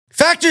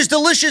Factor's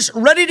delicious,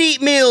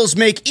 ready-to-eat meals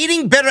make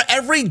eating better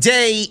every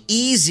day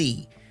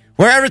easy.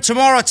 Wherever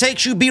tomorrow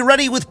takes you, be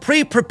ready with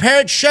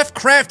pre-prepared,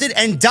 chef-crafted,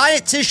 and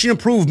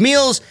dietitian-approved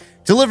meals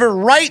delivered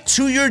right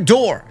to your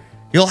door.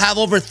 You'll have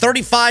over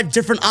 35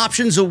 different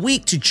options a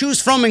week to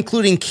choose from,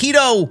 including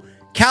keto,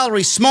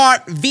 calorie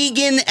smart,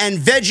 vegan, and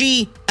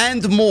veggie,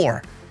 and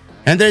more.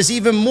 And there's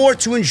even more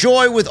to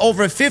enjoy with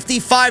over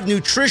 55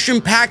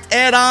 nutrition-packed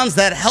add-ons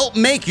that help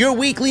make your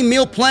weekly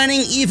meal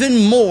planning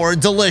even more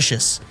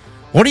delicious.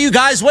 What are you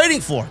guys waiting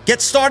for?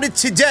 Get started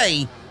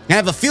today and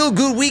have a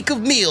feel-good week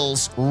of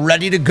meals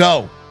ready to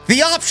go.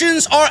 The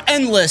options are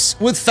endless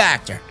with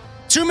Factor.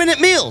 2-minute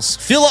meals.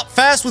 Fill up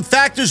fast with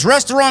Factor's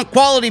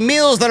restaurant-quality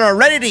meals that are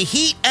ready to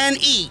heat and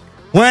eat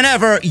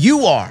whenever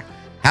you are.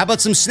 How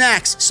about some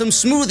snacks, some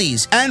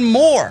smoothies, and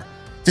more?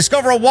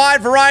 Discover a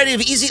wide variety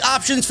of easy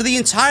options for the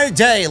entire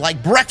day,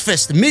 like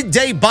breakfast,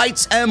 midday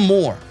bites, and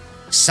more.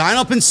 Sign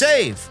up and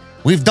save.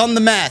 We've done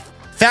the math.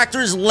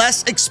 Factor is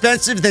less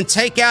expensive than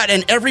takeout,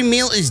 and every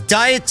meal is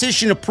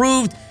dietitian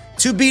approved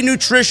to be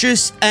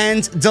nutritious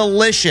and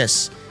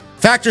delicious.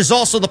 Factor is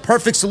also the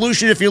perfect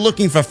solution if you're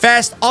looking for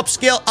fast,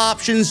 upscale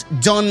options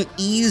done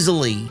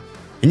easily.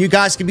 And you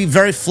guys can be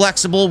very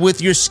flexible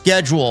with your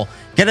schedule.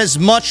 Get as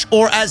much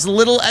or as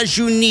little as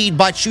you need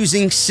by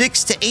choosing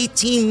 6 to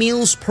 18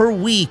 meals per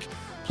week.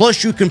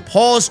 Plus, you can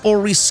pause or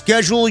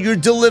reschedule your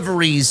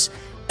deliveries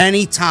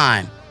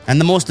anytime.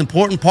 And the most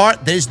important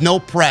part, there's no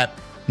prep.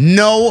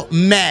 No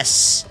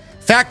mess.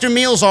 Factor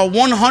meals are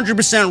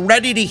 100%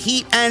 ready to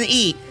heat and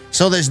eat,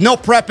 so there's no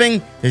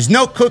prepping, there's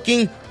no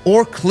cooking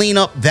or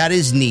cleanup that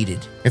is needed.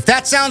 If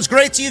that sounds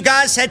great to you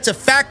guys, head to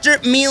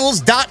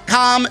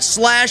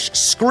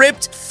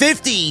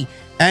factormeals.com/script50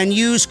 and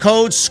use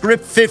code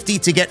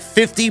script50 to get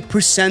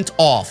 50%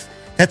 off.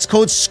 That's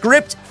code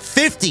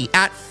script50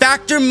 at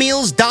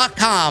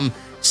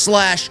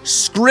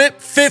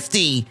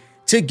factormeals.com/script50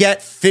 to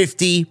get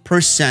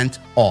 50%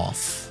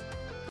 off.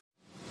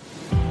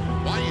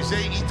 Why is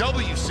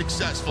AEW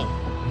successful?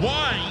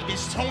 Why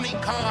is Tony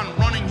Khan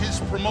running his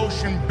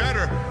promotion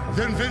better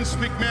than Vince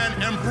McMahon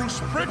and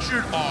Bruce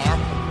Pritchard are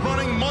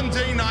running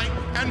Monday night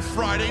and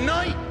Friday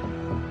night?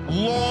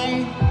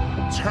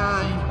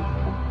 Long-term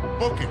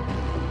booking.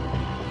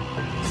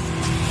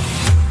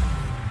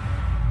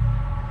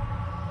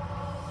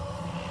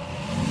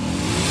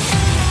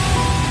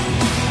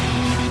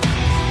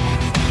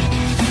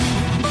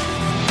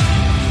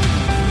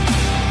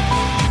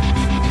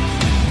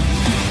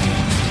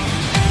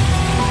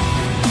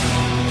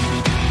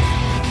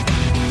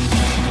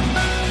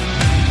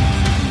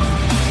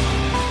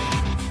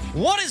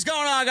 What is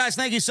going on, guys?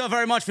 Thank you so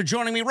very much for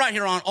joining me right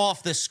here on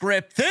Off the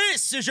Script.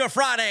 This is your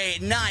Friday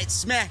Night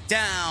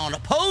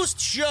SmackDown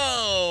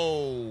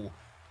post-show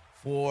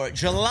for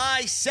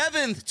July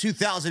 7th,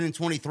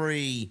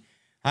 2023.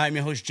 I'm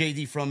your host,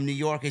 JD from New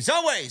York. As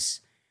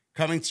always,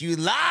 coming to you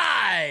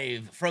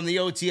live from the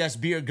OTS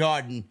Beer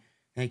Garden.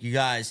 Thank you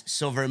guys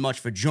so very much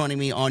for joining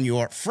me on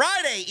your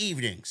Friday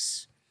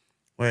evenings,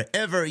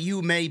 wherever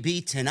you may be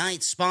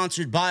tonight,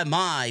 sponsored by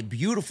my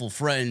beautiful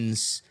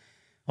friends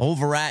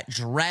over at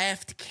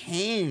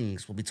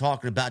DraftKings. We'll be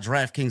talking about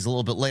DraftKings a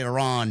little bit later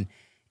on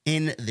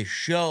in the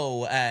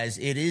show, as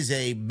it is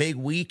a big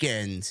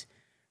weekend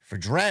for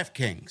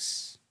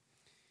DraftKings.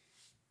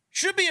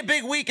 Should be a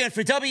big weekend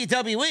for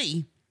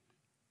WWE.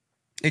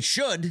 It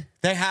should.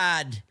 They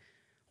had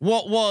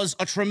what was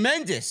a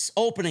tremendous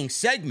opening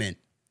segment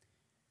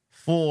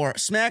for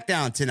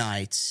SmackDown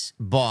tonight,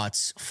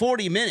 but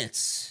 40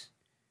 minutes.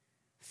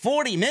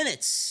 40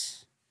 minutes.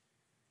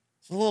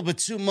 A little bit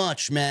too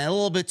much, man. A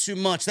little bit too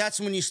much. That's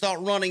when you start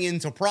running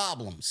into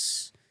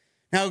problems.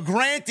 Now,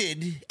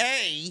 granted,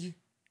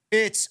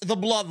 it's the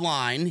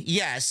Bloodline.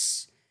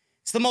 Yes.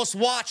 It's the most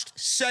watched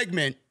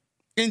segment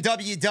in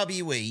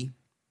WWE.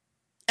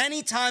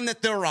 Anytime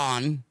that they're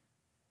on,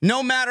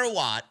 no matter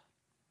what,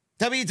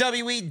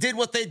 WWE did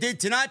what they did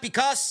tonight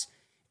because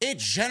it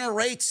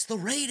generates the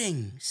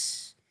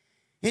ratings.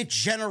 It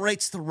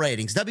generates the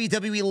ratings.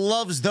 WWE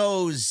loves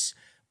those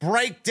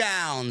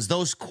breakdowns,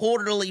 those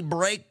quarterly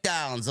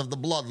breakdowns of the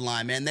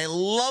Bloodline, man. They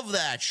love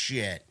that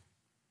shit.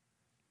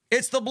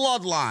 It's the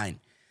Bloodline.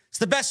 It's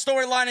the best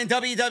storyline in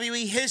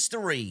WWE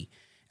history.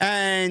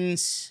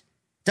 And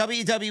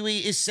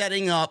WWE is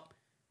setting up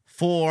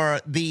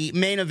for the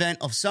main event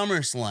of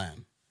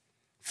SummerSlam.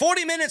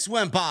 40 minutes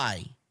went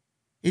by.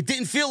 It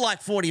didn't feel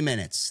like 40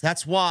 minutes.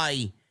 That's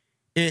why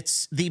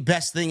it's the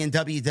best thing in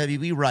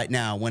WWE right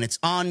now. When it's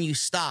on, you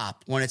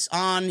stop. When it's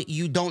on,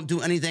 you don't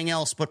do anything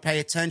else but pay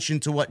attention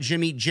to what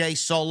Jimmy, Jay,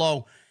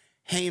 Solo,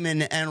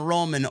 Heyman, and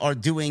Roman are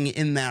doing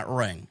in that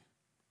ring.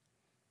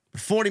 But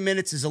 40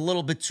 minutes is a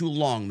little bit too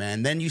long,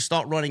 man. Then you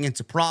start running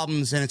into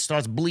problems, and it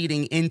starts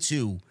bleeding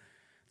into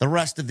the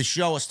rest of the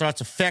show. It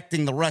starts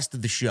affecting the rest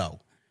of the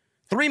show.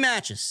 3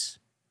 matches.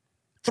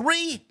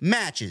 3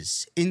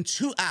 matches in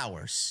 2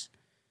 hours.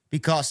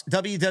 Because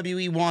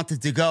WWE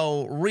wanted to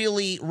go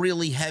really,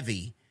 really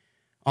heavy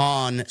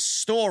on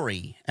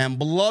story and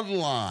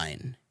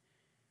Bloodline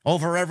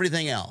over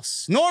everything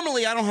else.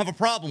 Normally, I don't have a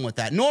problem with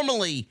that.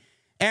 Normally,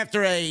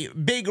 after a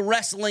big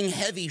wrestling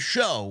heavy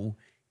show,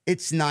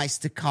 it's nice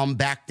to come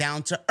back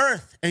down to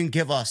earth and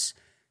give us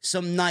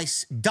some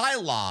nice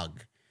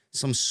dialogue,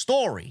 some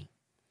story.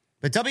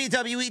 But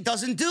WWE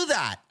doesn't do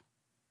that.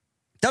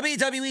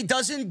 WWE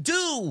doesn't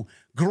do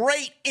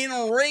great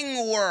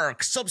in-ring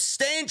work,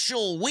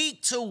 substantial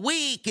week to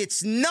week.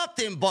 It's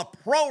nothing but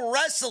pro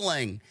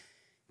wrestling.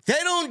 They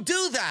don't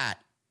do that.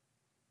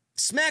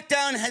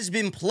 SmackDown has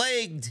been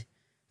plagued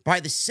by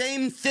the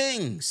same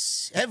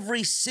things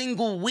every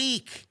single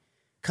week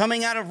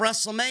coming out of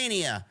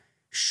WrestleMania.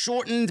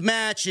 Shortened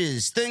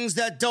matches, things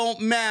that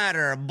don't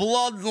matter,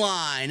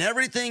 bloodline,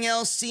 everything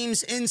else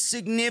seems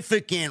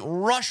insignificant.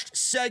 Rushed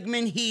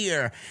segment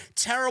here,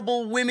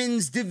 terrible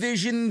women's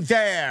division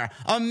there,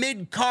 a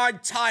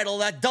mid-card title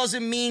that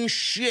doesn't mean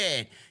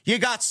shit. You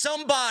got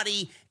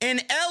somebody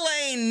in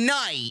LA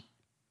Knight,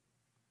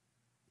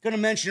 gonna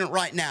mention it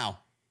right now,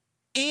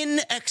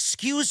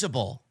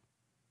 inexcusable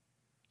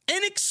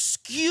that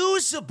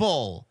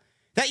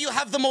you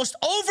have the most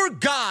over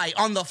guy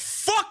on the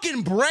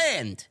fucking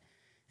brand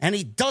and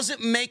he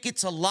doesn't make it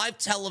to live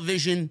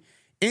television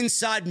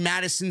inside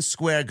Madison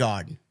Square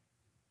Garden.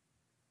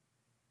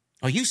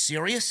 Are you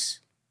serious?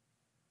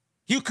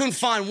 You couldn't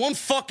find one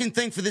fucking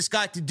thing for this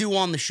guy to do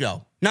on the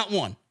show. Not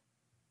one.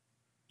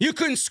 You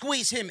couldn't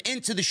squeeze him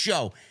into the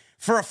show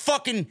for a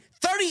fucking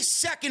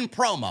 30-second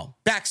promo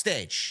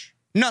backstage.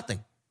 Nothing.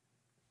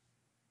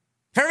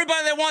 For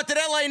everybody that wanted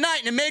LA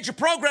Knight in a major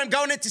program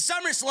going into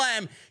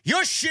SummerSlam,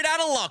 you're shit out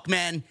of luck,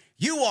 man.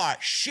 You are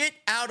shit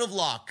out of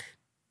luck.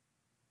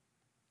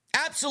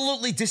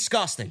 Absolutely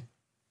disgusting.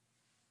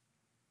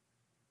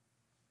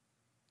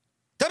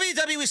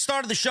 WWE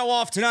started the show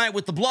off tonight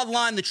with the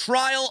Bloodline, the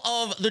trial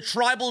of the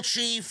tribal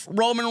chief,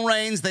 Roman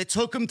Reigns. They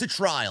took him to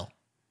trial.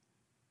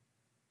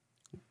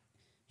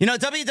 You know,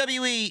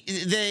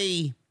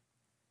 WWE,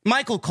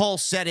 Michael Cole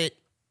said it.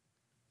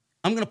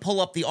 I'm going to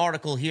pull up the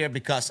article here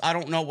because I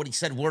don't know what he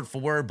said word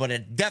for word, but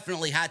it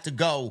definitely had to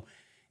go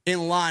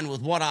in line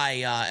with what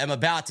I am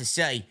about to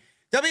say.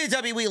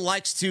 WWE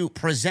likes to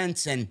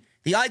present, and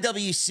the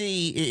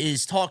IWC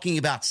is talking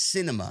about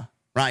cinema,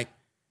 right?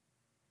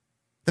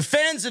 The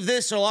fans of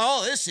this are like,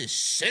 oh, this is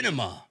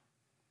cinema.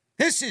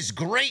 This is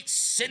great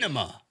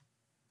cinema.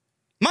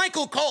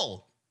 Michael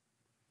Cole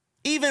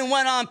even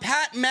went on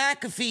Pat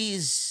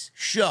McAfee's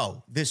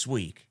show this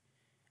week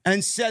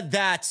and said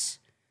that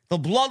the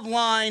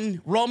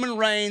Bloodline, Roman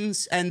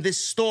Reigns, and this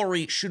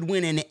story should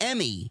win an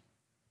Emmy.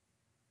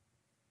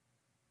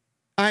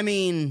 I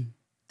mean,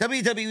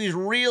 WWE is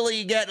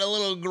really getting a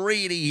little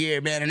greedy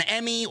here, man. An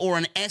Emmy or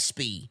an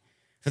ESPY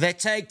for that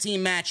tag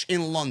team match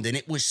in London.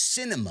 It was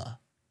cinema.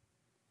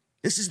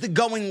 This is the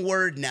going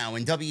word now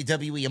in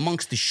WWE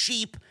amongst the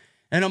sheep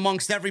and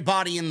amongst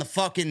everybody in the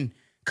fucking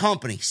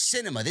company.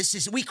 Cinema.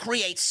 We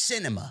create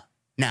cinema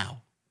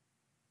now.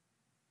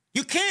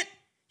 You can't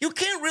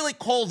really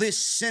call this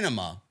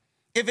cinema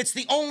if it's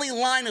the only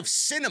line of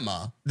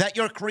cinema that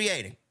you're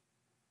creating.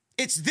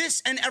 It's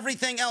this and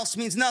everything else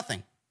means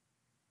nothing.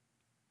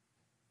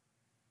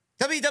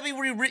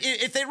 WWE,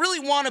 if they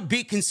really want to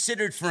be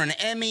considered for an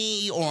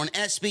Emmy or an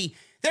ESPY,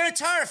 their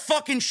entire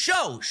fucking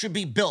show should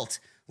be built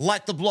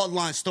like the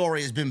Bloodline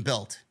story has been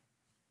built.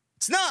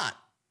 It's not.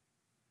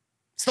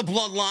 It's the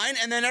Bloodline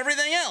and then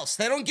everything else.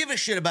 They don't give a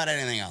shit about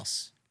anything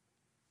else.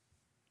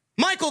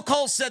 Michael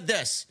Cole said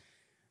this: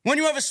 when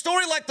you have a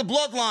story like the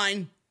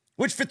Bloodline,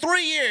 which for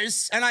 3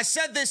 years, and I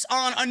said this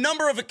on a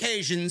number of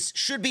occasions,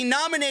 should be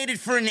nominated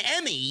for an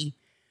Emmy,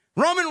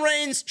 Roman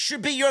Reigns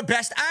should be your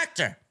best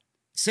actor.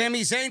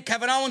 Sami Zayn,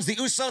 Kevin Owens, the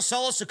Usos,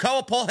 Solo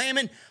Sikoa, Paul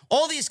Heyman,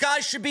 all these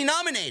guys should be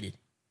nominated.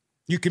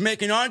 You can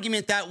make an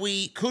argument that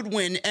we could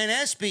win an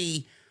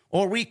ESPY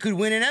or we could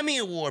win an Emmy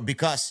Award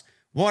because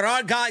what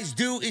our guys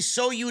do is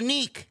so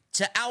unique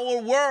to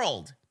our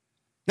world.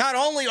 Not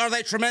only are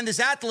they tremendous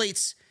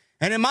athletes,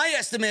 and in my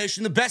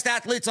estimation, the best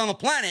athletes on the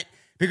planet,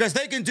 because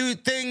they can do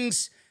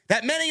things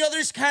that many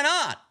others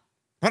cannot.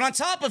 But on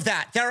top of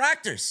that, they're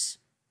actors.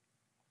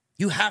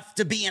 You have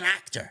to be an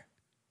actor.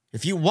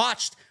 If you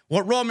watched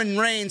what Roman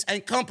Reigns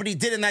and company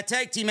did in that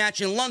tag team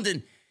match in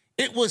London,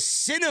 it was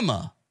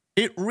cinema.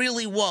 It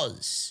really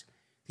was.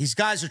 These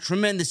guys are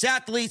tremendous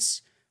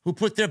athletes who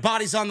put their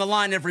bodies on the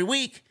line every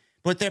week,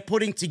 but they're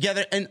putting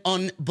together an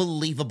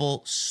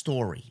unbelievable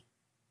story.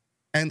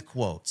 End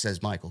quote,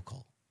 says Michael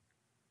Cole.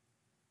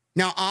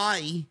 Now,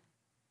 I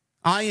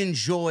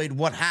enjoyed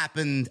what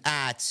happened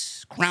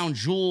at Crown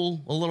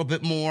Jewel a little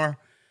bit more.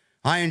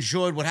 I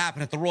enjoyed what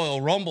happened at the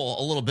Royal Rumble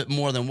a little bit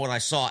more than what I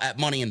saw at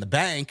Money in the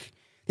Bank.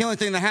 The only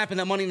thing that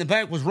happened at Money in the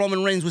Bank was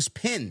Roman Reigns was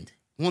pinned,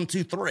 1,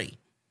 2, 3,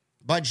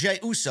 by Jey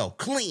Uso,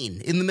 clean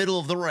in the middle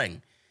of the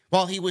ring,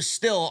 while he was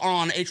still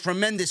on a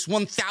tremendous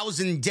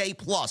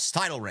 1,000-day-plus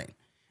title reign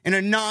in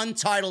a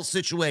non-title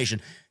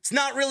situation. It's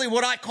not really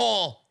what I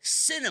call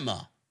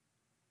cinema,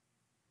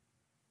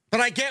 but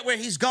I get where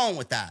he's going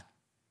with that.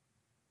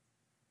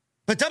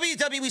 But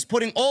WWE's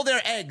putting all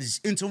their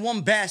eggs into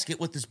one basket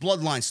with this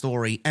Bloodline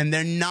story, and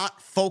they're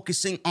not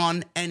focusing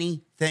on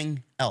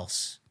anything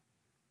else.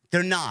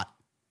 They're not.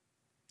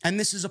 And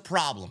this is a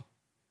problem.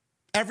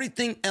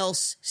 Everything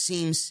else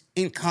seems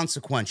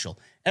inconsequential.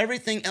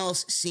 Everything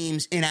else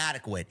seems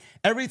inadequate.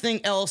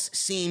 Everything else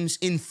seems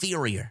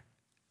inferior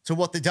to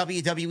what the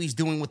WWE is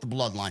doing with the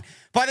Bloodline.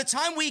 By the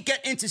time we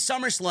get into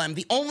SummerSlam,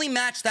 the only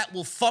match that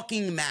will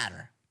fucking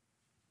matter,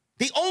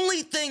 the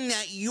only thing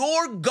that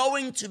you're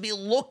going to be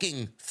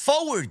looking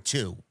forward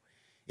to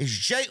is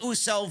Jey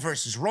Uso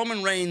versus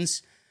Roman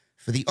Reigns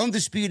for the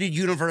undisputed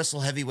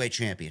Universal Heavyweight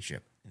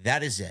Championship.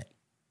 That is it.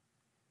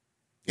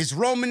 Is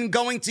Roman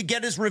going to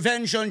get his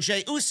revenge on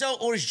Jey Uso,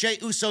 or is Jey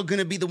Uso going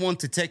to be the one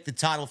to take the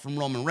title from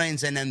Roman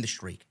Reigns and end the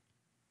streak?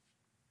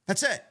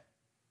 That's it.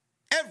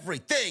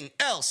 Everything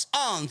else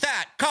on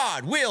that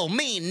card will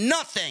mean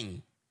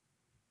nothing.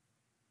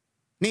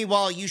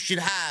 Meanwhile, you should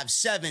have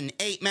 7,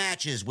 8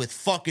 matches with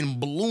fucking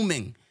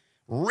blooming,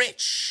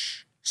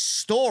 rich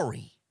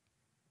story,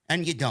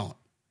 and you don't.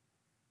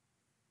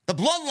 The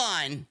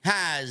Bloodline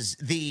has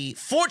the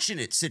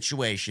fortunate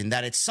situation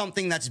that it's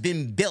something that's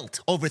been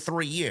built over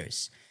 3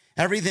 years.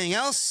 Everything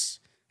else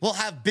will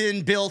have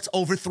been built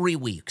over 3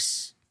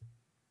 weeks.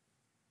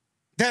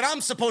 That I'm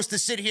supposed to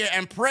sit here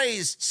and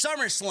praise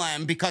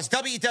SummerSlam because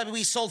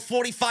WWE sold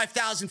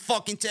 45,000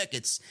 fucking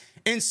tickets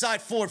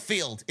inside Ford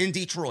Field in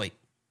Detroit.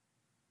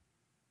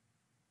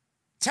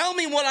 Tell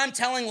me what I'm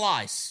telling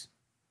lies.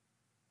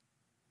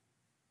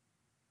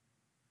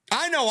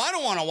 I know I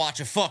don't want to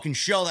watch a fucking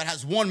show that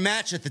has one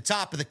match at the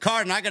top of the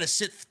card and I got to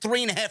sit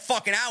 3.5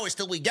 fucking hours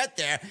till we get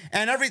there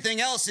and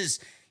everything else is,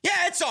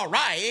 yeah, it's all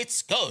right.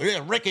 It's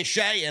good.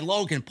 Ricochet and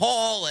Logan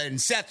Paul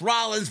and Seth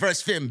Rollins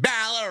versus Finn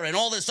Balor and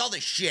all this other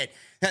shit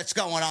that's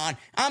going on.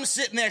 I'm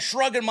sitting there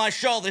shrugging my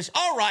shoulders.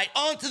 All right,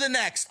 on to the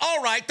next.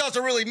 All right,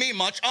 doesn't really mean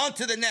much. On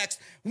to the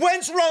next.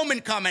 When's Roman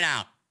coming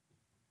out?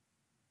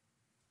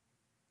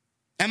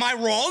 Am I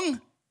wrong?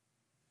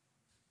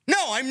 No,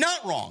 I'm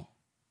not wrong.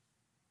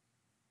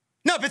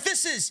 No, but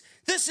this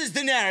is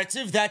the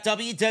narrative that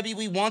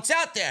WWE wants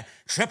out there.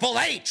 Triple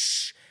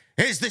H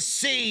is the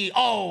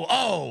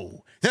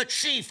COO, the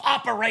Chief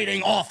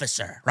Operating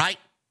Officer, right?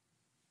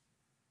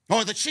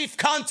 Or the Chief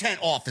Content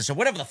Officer,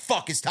 whatever the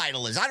fuck his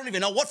title is. I don't even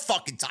know what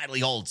fucking title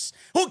he holds.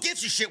 Who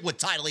gives a shit what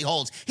title he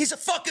holds? He's a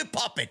fucking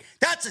puppet.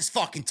 That's his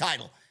fucking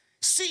title.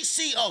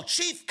 CCO,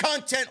 Chief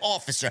Content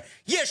Officer.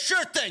 Yeah,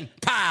 sure thing,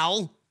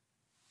 pal.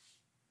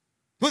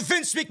 With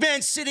Vince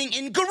McMahon sitting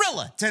in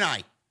Gorilla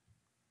tonight,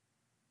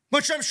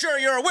 which I'm sure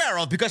you're aware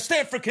of because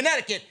Stamford,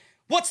 Connecticut,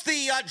 what's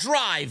the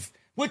drive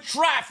with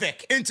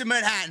traffic into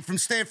Manhattan from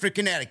Stamford,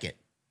 Connecticut?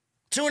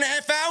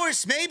 2.5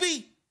 hours,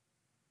 maybe?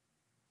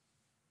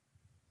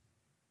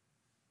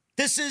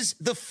 This is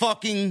the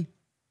fucking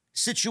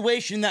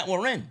situation that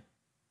we're in.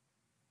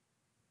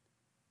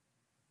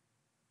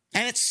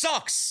 And it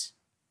sucks.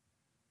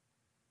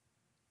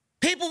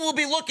 People will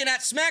be looking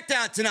at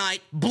SmackDown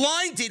tonight,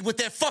 blinded with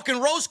their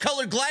fucking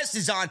rose-colored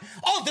glasses on.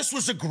 Oh, this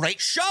was a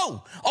great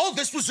show. Oh,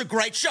 this was a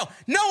great show.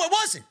 No, it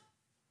wasn't.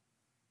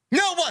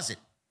 No, it wasn't.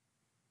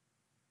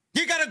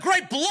 You got a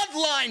great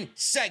Bloodline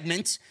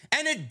segment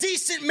and a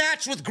decent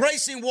match with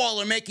Grayson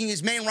Waller making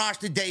his main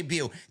roster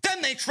debut.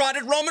 Then they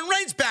trotted Roman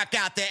Reigns back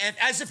out there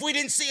as if we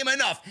didn't see him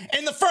enough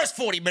in the first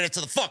 40 minutes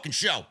of the fucking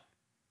show.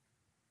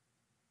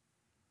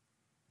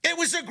 It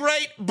was a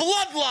great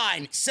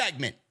Bloodline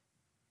segment.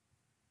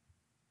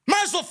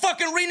 Might as well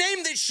fucking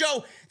rename this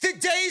show The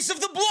Days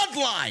of the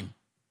Bloodline.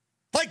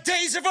 Like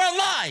Days of Our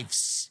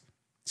Lives.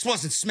 This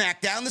wasn't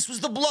SmackDown. This was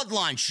the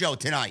Bloodline show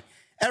tonight.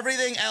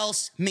 Everything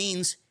else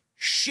means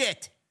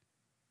shit.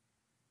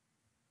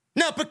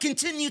 No, but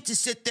continue to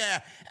sit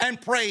there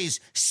and praise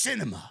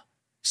cinema.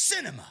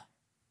 Cinema.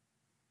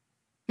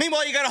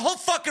 Meanwhile, you got a whole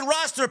fucking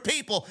roster of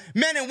people,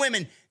 men and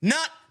women,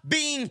 not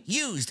being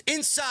used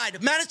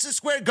inside Madison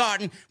Square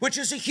Garden, which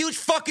is a huge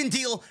fucking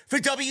deal for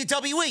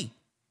WWE.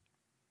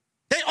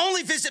 They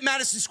only visit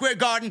Madison Square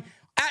Garden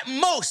at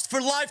most for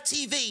live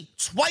TV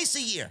twice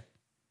a year.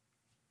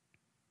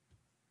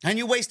 And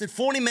you wasted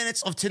 40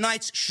 minutes of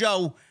tonight's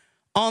show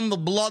on the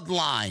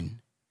Bloodline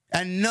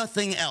and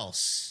nothing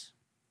else.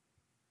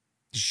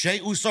 Jey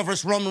Uso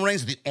versus Roman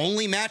Reigns the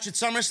only match at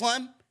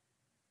SummerSlam?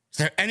 Is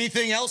there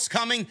anything else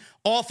coming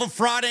off of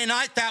Friday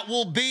night that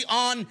will be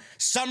on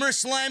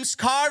SummerSlam's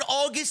card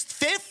August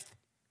 5th?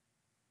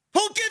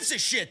 Who gives a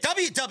shit?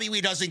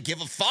 WWE doesn't give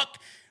a fuck.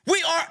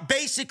 We are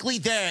basically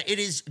there. It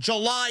is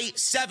July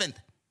 7th.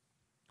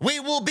 We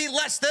will be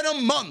less than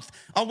a month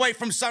away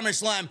from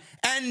SummerSlam,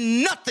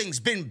 and nothing's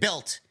been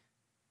built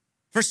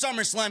for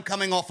SummerSlam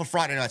coming off of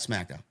Friday Night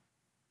SmackDown.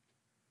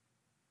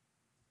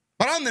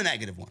 But I'm the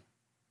negative one.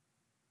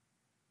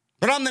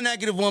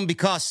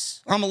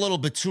 Because I'm a little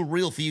bit too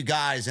real for you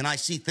guys, and I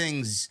see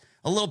things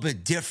a little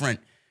bit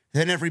different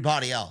than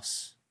everybody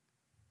else.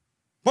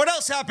 What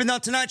else happened on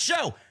tonight's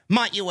show,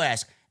 might you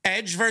ask?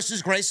 Edge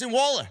versus Grayson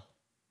Waller.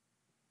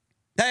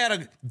 They had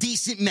a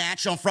decent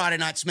match on Friday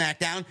Night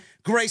SmackDown.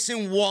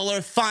 Grayson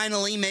Waller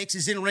finally makes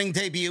his in-ring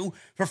debut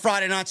for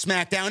Friday Night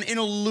SmackDown in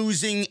a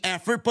losing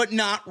effort, but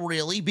not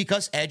really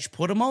because Edge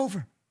put him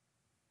over.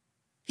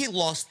 He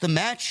lost the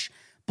match,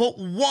 but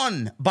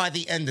won by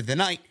the end of the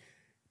night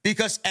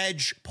because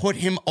Edge put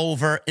him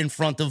over in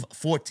front of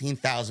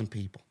 14,000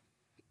 people.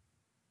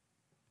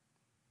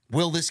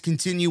 Will this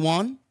continue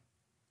on?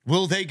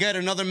 Will they get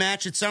another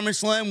match at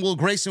SummerSlam? Will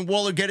Grayson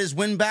Waller get his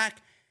win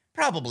back?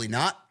 Probably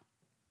not.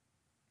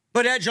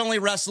 But Edge only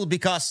wrestled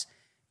because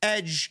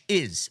Edge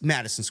is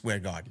Madison Square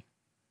Garden.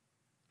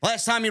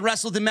 Last time he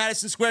wrestled in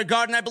Madison Square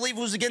Garden, I believe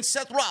it was against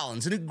Seth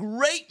Rollins in a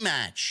great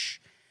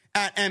match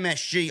at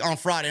MSG on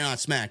Friday Night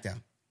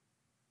SmackDown.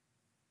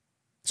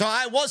 So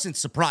I wasn't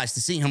surprised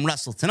to see him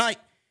wrestle tonight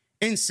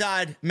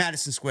inside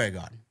Madison Square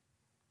Garden.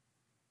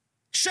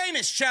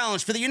 Sheamus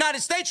challenged for the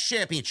United States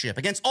Championship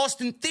against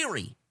Austin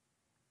Theory.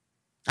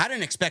 I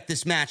didn't expect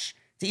this match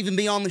to even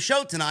be on the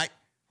show tonight,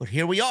 but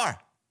here we are.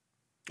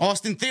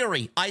 Austin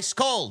Theory, ice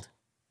cold.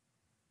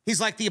 He's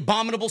like the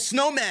abominable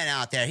snowman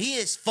out there. He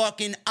is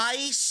fucking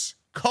ice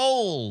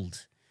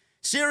cold.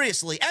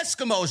 Seriously,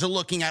 Eskimos are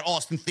looking at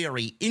Austin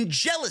Theory in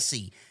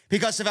jealousy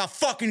because of how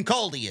fucking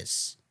cold he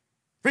is.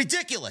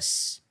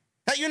 Ridiculous.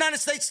 That United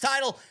States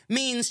title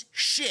means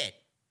shit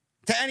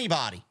to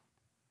anybody.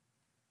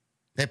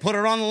 They put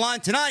it on the line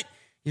tonight.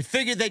 You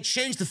figured they'd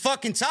change the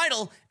fucking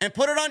title and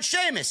put it on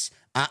Sheamus.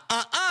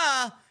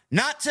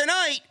 Not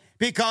tonight,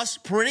 because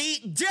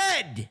Pretty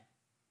Dead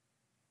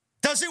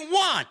doesn't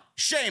want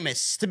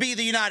Sheamus to be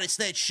the United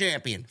States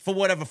champion for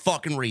whatever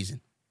fucking reason.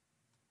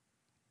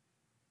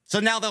 So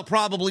now they'll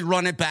probably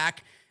run it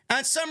back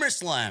at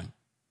SummerSlam,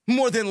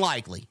 more than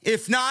likely.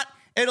 If not,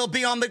 it'll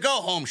be on the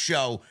go-home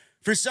show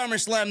for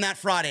SummerSlam that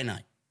Friday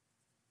night.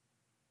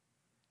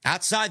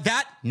 Outside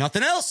that,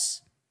 nothing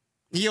else.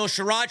 Io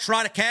Shirai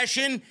tried to cash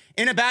in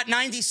about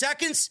 90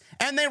 seconds,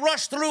 and they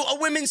rushed through a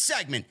women's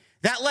segment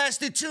that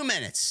lasted 2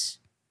 minutes.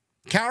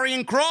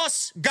 Karrion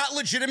Kross got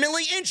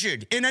legitimately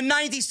injured in a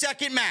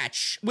 90-second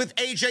match with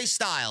AJ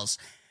Styles.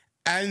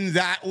 And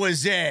that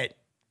was it.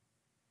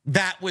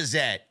 That was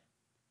it.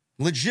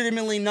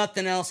 Legitimately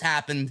nothing else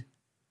happened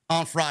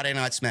on Friday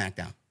Night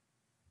SmackDown.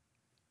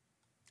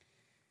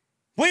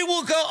 We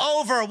will go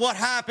over what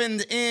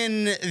happened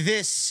in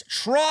this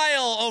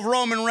trial of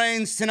Roman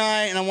Reigns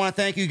tonight, and I want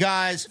to thank you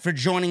guys for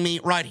joining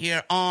me right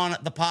here on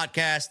the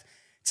podcast.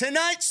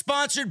 Tonight,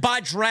 sponsored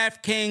by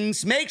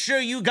DraftKings. Make sure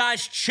you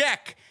guys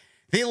check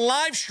the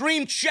live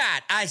stream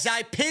chat as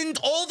I pinned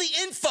all the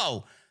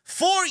info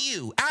for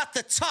you at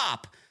the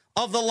top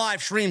of the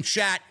live stream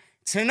chat.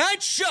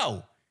 Tonight's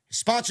show is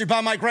sponsored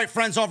by my great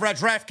friends over at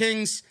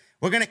DraftKings.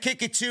 We're going to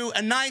kick it to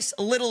a nice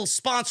little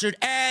sponsored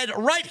ad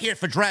right here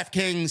for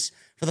DraftKings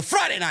for the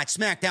Friday Night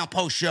SmackDown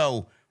post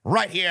show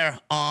right here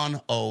on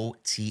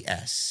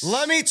OTS.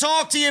 Let me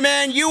talk to you,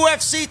 man.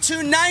 UFC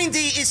 290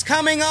 is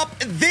coming up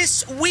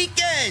this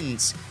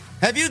weekend.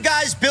 Have you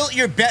guys built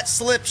your bet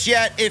slips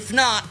yet? If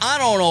not, I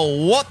don't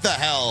know what the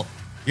hell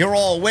you're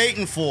all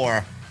waiting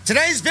for.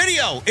 Today's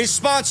video is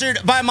sponsored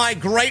by my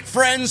great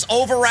friends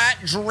over at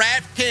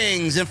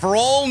DraftKings. And for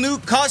all new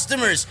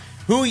customers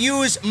who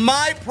use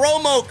my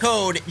promo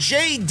code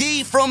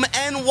JD from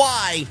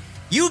NY,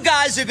 you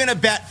guys are going to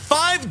bet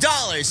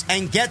 $5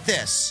 and get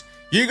this.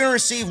 You're going to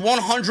receive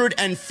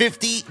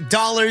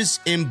 $150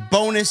 in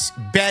bonus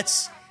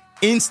bets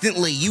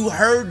instantly. You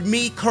heard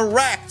me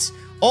correct.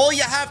 All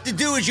you have to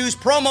do is use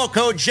promo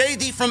code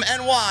JD from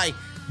NY,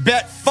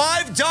 bet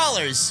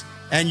 $5,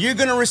 and you're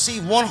going to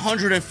receive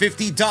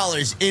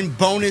 $150 in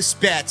bonus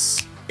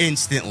bets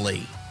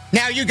instantly.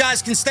 Now you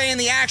guys can stay in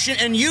the action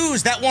and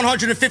use that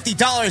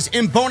 $150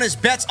 in bonus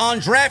bets on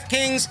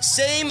DraftKings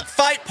same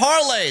fight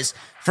parlays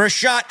for a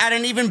shot at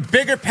an even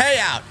bigger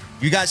payout.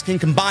 You guys can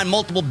combine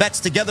multiple bets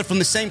together from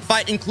the same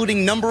fight,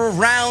 including number of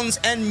rounds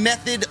and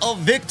method of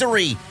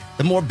victory.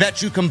 The more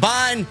bets you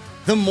combine,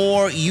 the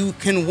more you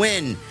can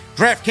win.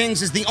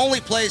 DraftKings is the only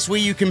place where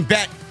you can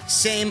bet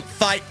same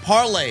fight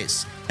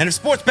parlays. And if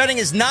sports betting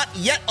is not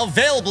yet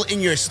available in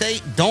your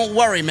state, don't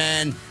worry,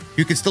 man.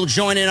 You can still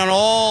join in on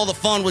all the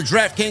fun with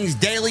DraftKings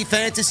Daily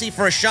Fantasy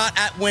for a shot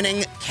at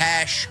winning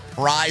cash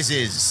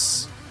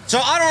prizes. So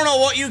I don't know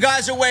what you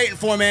guys are waiting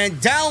for, man.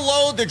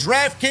 Download the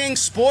DraftKings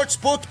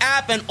Sportsbook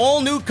app, and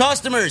all new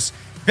customers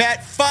bet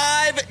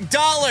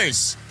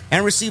 $5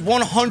 and receive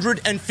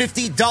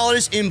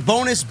 $150 in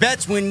bonus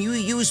bets when you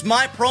use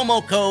my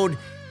promo code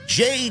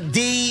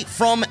JD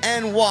from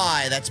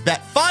NY. That's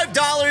bet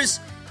 $5,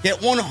 get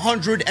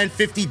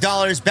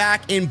 $150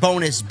 back in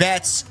bonus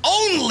bets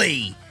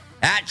only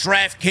at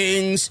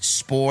DraftKings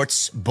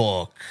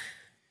Sportsbook.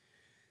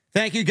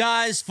 Thank you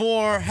guys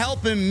for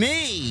helping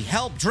me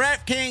help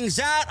DraftKings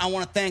out. I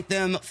want to thank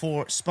them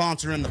for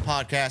sponsoring the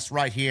podcast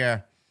right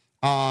here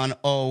on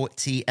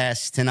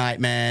OTS tonight,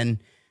 man.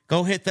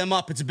 Go hit them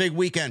up. It's a big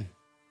weekend.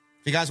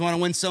 If you guys want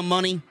to win some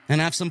money and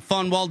have some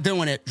fun while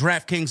doing it,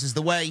 DraftKings is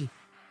the way.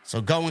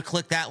 So go and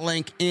click that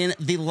link in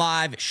the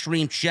live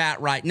stream chat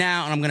right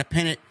now, and I'm going to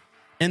pin it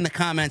in the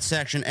comment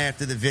section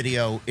after the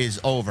video is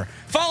over.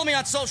 Follow me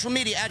on social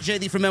media at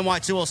JD from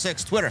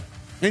NY206, Twitter,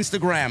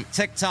 Instagram,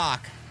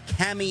 TikTok,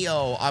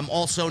 Cameo. I'm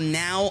also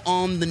now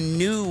on the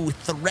new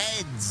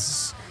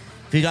Threads.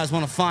 If you guys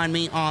want to find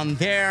me on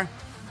there,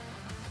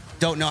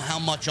 don't know how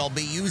much I'll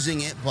be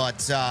using it,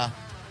 but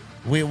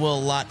we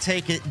will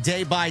take it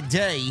day by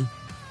day.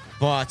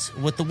 But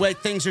with the way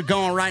things are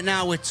going right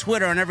now with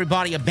Twitter and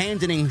everybody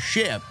abandoning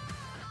ship,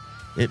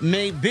 it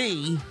may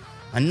be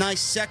a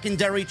nice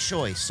secondary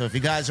choice. So if you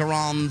guys are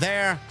on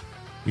there,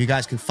 you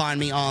guys can find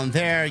me on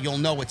there. You'll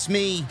know it's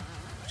me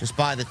just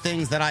by the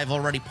things that I've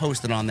already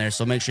posted on there.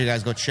 So make sure you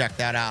guys go check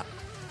that out.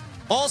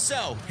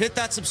 Also, hit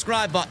that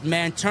subscribe button,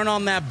 man. Turn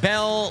on that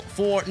bell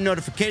for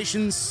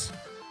notifications.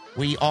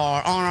 We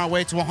are on our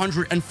way to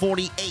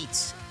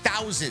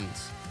 148,000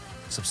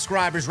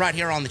 subscribers right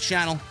here on the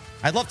channel.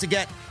 I'd love to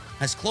get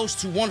as close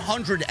to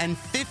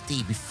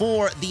 150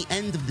 before the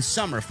end of the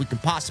summer, if we can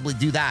possibly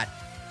do that.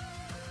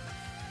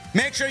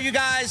 Make sure you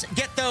guys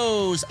get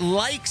those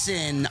likes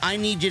in. I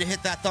need you to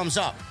hit that thumbs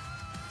up.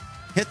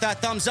 Hit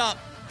that thumbs up.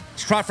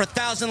 Let's try for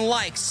 1,000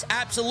 likes.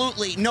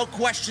 Absolutely, no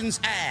questions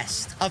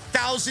asked.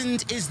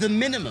 1,000 is the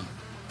minimum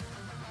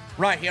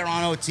right here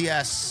on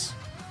OTS.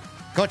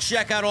 Go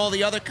check out all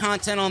the other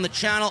content on the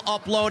channel.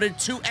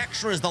 Uploaded 2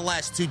 extras the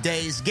last 2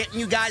 days, getting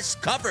you guys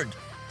covered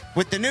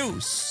with the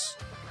news.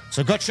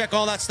 So go check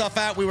all that stuff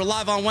out. We were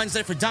live on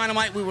Wednesday for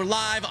Dynamite. We were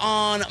live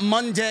on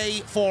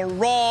Monday for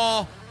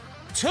Raw.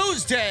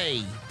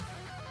 Tuesday,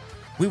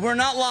 we were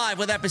not live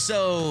with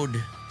episode,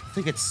 I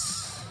think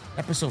it's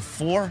episode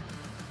 4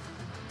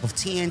 of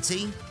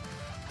TNT.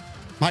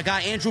 My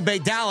guy Andrew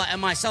Baydala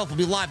and myself will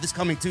be live this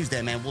coming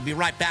Tuesday, man. We'll be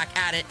right back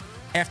at it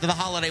after the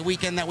holiday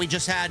weekend that we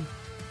just had.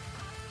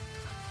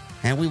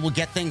 And we will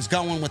get things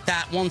going with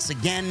that once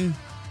again.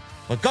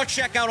 But go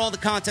check out all the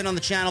content on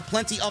the channel.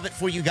 Plenty of it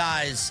for you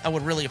guys. I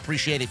would really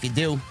appreciate it if you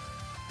do.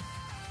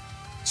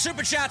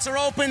 Super chats are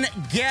open.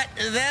 Get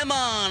them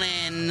on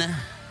in.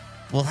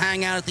 We'll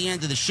hang out at the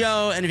end of the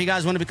show. And if you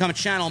guys want to become a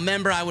channel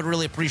member, I would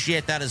really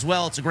appreciate that as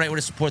well. It's a great way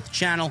to support the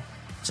channel,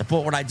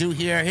 support what I do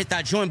here. Hit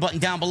that join button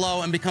down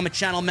below and become a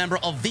channel member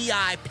of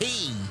VIP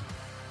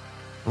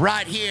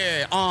right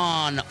here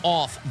on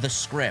Off the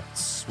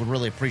Scripts. Would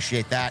really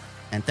appreciate that.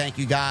 And thank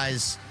you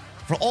guys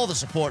for all the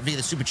support via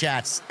the Super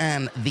Chats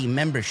and the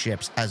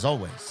memberships, as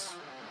always.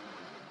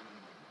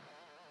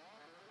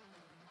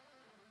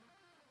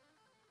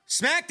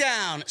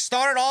 SmackDown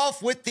started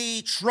off with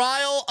the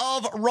trial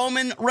of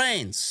Roman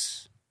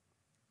Reigns.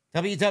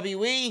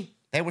 WWE,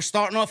 they were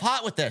starting off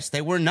hot with this.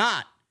 They were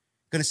not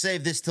going to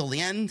save this till the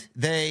end.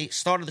 They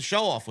started the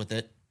show off with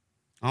it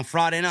on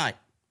Friday night.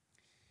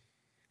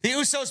 The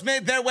Usos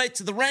made their way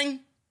to the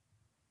ring,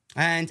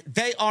 and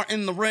they are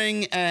in the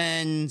ring,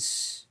 and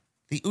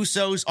the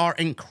Usos are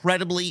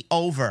incredibly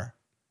over.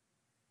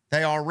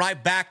 They are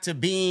right back to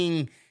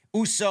being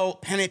Uso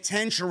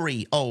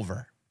penitentiary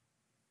over.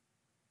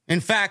 In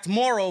fact,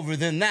 more over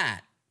than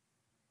that.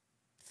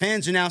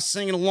 Fans are now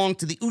singing along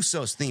to the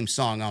Usos theme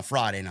song on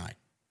Friday night.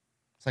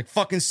 It's like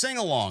fucking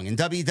sing-along in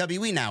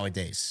WWE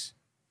nowadays.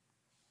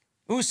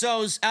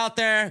 Usos out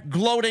there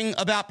gloating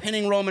about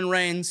pinning Roman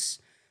Reigns.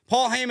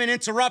 Paul Heyman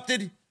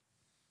interrupted.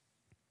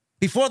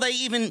 Before they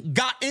even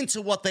got into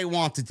what they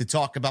wanted to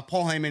talk about,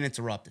 Paul Heyman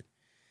interrupted.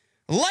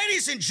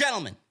 Ladies and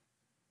gentlemen,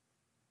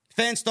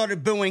 fans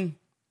started booing.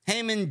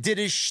 Heyman did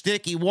his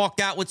shtick. He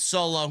walked out with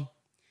Solo.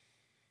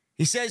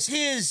 He says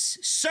he is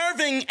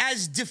serving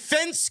as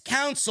defense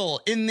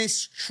counsel in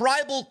this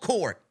tribal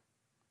court.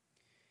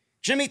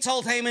 Jimmy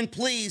told Heyman,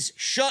 please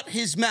shut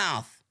his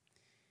mouth.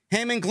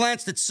 Heyman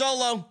glanced at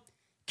Solo,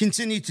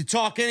 continued to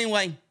talk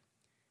anyway.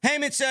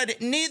 Heyman said,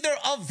 neither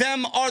of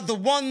them are the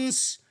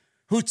ones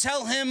who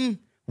tell him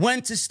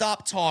when to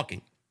stop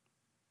talking.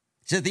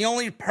 He said the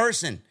only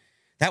person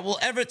that will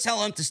ever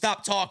tell him to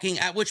stop talking,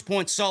 at which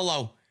point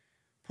Solo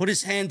put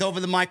his hand over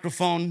the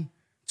microphone,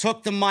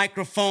 took the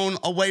microphone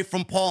away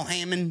from Paul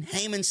Heyman.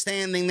 Heyman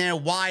standing there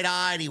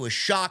wide-eyed. He was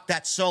shocked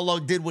that Solo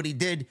did what he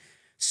did.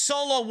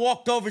 Solo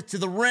walked over to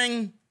the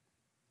ring,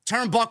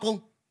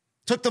 turnbuckle,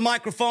 took the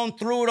microphone,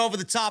 threw it over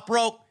the top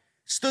rope,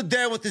 stood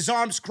there with his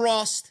arms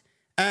crossed,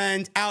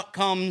 and out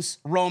comes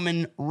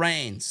Roman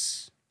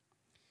Reigns.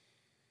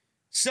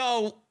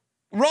 So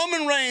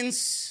Roman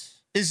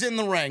Reigns is in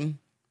the ring.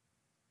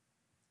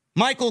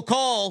 Michael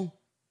Cole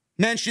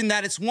mentioned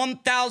that it's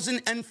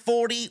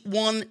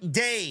 1,041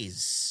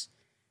 days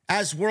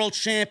as world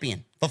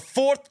champion, the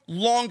 4th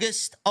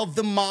longest of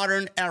the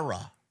modern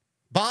era.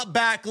 Bob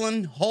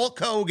Backlund, Hulk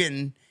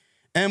Hogan,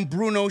 and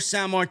Bruno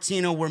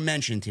Sammartino were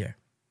mentioned here.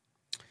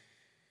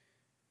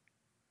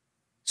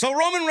 So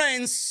Roman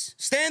Reigns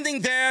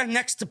standing there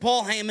next to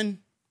Paul Heyman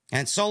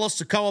and Solo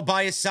Sikoa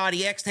by his side.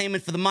 He asked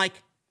Heyman for the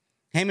mic.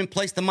 Heyman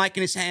placed the mic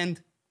in his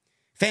hand.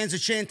 Fans are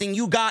chanting,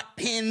 you got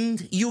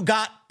pinned, you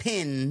got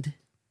pinned.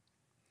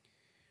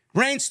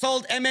 Reigns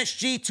told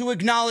MSG to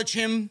acknowledge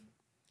him.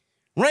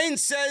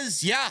 Reigns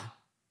says, yeah,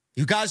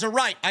 you guys are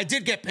right. I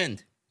did get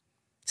pinned.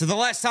 So the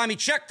last time he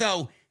checked,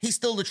 though, he's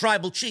still the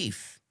tribal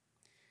chief.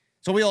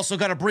 So we also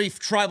got a brief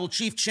tribal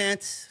chief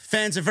chant.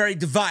 Fans are very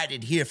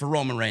divided here for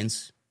Roman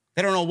Reigns.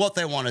 They don't know what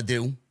they want to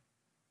do.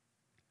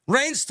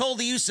 Reigns told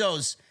the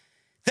Usos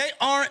they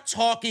aren't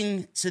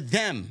talking to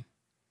them.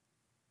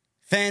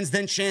 Fans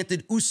then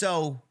chanted,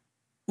 Uso,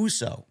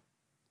 Uso.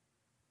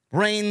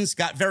 Reigns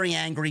got very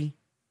angry.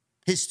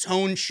 His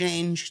tone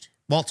changed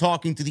while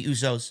talking to the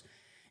Usos.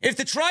 If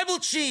the tribal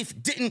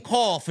chief didn't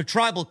call for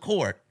tribal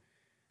court,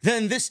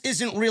 then this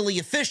isn't really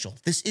official.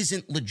 This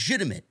isn't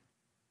legitimate.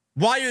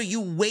 Why are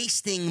you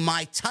wasting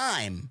my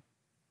time?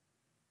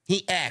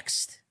 He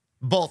asked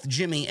both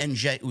Jimmy and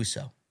Jey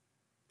Uso.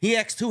 He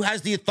asked who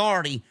has the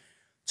authority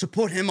to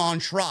put him on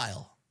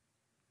trial.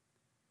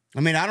 I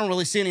mean, I don't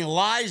really see any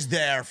lies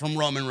there from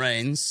Roman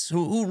Reigns,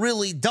 who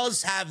really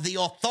does have the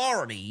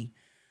authority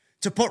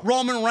to put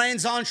Roman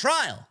Reigns on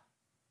trial.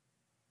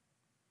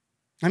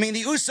 I mean,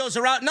 the Usos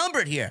are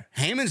outnumbered here.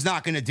 Heyman's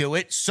not going to do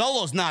it.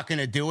 Solo's not going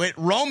to do it.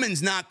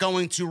 Roman's not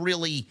going to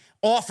really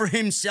offer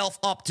himself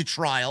up to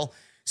trial.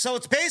 So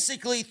it's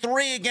basically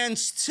 3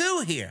 against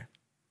 2 here.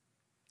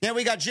 Yeah,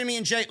 we got Jimmy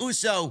and Jey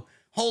Uso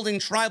holding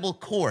tribal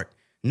court.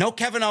 No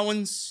Kevin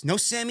Owens, no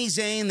Sami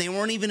Zayn. They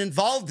weren't even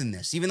involved in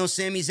this, even though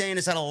Sami Zayn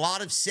has had a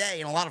lot of say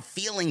and a lot of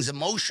feelings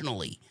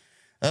emotionally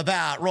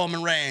about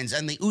Roman Reigns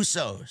and the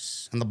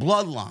Usos and the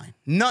bloodline.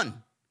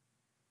 None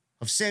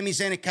of Sami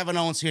Zayn and Kevin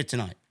Owens here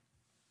tonight.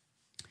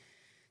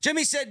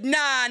 Jimmy said,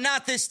 nah,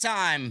 not this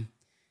time.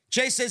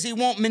 Jay says he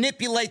won't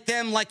manipulate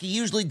them like he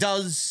usually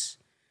does.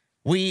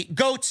 We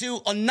go to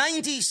a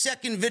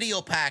 90-second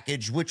video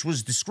package, which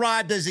was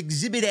described as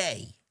Exhibit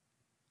A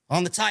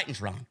on the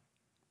Titantron.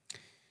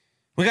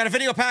 We got a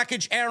video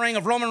package airing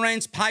of Roman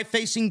Reigns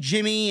pie-facing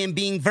Jimmy and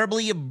being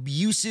verbally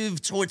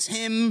abusive towards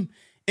him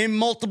in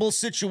multiple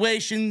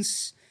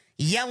situations,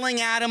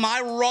 yelling at him,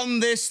 I run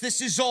this,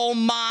 this is all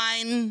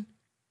mine.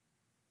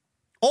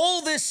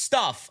 All this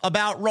stuff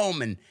about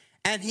Roman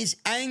and his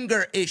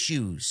anger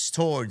issues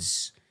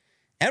towards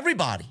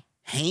everybody.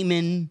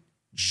 Heyman,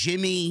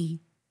 Jimmy,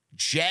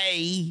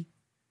 Jay.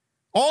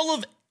 All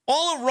of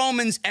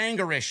Roman's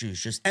anger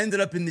issues just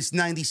ended up in this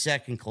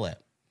 90-second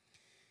clip.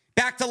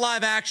 Back to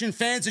live action,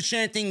 fans are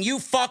chanting, you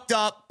fucked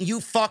up,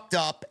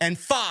 and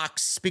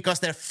Fox, because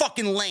they're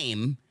fucking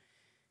lame,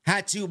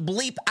 had to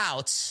bleep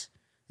out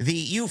the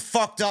you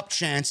fucked up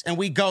chants, and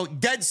we go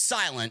dead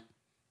silent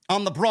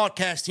on the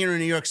broadcast here in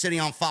New York City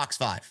on Fox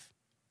 5.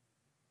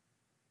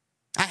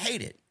 I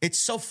hate it. It's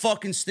so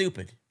fucking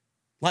stupid.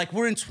 Like,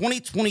 we're in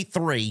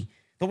 2023.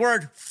 The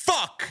word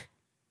fuck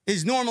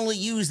is normally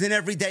used in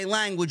everyday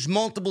language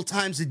multiple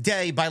times a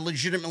day by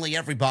legitimately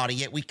everybody,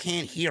 yet we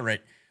can't hear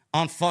it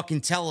on fucking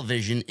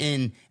television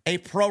in a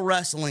pro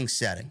wrestling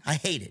setting. I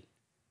hate it.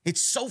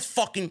 It's so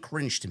fucking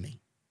cringe to me.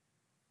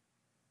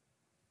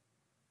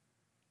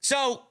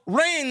 So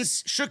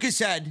Reigns shook his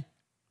head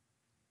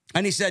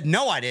and he said,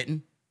 no, I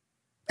didn't.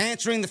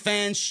 Answering the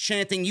fans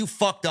chanting, you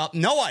fucked up.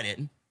 No, I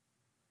didn't.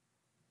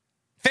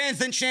 Fans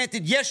then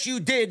chanted, yes, you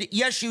did.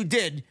 Yes, you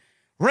did.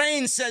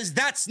 Reigns says,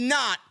 that's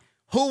not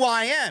who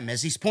I am,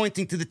 as he's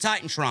pointing to the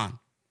Titantron.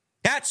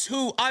 That's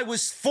who I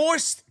was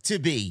forced to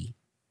be.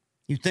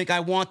 You think I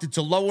wanted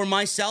to lower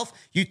myself?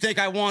 You think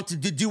I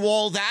wanted to do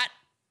all that?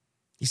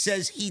 He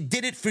says he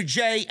did it for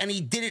Jay and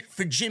he did it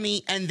for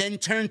Jimmy and then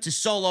turned to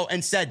Solo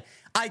and said,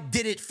 I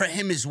did it for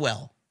him as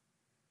well.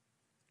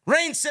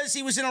 Reigns says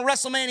he was in a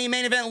WrestleMania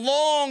main event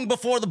long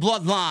before the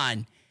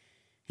Bloodline.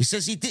 He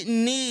says he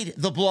didn't need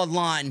the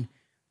Bloodline.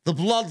 The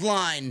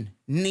Bloodline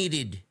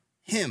needed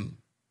him.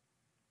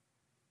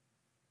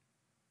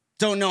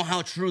 Don't know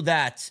how true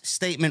that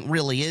statement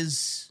really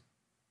is.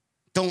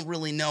 Don't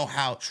really know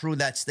how true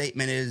that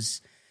statement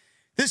is.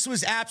 This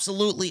was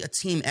absolutely a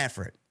team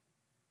effort.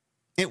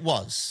 It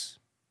was.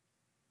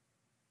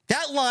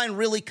 That line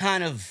really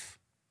kind of,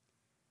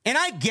 and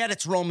I get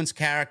it's Roman's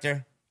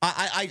character.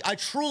 I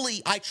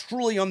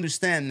truly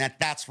understand that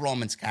that's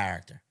Roman's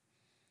character.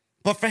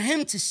 But for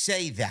him to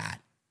say that,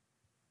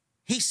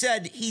 he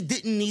said he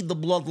didn't need the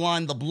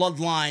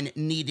bloodline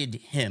needed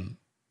him.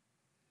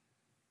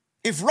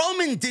 If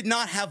Roman did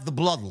not have the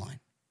bloodline,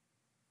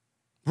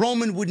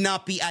 Roman would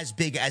not be as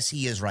big as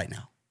he is right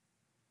now.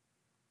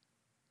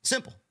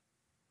 Simple.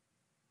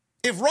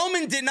 If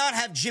Roman did not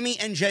have Jimmy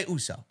and Jey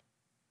Uso,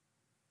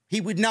 he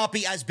would not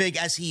be as big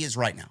as he is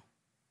right now.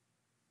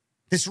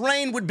 This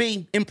reign would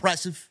be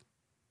impressive.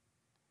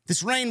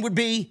 This reign would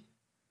be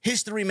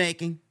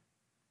history-making.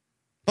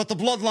 But the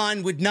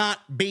bloodline would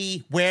not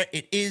be where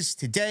it is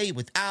today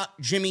without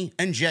Jimmy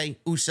and Jey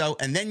Uso.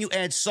 And then you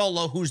add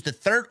Solo, who's the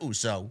third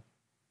Uso.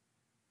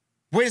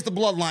 Where's the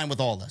bloodline with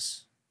all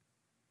this?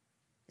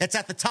 It's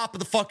at the top of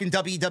the fucking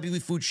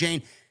WWE food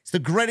chain. It's the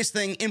greatest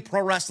thing in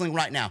pro wrestling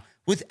right now.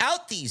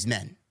 Without these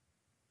men,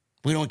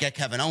 we don't get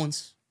Kevin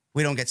Owens.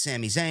 We don't get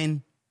Sami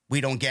Zayn. We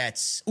don't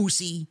get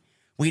Usi.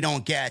 We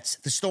don't get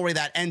the story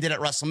that ended at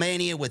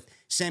WrestleMania with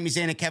Sami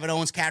Zayn and Kevin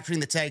Owens capturing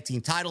the tag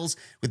team titles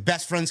with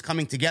best friends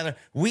coming together.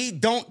 We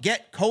don't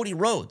get Cody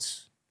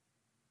Rhodes.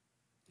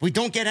 We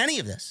don't get any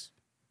of this.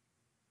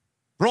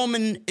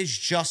 Roman is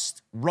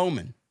just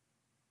Roman.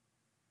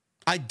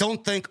 I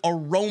don't think a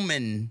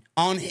Roman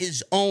on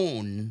his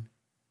own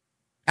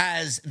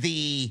as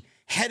the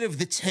head of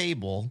the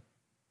table,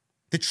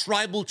 the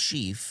tribal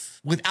chief,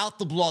 without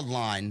the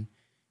bloodline,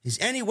 is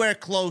anywhere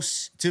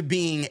close to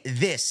being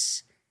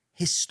this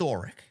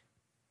historic.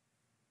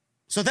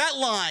 So that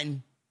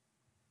line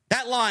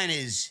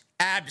is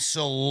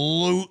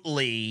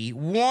absolutely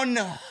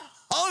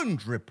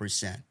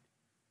 100%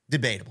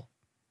 debatable.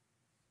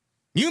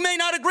 You may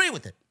not agree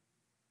with it.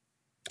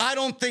 I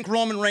don't think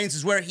Roman Reigns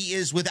is where he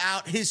is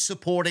without his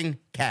supporting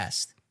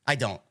cast. I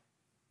don't.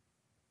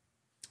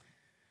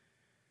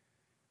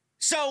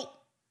 So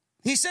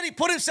he said he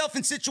put himself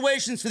in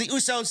situations for the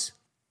Usos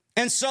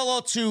and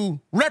Solo to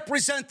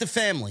represent the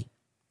family.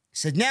 He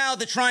said, now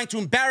they're trying to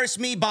embarrass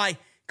me by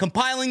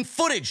compiling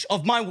footage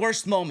of my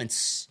worst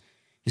moments.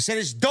 He said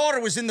his daughter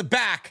was in the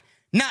back,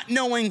 not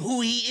knowing who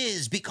he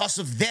is because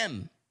of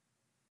them.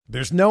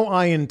 There's no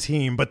I in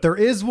team, but there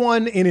is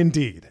one in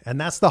Indeed,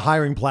 and that's the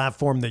hiring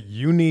platform that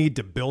you need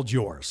to build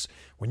yours.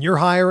 When you're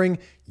hiring,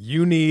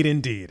 you need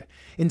Indeed.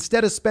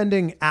 Instead of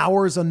spending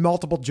hours on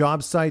multiple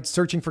job sites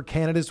searching for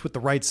candidates with the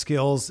right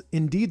skills,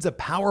 Indeed's a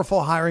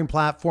powerful hiring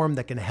platform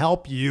that can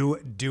help you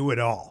do it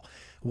all.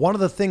 One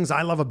of the things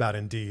I love about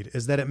Indeed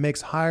is that it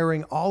makes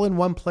hiring all in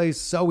one place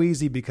so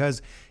easy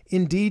because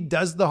Indeed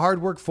does the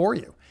hard work for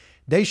you.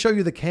 They show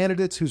you the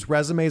candidates whose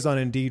resumes on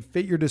Indeed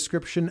fit your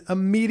description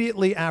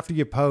immediately after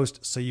you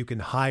post so you can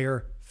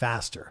hire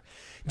faster.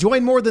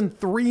 Join more than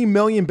 3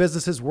 million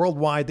businesses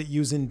worldwide that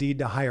use Indeed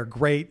to hire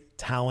great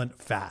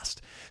talent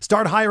fast.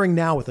 Start hiring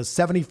now with a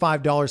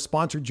 $75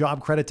 sponsored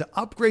job credit to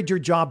upgrade your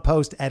job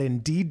post at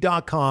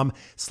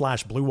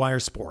Indeed.com/Blue Wire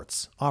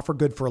Sports. Offer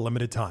good for a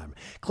limited time.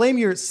 Claim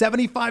your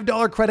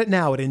 $75 credit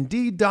now at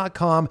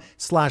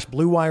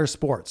Indeed.com/Blue Wire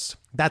Sports.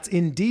 That's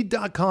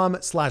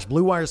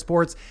Indeed.com/Blue Wire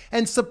Sports,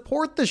 and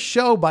support the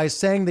show by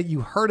saying that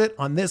you heard it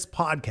on this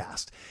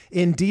podcast.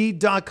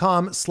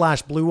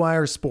 Indeed.com/Blue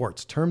Wire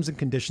Sports. Terms and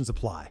conditions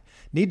apply.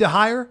 Need to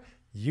hire?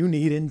 You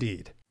need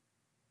Indeed.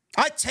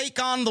 I take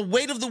on the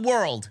weight of the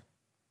world.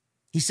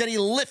 He said he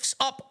lifts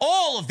up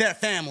all of their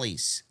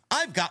families.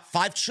 I've got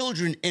 5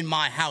 children in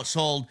my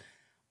household.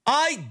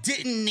 I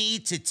didn't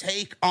need to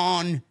take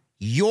on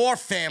your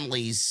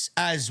families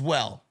as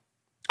well.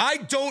 I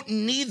don't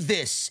need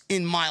this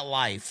in my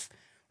life.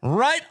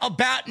 Right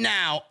about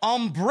now,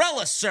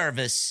 umbrella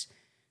service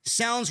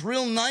sounds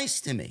real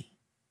nice to me.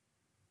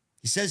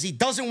 He says he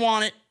doesn't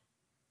want it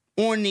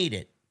or need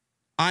it.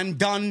 I'm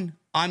done.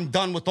 I'm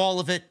done with all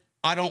of it.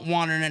 I don't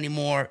want it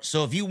anymore.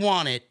 So if you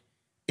want it,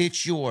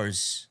 it's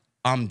yours.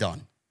 I'm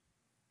done.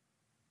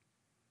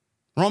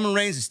 Roman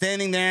Reigns is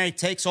standing there. He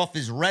takes off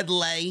his red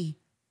lei,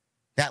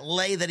 that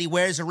lei that he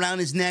wears around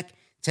his neck,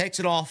 takes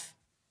it off.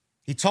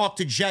 He talked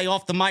to Jay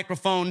off the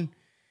microphone,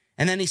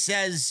 and then he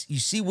says, you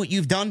see what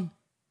you've done?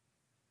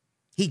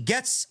 He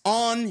gets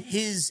on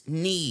his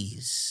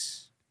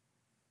knees.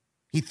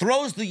 He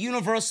throws the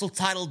Universal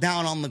title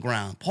down on the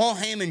ground. Paul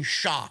Heyman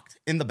shocked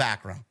in the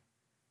background.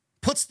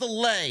 Puts the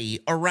lei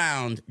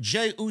around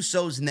Jey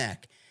Uso's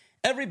neck.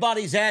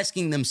 Everybody's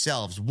asking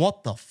themselves,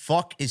 what the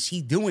fuck is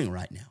he doing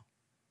right now?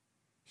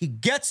 He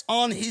gets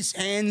on his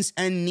hands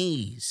and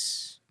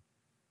knees.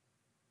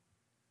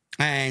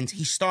 And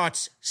he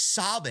starts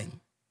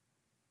sobbing.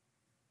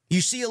 You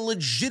see a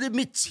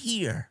legitimate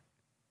tear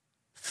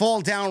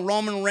fall down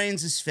Roman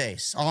Reigns'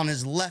 face on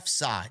his left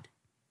side.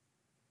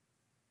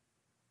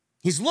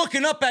 He's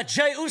looking up at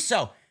Jey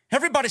Uso.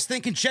 Everybody's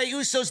thinking Jey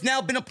Uso's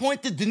now been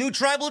appointed the new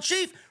tribal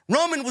chief.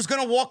 Roman was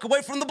going to walk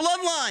away from the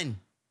bloodline.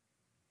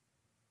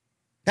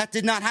 That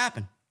did not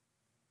happen.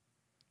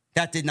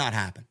 That did not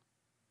happen.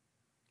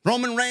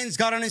 Roman Reigns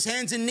got on his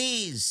hands and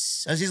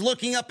knees as he's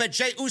looking up at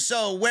Jey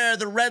Uso wear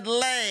the red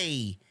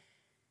lei,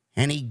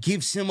 and he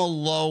gives him a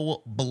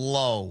low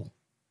blow.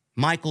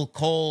 Michael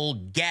Cole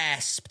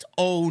gasped,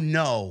 oh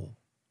no.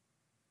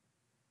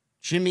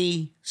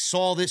 Jimmy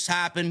saw this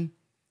happen.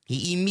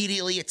 He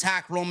immediately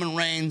attacked Roman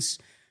Reigns.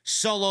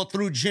 Solo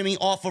threw Jimmy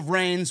off of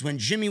Reigns. When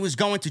Jimmy was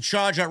going to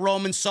charge at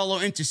Roman, Solo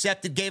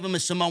intercepted, gave him a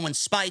Samoan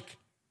spike.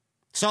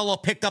 Solo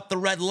picked up the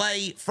red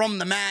lei from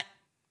the mat.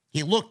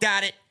 He looked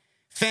at it.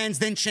 Fans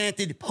then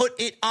chanted, put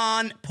it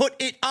on, put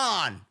it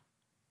on.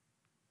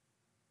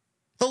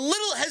 The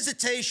little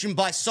hesitation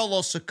by Solo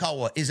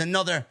Sikoa is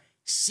another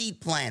seed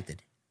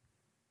planted.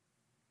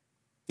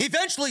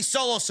 Eventually,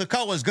 Solo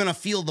Sikoa is going to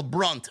feel the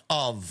brunt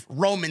of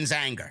Roman's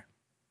anger.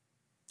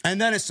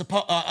 And then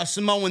a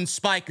Samoan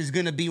spike is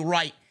going to be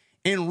right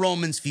in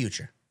Roman's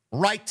future,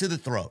 right to the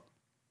throat.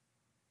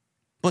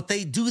 But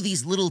they do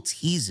these little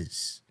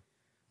teases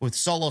with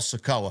Solo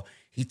Sikoa.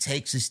 He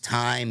takes his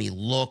time, he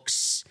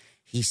looks,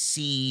 he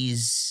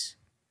sees.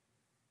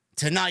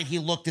 Tonight he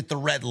looked at the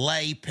red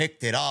lei,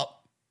 picked it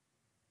up.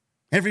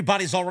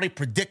 Everybody's already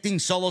predicting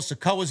Solo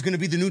Sikoa is going to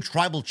be the new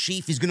tribal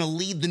chief. He's going to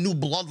lead the new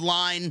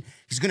bloodline.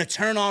 He's going to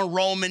turn on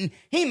Roman.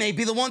 He may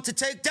be the one to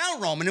take down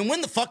Roman and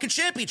win the fucking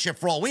championship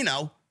for all we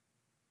know.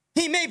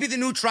 He may be the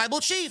new tribal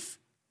chief.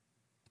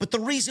 But the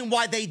reason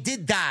why they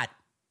did that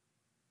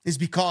is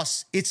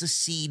because it's a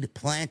seed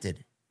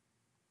planted.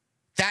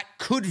 That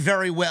could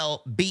very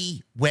well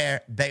be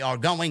where they are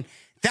going.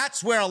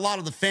 That's where a lot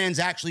of the fans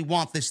actually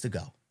want this to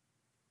go.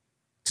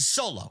 To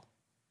Solo,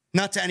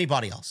 not to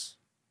anybody else.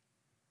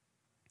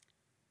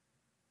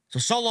 So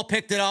Solo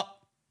picked it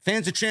up.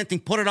 Fans are chanting,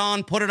 put it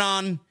on, put it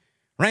on.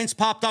 Reigns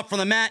popped up from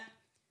the mat,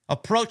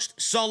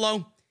 approached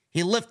Solo.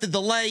 He lifted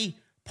the lei,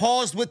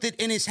 paused with it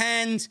in his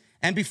hand,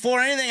 and before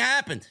anything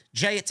happened,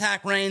 Jey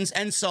attacked Reigns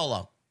and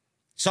Solo.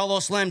 Solo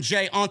slammed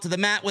Jey onto the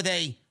mat with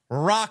a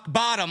rock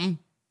bottom.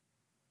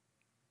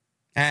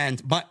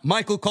 And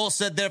Michael Cole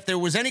said that if there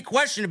was any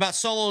question about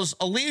Solo's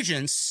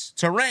allegiance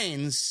to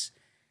Reigns,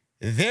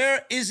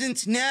 there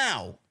isn't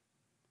now.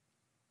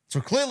 So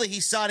clearly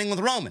he's siding with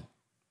Roman.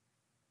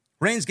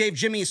 Reigns gave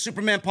Jimmy a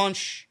Superman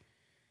punch.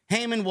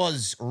 Heyman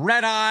was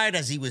red-eyed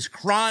as he was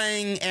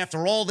crying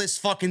after all this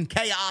fucking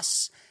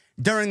chaos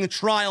during the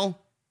trial.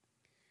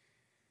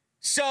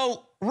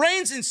 So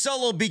Reigns and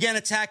Solo began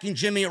attacking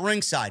Jimmy at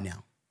ringside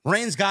now.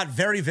 Reigns got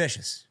very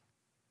vicious.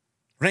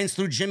 Reigns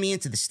threw Jimmy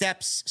into the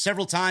steps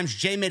several times.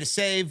 Jay made a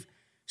save.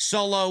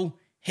 Solo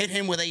hit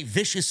him with a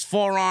vicious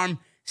forearm,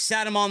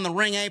 sat him on the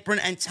ring apron,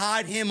 and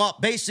tied him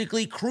up,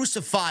 basically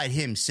crucified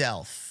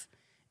himself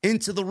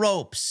into the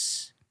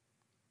ropes.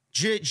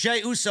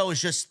 Jey Uso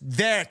is just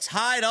there,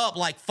 tied up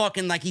like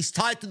he's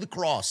tied to the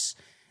cross,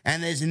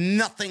 and there's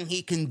nothing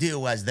he can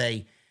do as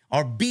they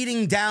are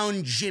beating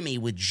down Jimmy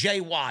with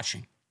Jey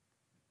watching.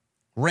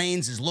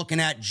 Reigns is looking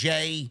at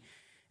Jey,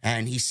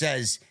 and he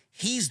says,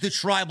 he's the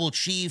tribal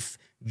chief.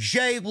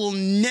 Jey will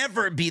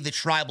never be the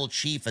tribal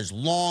chief as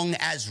long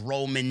as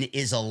Roman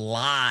is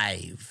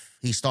alive.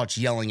 He starts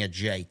yelling at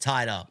Jey,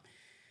 tied up.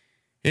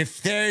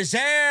 If there's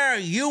air,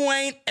 you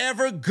ain't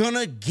ever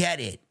gonna get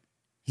it,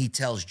 he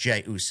tells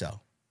Jey Uso.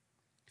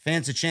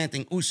 Fans are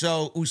chanting,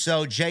 Uso,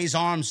 Uso. Jey's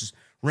arms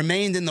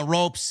remained in the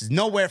ropes,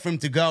 nowhere for him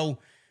to go.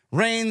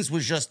 Reigns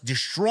was just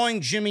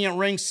destroying Jimmy at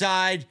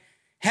ringside,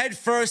 head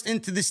first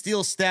into the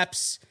steel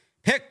steps,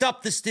 picked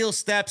up the steel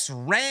steps,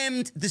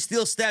 rammed the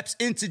steel steps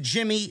into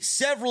Jimmy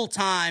several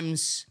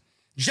times.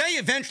 Jey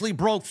eventually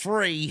broke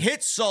free,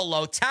 hit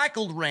Solo,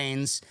 tackled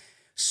Reigns.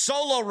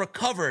 Solo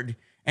recovered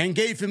and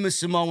gave him a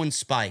Samoan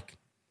spike.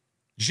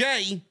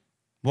 Jey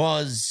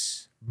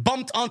was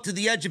bumped onto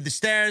the edge of the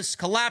stairs,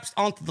 collapsed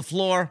onto the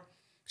floor.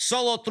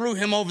 Solo threw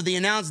him over the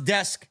announce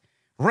desk.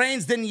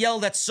 Reigns then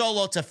yelled at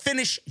Solo to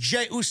finish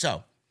Jey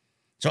Uso.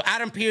 So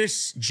Adam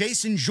Pearce,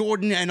 Jason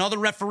Jordan, and other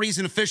referees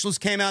and officials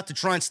came out to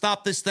try and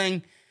stop this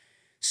thing.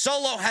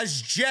 Solo has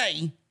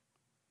Jey,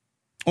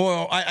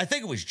 or I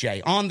think it was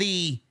Jey, on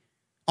the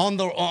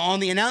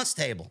announce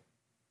table.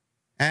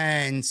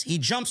 And he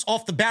jumps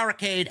off the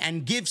barricade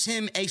and gives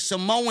him a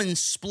Samoan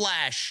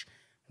splash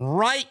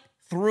right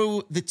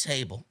through the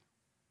table.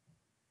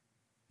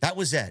 That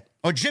was it.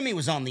 Or Jimmy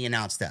was on the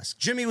announce desk.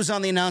 Jimmy was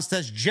on the announce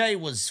desk. Jey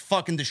was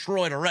fucking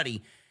destroyed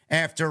already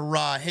after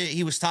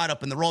he was tied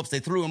up in the ropes. They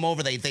threw him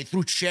over. They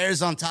threw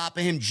chairs on top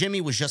of him.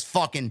 Jimmy was just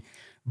fucking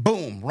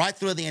boom, right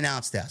through the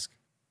announce desk.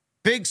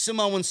 Big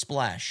Samoan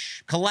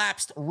splash.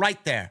 Collapsed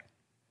right there.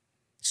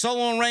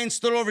 Solo and Reigns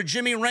stood over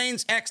Jimmy.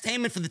 Reigns axed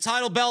Heyman for the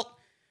title belt.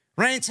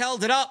 Reigns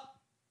held it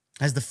up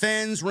as the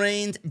fans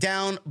rained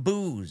down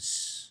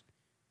boos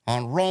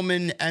on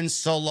Roman and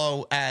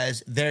Solo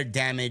as their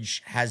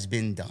damage has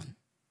been done.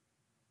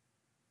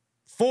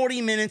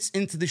 40 minutes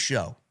into the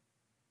show,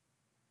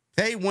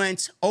 they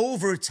went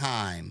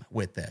overtime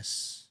with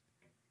this.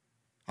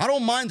 I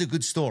don't mind a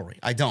good story.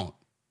 I don't.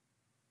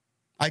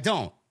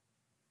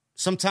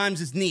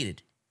 Sometimes it's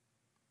needed.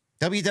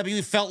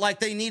 WWE felt like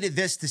they needed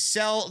this to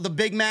sell the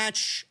big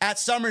match at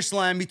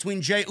SummerSlam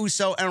between Jey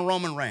Uso and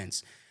Roman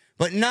Reigns,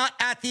 but not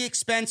at the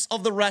expense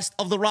of the rest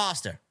of the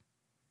roster.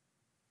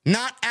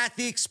 Not at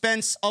the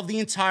expense of the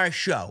entire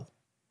show.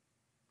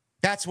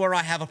 That's where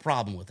I have a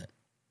problem with it.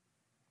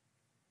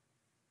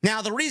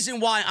 Now, the reason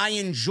why I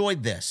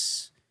enjoyed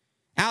this,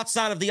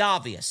 outside of the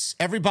obvious,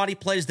 everybody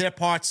plays their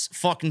parts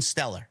fucking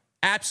stellar.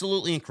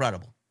 Absolutely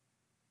incredible.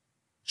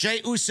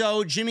 Jey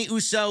Uso, Jimmy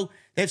Uso,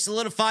 they've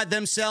solidified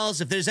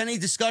themselves. If there's any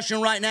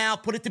discussion right now,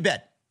 put it to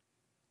bed.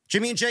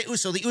 Jimmy and Jey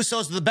Uso, the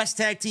Usos are the best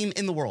tag team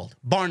in the world,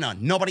 bar none.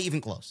 Nobody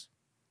even close.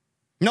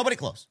 Nobody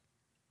close.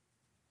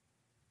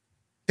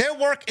 Their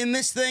work in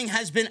this thing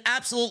has been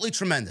absolutely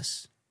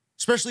tremendous,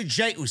 especially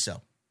Jey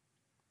Uso.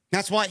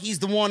 That's why he's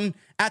the one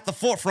at the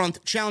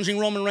forefront challenging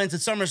Roman Reigns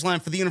at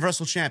SummerSlam for the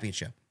Universal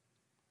Championship.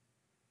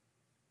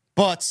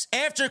 But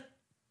after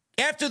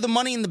the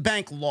Money in the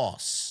Bank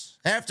loss,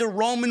 after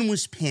Roman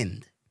was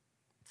pinned,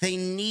 they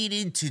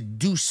needed to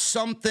do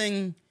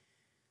something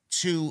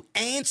to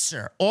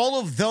answer all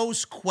of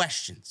those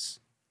questions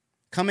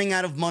coming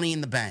out of Money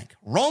in the Bank.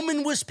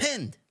 Roman was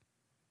pinned.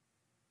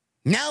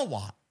 Now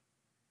what?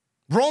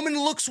 Roman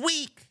looks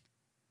weak.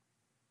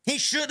 He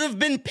should have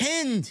been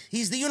pinned.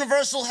 He's the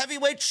Universal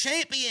Heavyweight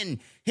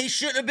Champion. He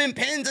should have been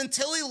pinned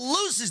until he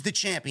loses the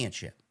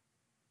championship.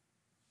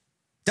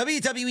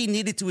 WWE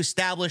needed to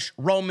establish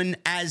Roman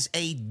as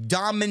a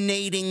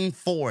dominating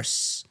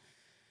force.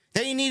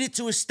 They needed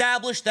to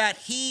establish that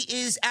he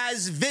is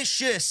as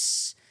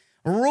vicious,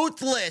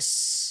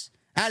 ruthless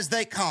as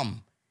they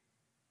come.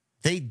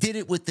 They did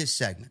it with this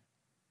segment.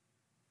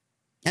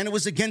 And it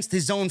was against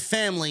his own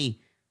family,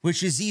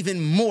 which is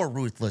even more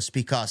ruthless,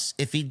 because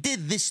if he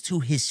did this to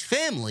his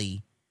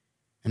family,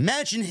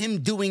 imagine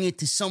him doing it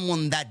to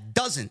someone that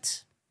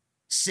doesn't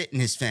sit in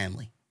his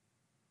family.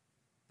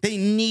 They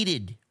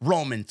needed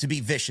Roman to be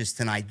vicious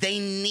tonight. They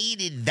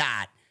needed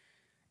that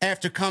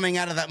after coming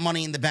out of that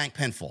Money in the Bank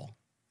pinfall.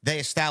 They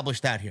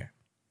established that here.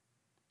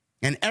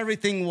 And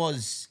everything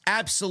was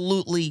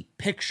absolutely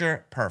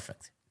picture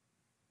perfect.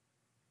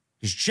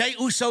 Is Jey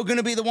Uso going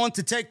to be the one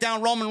to take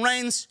down Roman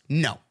Reigns?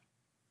 No.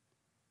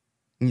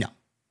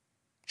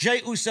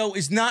 Jey Uso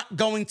is not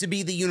going to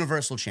be the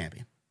Universal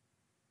Champion.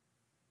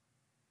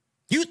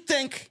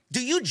 Do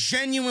you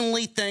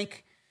genuinely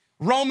think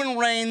Roman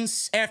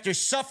Reigns, after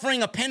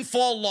suffering a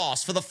pinfall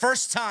loss for the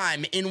first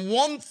time in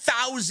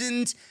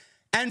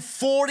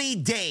 1,040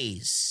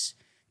 days,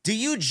 do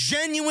you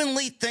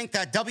genuinely think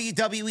that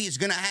WWE is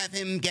going to have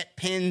him get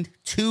pinned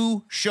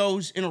 2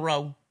 shows in a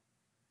row?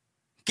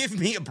 Give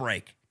me a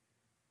break.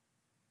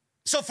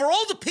 So for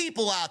all the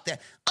people out there,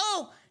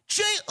 oh,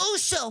 Jey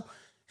Uso,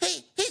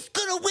 he's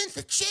going to win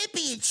the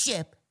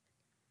championship.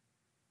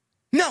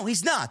 No,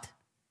 he's not.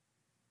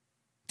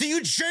 Do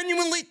you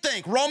genuinely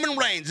think Roman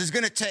Reigns is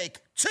going to take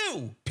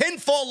 2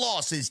 pinfall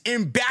losses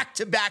in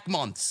back-to-back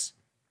months?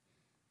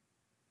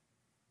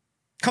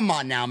 Come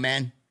on now,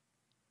 man.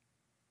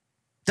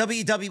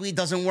 WWE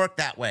doesn't work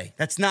that way.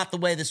 That's not the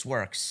way this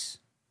works.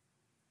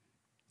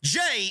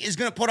 Jey is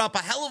going to put up a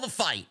hell of a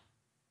fight.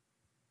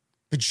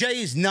 But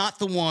Jey is not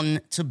the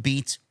one to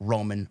beat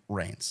Roman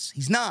Reigns.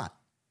 He's not.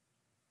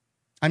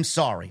 I'm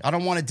sorry. I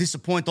don't want to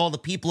disappoint all the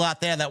people out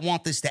there that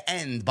want this to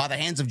end by the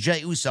hands of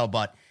Jey Uso,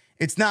 but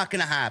it's not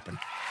going to happen.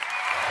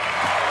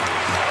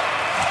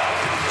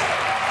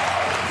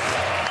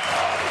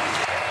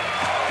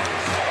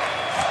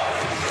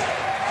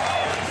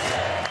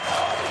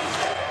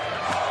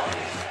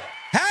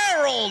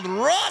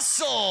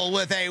 Russell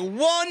with a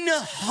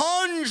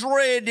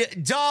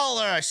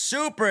 $100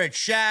 super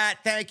chat.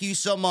 Thank you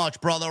so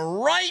much, brother.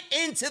 Right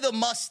into the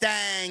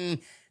Mustang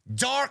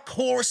Dark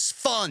Horse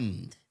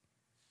Fund.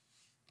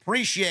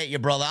 Appreciate you,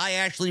 brother. I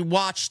actually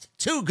watched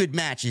 2 good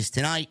matches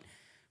tonight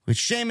with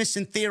Sheamus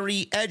and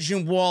Theory, Edge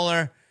and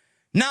Waller.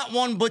 Not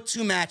 1, but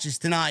 2 matches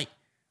tonight.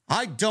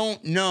 I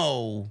don't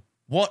know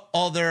what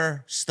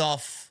other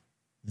stuff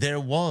there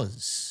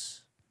was.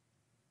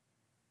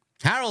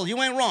 Harold,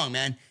 you ain't wrong,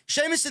 man.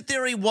 Sheamus and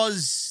Theory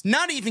was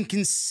not even,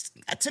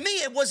 to me,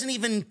 it wasn't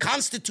even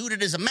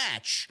constituted as a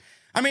match.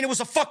 I mean, it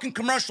was a fucking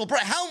commercial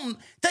break. Hell,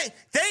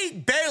 they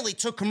barely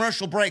took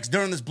commercial breaks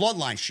during this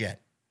Bloodline shit.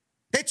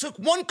 They took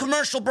 1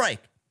 commercial break.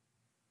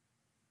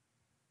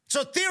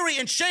 So Theory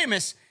and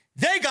Sheamus,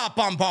 they got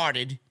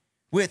bombarded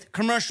with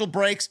commercial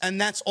breaks, and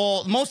that's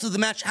all. Most of the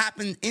match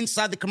happened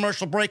inside the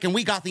commercial break, and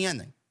we got the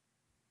ending.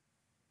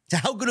 So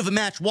how good of a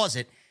match was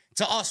it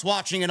to us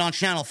watching it on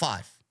Channel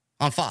 5?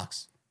 On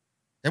Fox.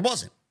 It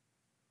wasn't.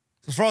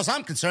 As far as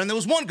I'm concerned, there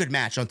was 1 good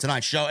match on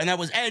tonight's show, and that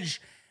was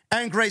Edge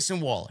and Grayson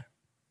Waller.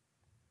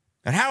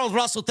 But Harold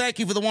Russell, thank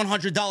you for the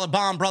 $100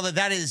 bomb, brother.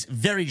 That is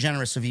very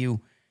generous of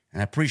you,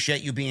 and I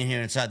appreciate you being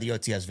here inside the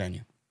OTS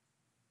venue.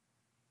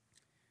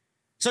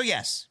 So,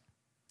 yes,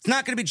 it's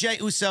not going to be Jey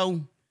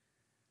Uso.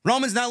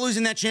 Roman's not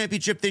losing that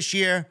championship this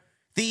year.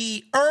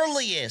 The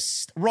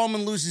earliest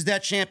Roman loses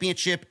that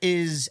championship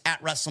is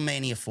at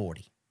WrestleMania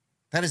 40.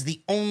 That is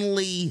the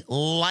only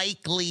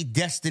likely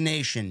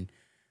destination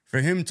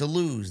for him to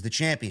lose the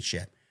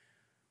championship.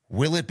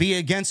 Will it be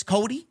against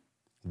Cody?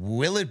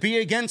 Will it be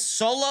against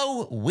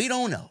Solo? We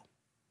don't know.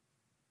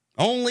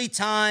 Only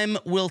time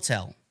will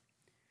tell.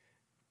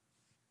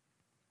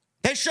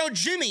 They showed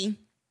Jimmy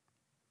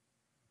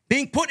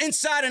being put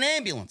inside an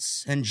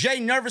ambulance, and Jey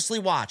nervously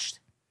watched.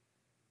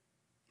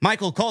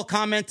 Michael Cole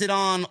commented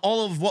on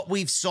all of what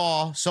we've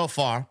saw so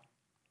far.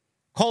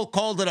 Cole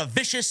called it a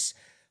vicious,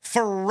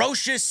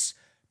 ferocious,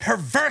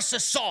 perverse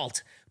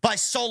assault by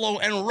Solo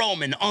and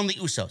Roman on the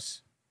Usos.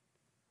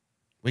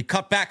 We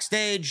cut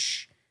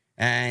backstage,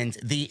 and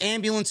the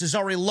ambulance is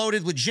already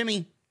loaded with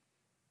Jimmy.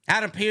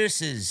 Adam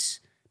Pearce is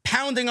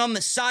pounding on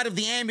the side of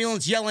the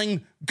ambulance,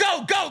 yelling,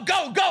 "Go, go,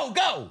 go, go,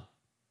 go!"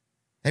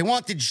 They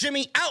wanted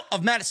Jimmy out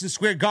of Madison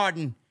Square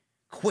Garden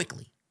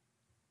quickly.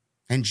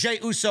 And Jey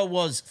Uso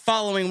was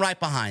following right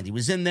behind. He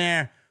was in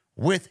there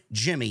with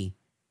Jimmy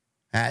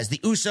as the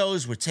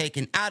Usos were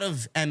taken out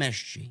of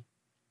MSG.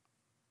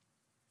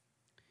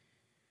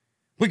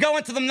 We go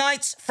into the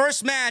night's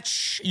first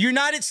match,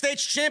 United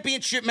States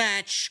Championship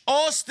match,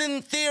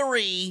 Austin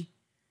Theory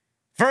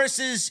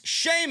versus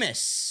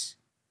Sheamus.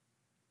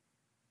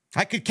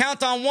 I could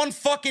count on 1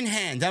 fucking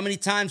hand how many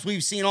times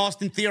we've seen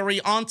Austin Theory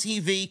on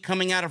TV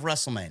coming out of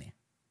WrestleMania.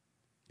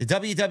 The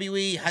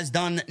WWE has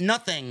done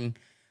nothing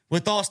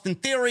with Austin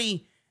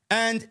Theory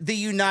and the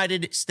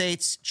United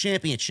States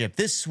Championship.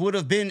 This would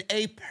have been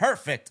a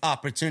perfect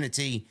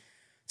opportunity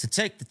to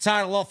take the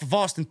title off of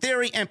Austin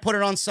Theory and put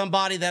it on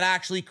somebody that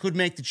actually could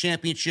make the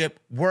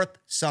championship worth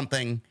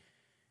something.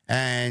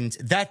 And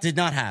that did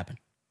not happen.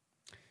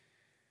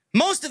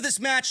 Most of this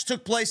match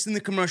took place in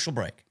the commercial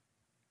break.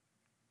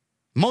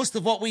 Most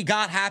of what we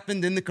got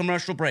happened in the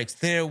commercial breaks.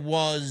 There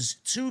was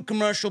 2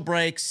 commercial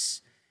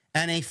breaks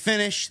and a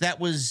finish that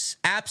was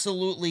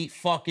absolutely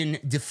fucking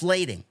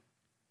deflating.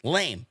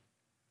 Lame.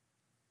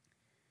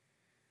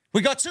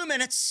 We got 2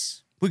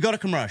 minutes. We got a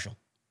commercial.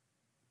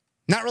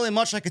 Not really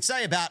much I could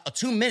say about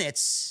 2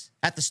 minutes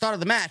at the start of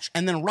the match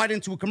and then right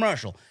into a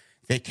commercial.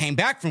 They came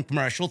back from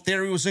commercial.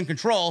 Theory was in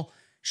control.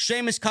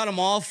 Sheamus cut him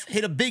off,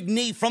 hit a big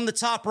knee from the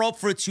top rope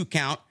for a 2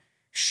 count.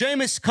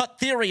 Sheamus cut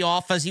Theory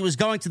off as he was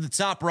going to the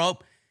top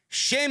rope.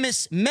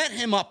 Sheamus met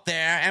him up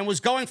there and was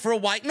going for a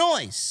white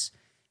noise.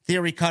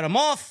 Theory cut him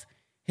off,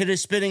 hit a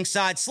spinning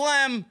side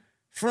slam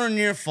for a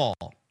near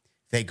fall.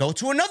 They go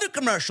to another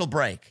commercial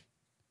break.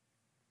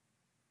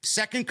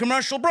 Second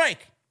commercial break.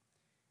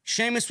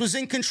 Sheamus was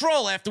in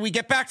control after we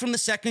get back from the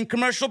second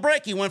commercial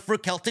break. He went for a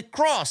Celtic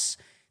cross.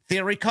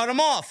 Theory cut him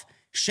off.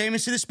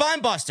 Sheamus hit a spine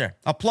buster.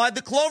 Applied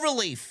the clover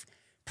leaf.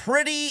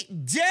 Pretty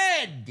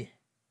dead.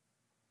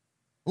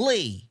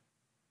 Lee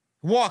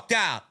walked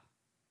out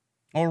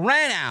or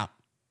ran out.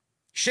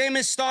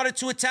 Sheamus started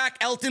to attack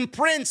Elton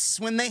Prince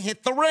when they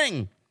hit the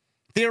ring.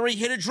 Theory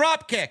hit a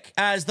drop kick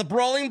as the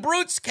Brawling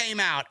Brutes came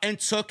out and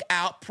took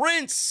out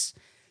Prince.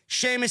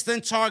 Sheamus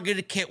then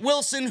targeted Kit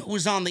Wilson, who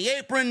was on the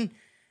apron,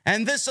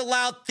 and this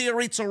allowed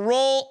Theory to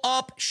roll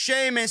up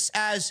Sheamus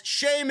as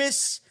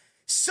Sheamus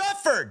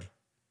suffered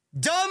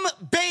dumb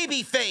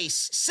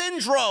babyface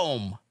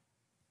syndrome.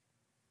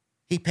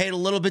 He paid a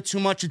little bit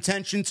too much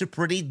attention to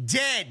Pretty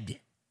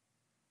Dead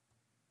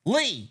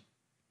Lee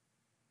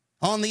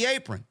on the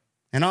apron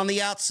and on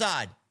the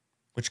outside,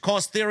 which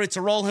caused Theory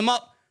to roll him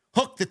up,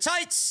 hook the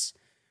tights.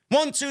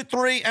 1, 2,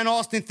 3, and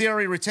Austin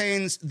Theory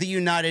retains the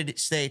United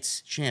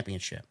States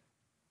Championship.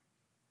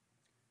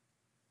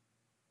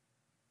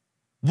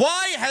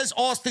 Why has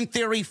Austin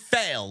Theory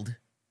failed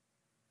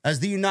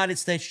as the United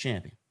States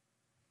Champion?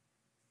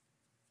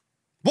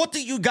 What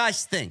do you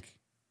guys think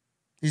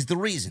is the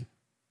reason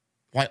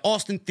why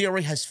Austin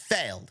Theory has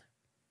failed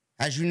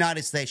as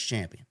United States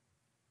Champion?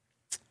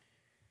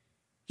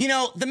 You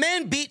know, the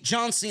man beat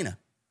John Cena.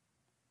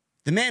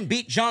 The man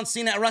beat John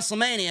Cena at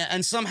WrestleMania,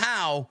 and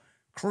somehow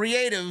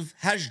creative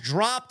has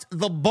dropped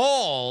the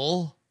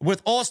ball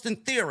with Austin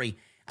Theory.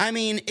 I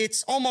mean,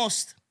 it's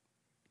almost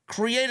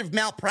creative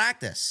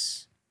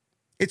malpractice.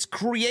 It's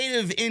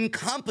creative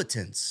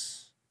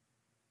incompetence.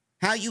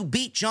 How you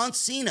beat John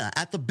Cena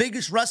at the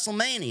biggest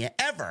WrestleMania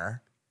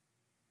ever,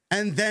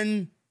 and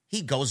then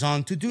he goes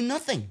on to do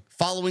nothing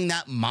following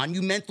that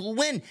monumental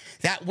win.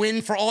 That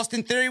win for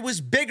Austin Theory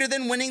was bigger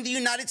than winning the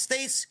United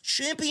States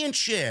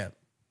Championship.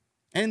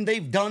 And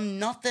they've done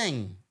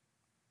nothing.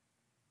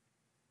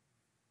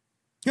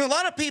 You know, a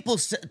lot of people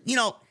say, you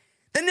know,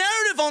 the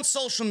narrative on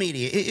social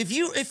media,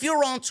 if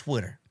you're on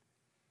Twitter,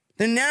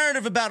 the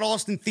narrative about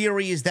Austin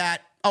Theory is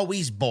that, oh,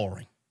 he's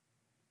boring.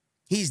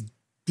 He's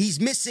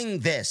missing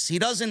this. He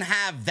doesn't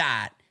have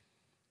that.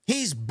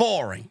 He's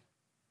boring.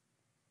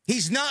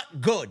 He's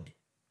not good.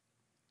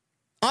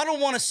 I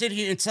don't want to sit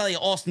here and tell you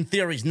Austin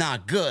Theory's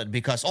not good,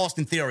 because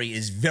Austin Theory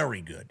is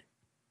very good.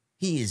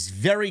 He is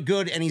very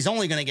good, and he's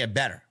only going to get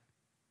better.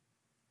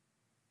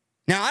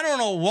 Now, I don't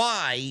know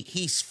why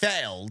he's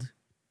failed,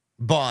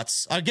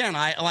 but again,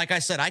 like I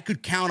said, I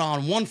could count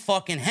on one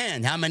fucking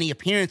hand how many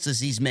appearances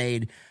he's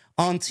made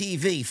on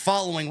TV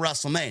following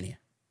WrestleMania.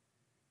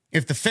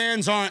 If the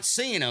fans aren't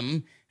seeing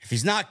him, if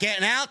he's not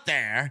getting out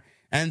there,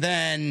 and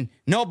then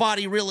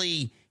nobody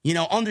really,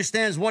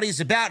 understands what he's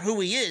about, who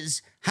he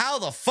is, how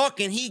the fuck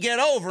can he get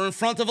over in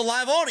front of a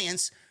live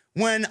audience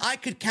when I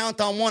could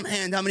count on one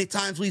hand how many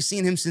times we've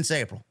seen him since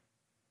April?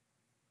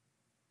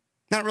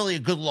 Not really a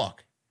good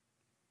look.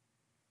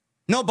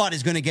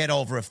 Nobody's going to get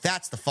over if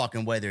that's the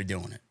fucking way they're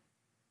doing it.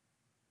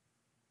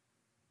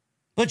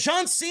 But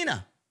John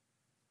Cena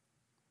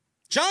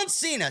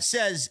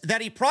says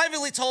that he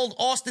privately told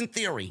Austin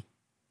Theory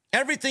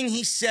everything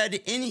he said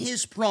in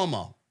his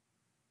promo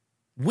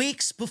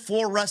weeks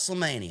before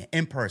WrestleMania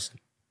in person.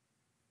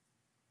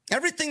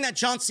 Everything that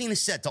John Cena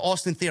said to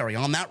Austin Theory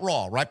on that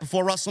Raw right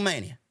before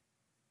WrestleMania,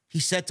 he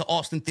said to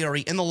Austin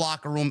Theory in the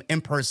locker room, in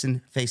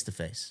person,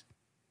 face-to-face.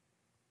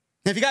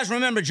 Now, if you guys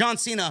remember, John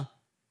Cena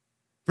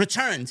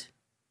returned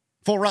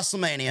for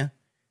WrestleMania,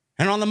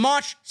 and on the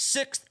March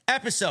 6th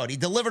episode, he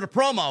delivered a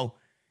promo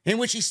in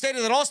which he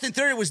stated that Austin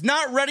Theory was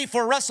not ready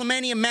for a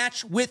WrestleMania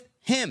match with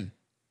him.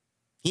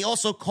 He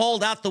also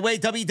called out the way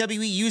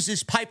WWE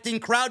uses piped-in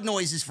crowd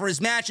noises for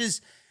his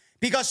matches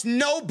because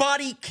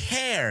nobody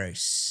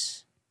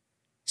cares.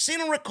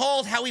 Cena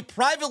recalled how he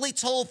privately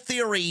told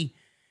Theory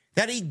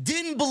that he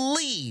didn't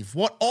believe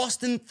what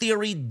Austin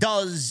Theory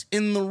does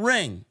in the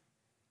ring.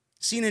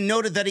 Cena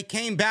noted that he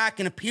came back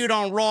and appeared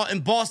on Raw in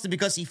Boston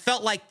because he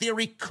felt like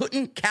Theory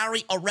couldn't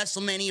carry a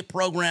WrestleMania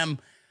program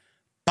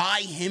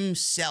by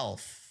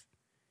himself.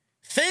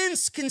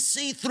 Fans can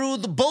see through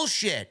the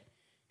bullshit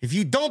if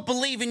you don't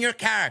believe in your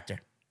character.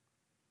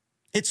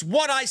 It's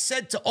what I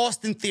said to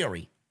Austin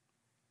Theory.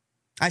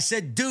 I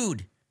said,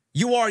 dude,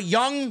 you are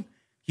young,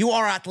 you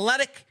are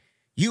athletic,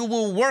 you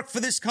will work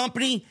for this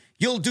company,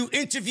 you'll do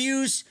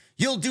interviews,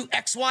 you'll do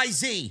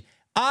XYZ.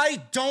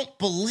 I don't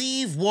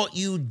believe what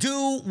you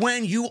do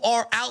when you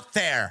are out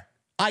there.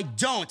 I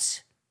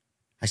don't.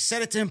 I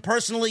said it to him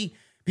personally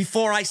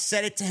before I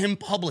said it to him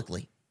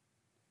publicly.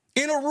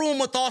 In a room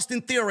with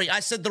Austin Theory, I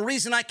said the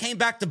reason I came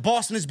back to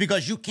Boston is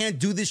because you can't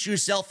do this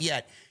yourself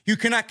yet. You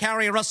cannot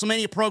carry a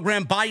WrestleMania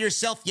program by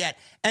yourself yet.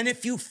 And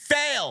if you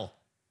fail,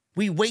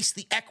 we waste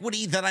the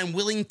equity that I'm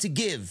willing to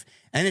give.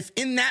 And if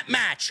in that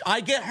match I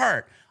get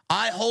hurt,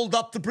 I hold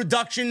up the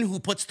production who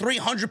puts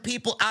 300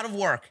 people out of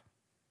work.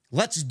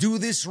 Let's do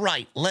this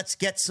right. Let's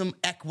get some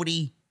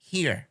equity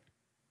here.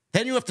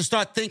 Then you have to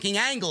start thinking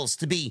angles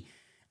to be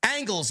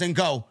angles and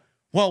go,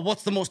 well,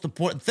 what's the most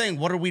important thing?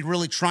 What are we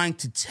really trying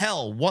to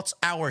tell? What's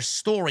our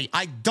story?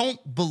 I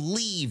don't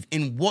believe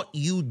in what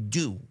you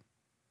do.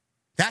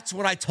 That's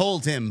what I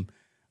told him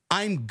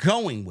I'm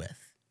going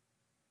with.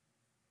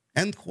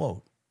 End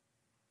quote.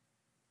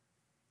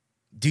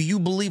 Do you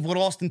believe what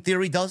Austin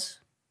Theory does?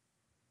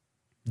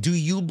 Do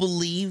you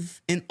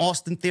believe in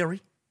Austin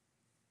Theory?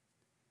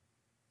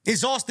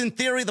 Is Austin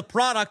Theory the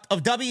product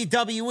of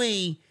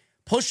WWE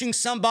pushing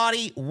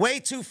somebody way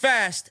too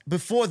fast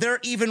before they're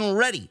even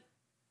ready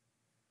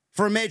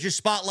for a major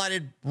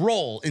spotlighted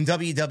role in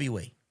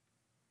WWE?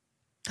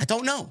 I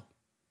don't know.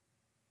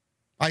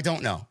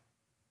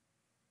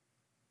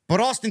 But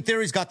Austin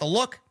Theory's got the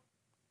look.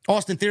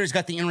 Austin Theory's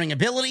got the in-ring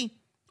ability.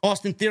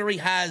 Austin Theory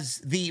has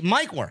the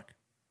mic work.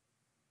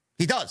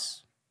 He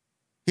does.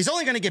 He's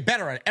only going to get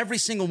better at every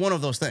single one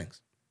of those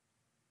things.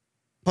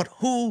 But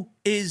who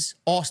is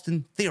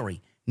Austin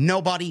Theory?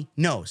 Nobody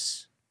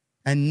knows.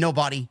 And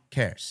nobody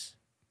cares.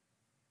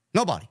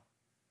 Nobody.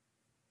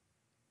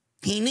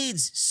 He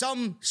needs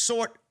some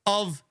sort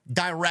of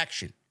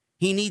direction.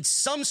 He needs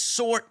some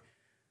sort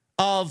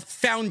of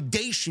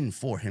foundation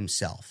for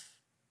himself.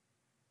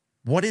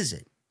 What is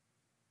it?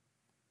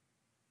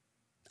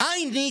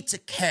 I need to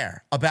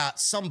care about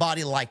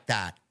somebody like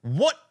that.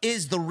 What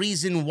is the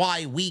reason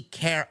why we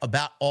care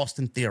about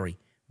Austin Theory?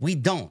 We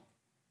don't.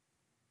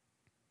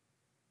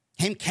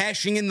 Him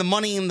cashing in the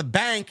Money in the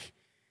Bank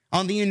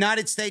on the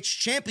United States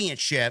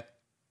Championship,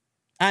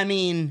 I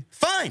mean,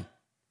 fine.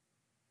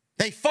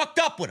 They fucked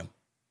up with him.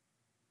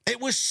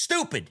 It was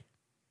stupid.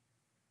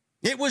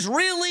 It was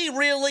really,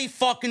 really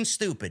fucking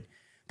stupid.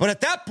 But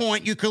at that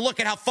point, you could look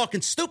at how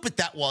fucking stupid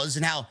that was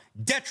and how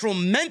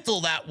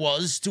detrimental that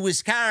was to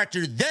his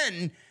character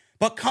then.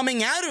 But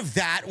coming out of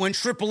that, when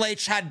Triple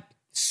H had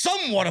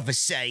somewhat of a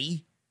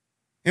say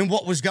in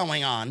what was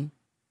going on,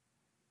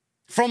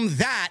 from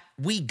that,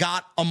 we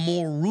got a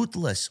more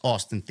ruthless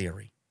Austin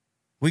Theory.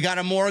 We got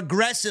a more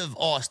aggressive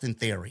Austin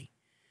Theory.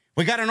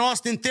 We got an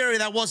Austin Theory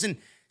that wasn't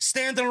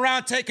standing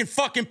around taking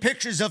fucking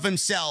pictures of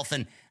himself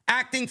and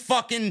acting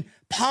fucking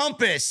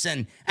pompous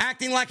and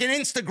acting like an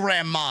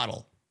Instagram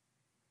model.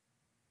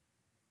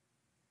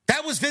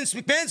 That was Vince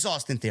McMahon's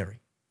Austin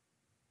Theory.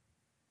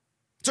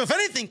 So if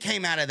anything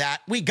came out of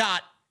that, we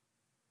got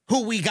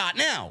who we got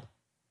now.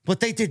 But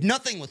they did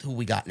nothing with who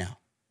we got now.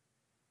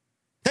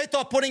 They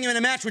thought putting him in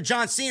a match with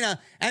John Cena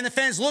and the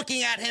fans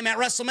looking at him at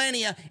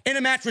WrestleMania in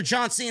a match with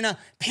John Cena,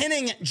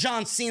 pinning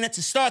John Cena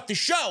to start the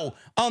show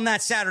on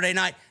that Saturday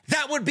night,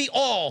 that would be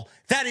all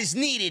that is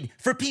needed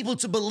for people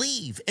to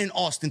believe in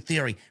Austin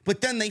Theory.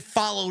 But then they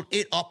followed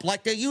it up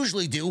like they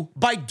usually do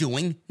by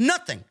doing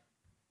nothing.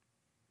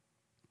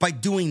 By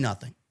doing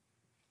nothing.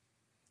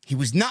 He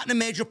was not in a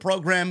major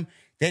program.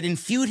 They didn't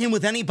feud him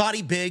with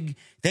anybody big.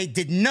 They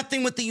did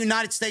nothing with the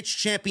United States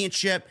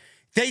Championship.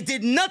 They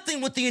did nothing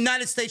with the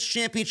United States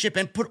Championship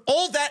and put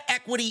all that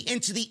equity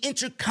into the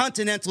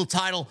Intercontinental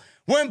title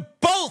when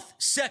both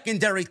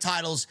secondary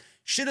titles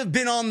should have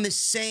been on the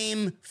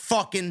same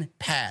fucking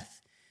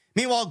path.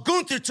 Meanwhile,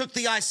 Gunther took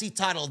the IC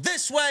title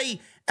this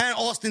way and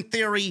Austin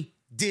Theory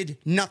did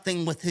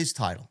nothing with his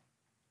title.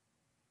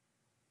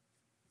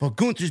 But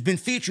Gunther's been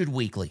featured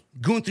weekly.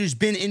 Gunther's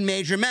been in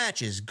major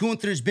matches.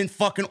 Gunther's been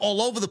fucking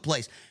all over the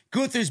place.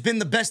 Gunther's been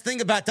the best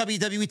thing about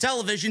WWE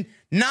television,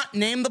 not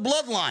named the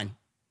Bloodline.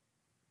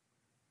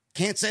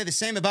 Can't say the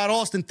same about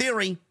Austin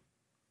Theory.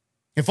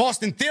 If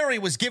Austin Theory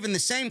was given the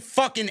same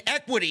fucking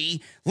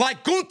equity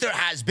like Gunther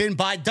has been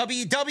by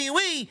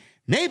WWE,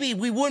 maybe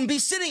we wouldn't be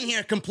sitting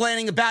here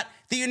complaining about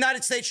the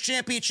United States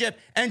Championship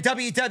and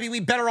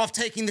WWE better off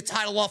taking the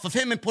title off of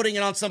him and putting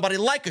it on somebody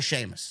like a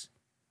Sheamus.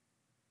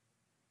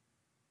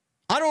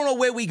 I don't know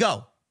where we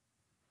go.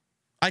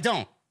 I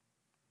don't.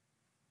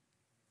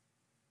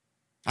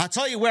 I'll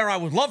tell you where I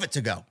would love it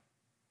to go.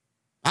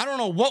 I don't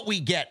know what we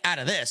get out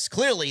of this.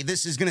 Clearly,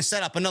 this is going to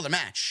set up another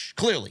match.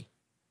 Clearly.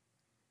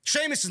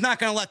 Sheamus is not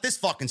going to let this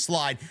fucking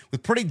slide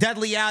with Pretty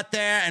Deadly out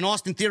there and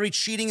Austin Theory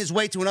cheating his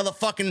way to another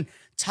fucking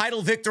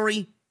title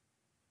victory.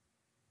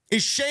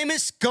 Is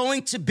Sheamus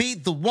going to be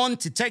the one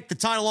to take the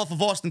title off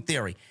of Austin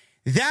Theory?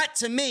 That,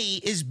 to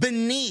me, is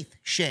beneath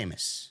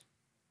Sheamus.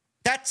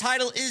 That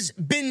title is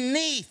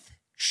beneath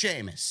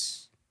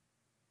Sheamus.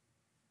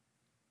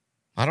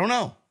 I don't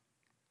know.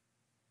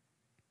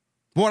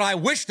 What I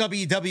wish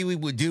WWE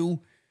would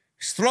do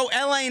is throw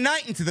LA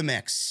Knight into the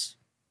mix.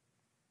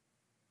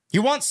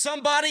 You want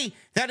somebody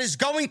that is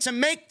going to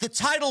make the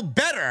title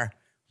better?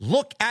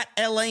 Look at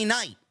LA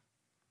Knight.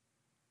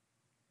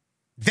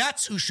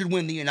 That's who should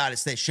win the United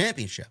States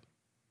Championship.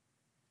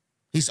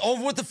 He's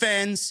over with the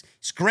fans.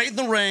 He's great in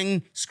the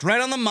ring. He's great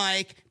on the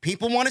mic.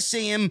 People want to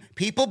see him.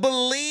 People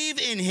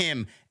believe in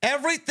him.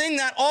 Everything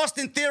that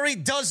Austin Theory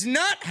does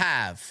not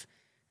have,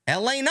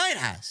 LA Knight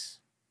has.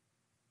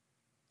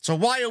 So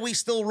why are we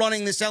still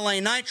running this LA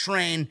Knight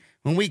train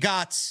when we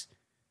got,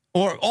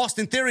 or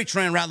Austin Theory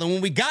train rather, when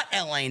we got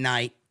LA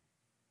Knight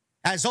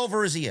as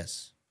over as he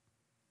is?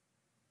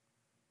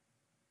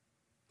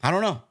 I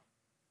don't know.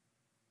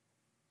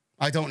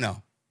 I don't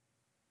know.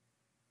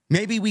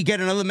 Maybe we get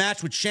another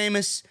match with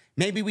Sheamus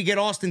Maybe we get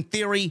Austin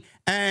Theory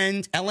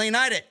and LA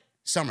Knight at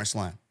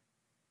SummerSlam.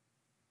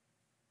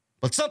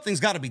 But something's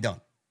got to be done.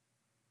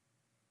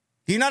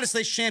 The United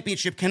States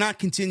Championship cannot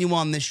continue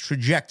on this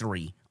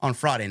trajectory on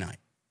Friday night.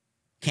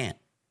 Can't.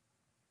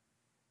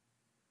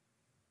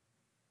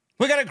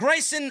 We got a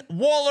Grayson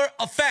Waller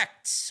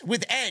effect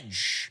with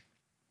Edge.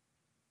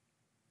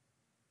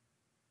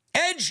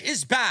 Edge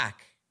is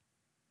back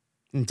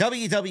in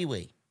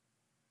WWE.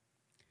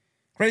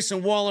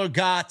 Grayson Waller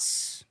got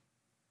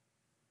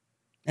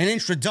an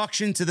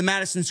introduction to the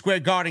Madison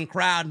Square Garden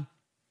crowd.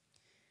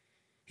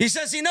 He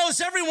says he knows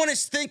everyone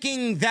is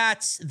thinking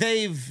that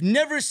they've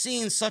never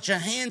seen such a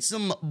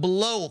handsome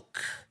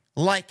bloke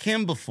like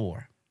him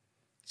before.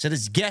 Said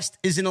his guest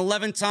is an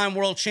 11-time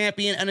world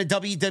champion and a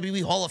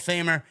WWE Hall of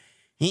Famer.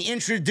 He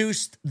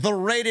introduced the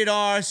rated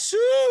R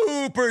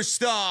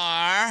superstar,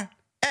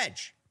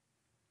 Edge.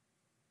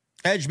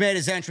 Edge made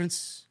his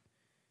entrance.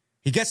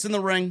 He gets in the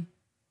ring.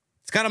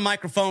 He's got a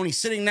microphone.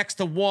 He's sitting next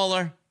to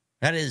Waller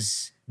at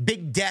his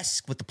big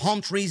desk with the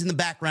palm trees in the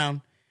background.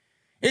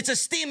 It's a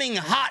steaming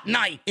hot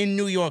night in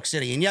New York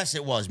City. And yes,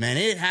 it was, man.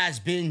 It has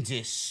been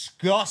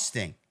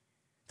disgusting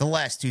the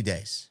last 2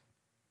 days.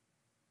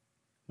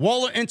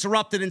 Waller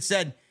interrupted and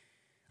said,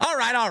 all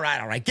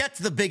right. Get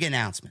to the big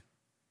announcement.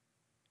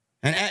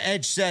 And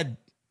Edge said,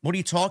 what are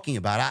you talking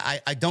about?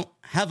 I don't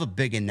have a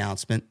big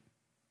announcement.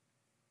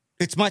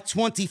 It's my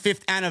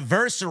 25th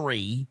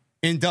anniversary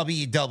in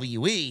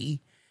WWE.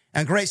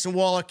 And Grayson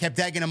Waller kept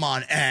egging him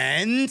on.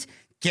 And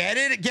get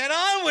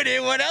on with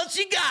it. What else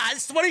you got?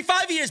 It's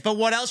 25 years, but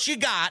what else you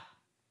got?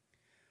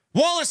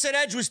 Waller said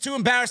Edge was too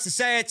embarrassed to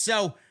say it,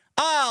 so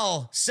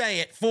I'll say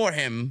it for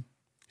him.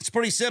 It's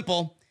pretty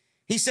simple.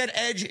 He said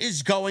Edge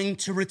is going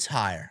to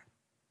retire.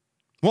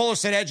 Waller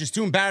said Edge is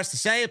too embarrassed to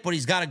say it, but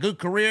he's got a good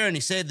career and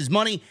he saved his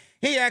money.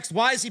 He asked,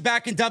 why is he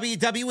back in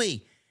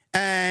WWE?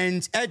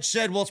 And Edge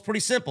said, well, it's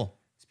pretty simple.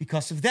 It's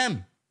because of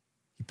them.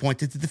 He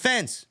pointed to the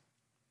fans.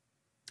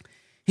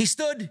 He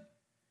stood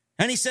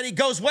and he said he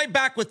goes way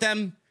back with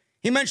them.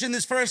 He mentioned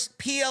his first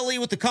PLE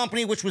with the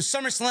company, which was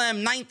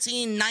SummerSlam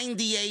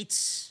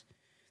 1998.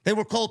 They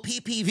were called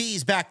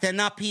PPVs back then,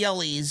 not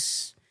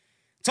PLEs.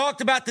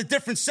 Talked about the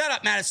different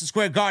setup Madison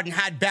Square Garden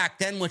had back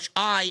then, which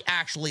I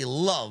actually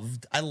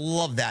loved. I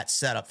love that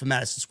setup for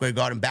Madison Square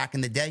Garden back in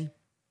the day.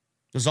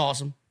 It was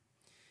awesome.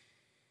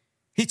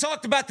 He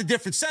talked about the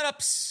different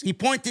setups. He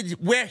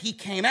pointed where he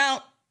came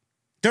out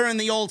during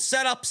the old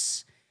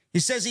setups. He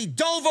says he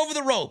dove over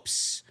the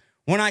ropes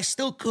when I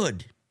still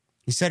could.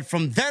 He said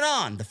from then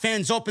on, the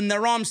fans opened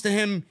their arms to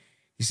him.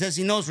 He says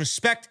he knows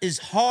respect is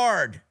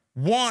hard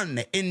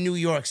won in New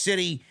York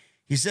City.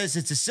 He says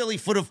it's a city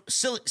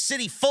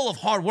full of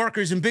hard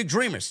workers and big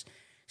dreamers.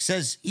 He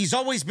says he's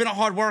always been a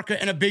hard worker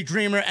and a big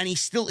dreamer, and he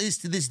still is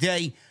to this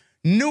day.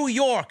 New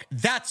York,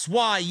 that's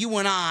why you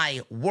and I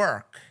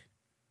work.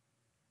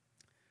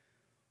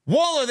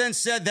 Waller then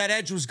said that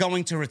Edge was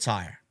going to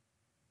retire.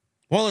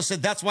 Waller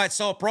said that's why it's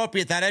so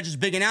appropriate that Edge's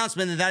big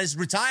announcement that he's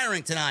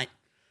retiring tonight.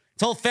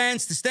 Told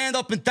fans to stand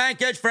up and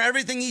thank Edge for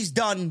everything he's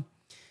done.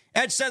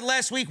 Edge said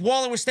last week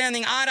Waller was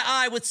standing eye to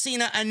eye with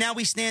Cena, and now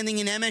he's standing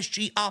in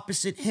MSG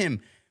opposite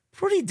him.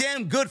 Pretty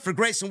damn good for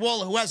Grayson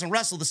Waller, who hasn't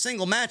wrestled a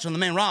single match on the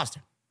main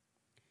roster.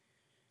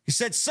 He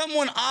said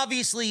someone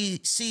obviously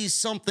sees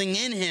something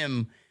in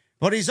him,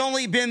 but he's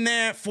only been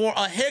there for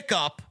a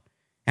hiccup,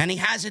 and he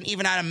hasn't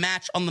even had a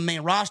match on the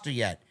main roster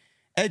yet.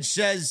 Edge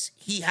says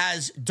he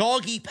has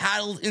doggy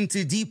paddled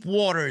into deep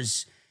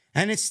waters,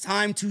 and it's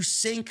time to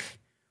sink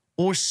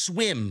or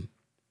swim.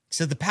 He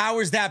said the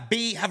powers that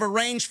be have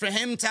arranged for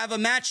him to have a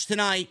match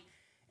tonight,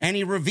 and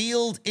he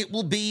revealed it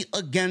will be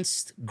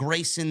against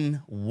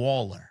Grayson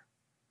Waller.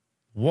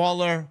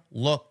 Waller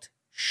looked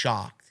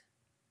shocked.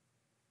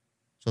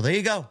 So there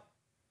you go.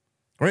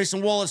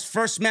 Grayson Waller's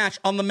first match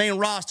on the main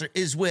roster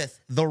is with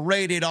the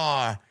rated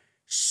R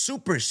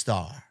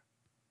superstar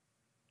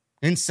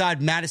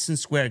inside Madison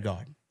Square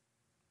Garden.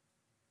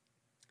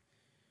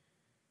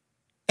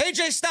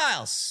 AJ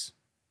Styles.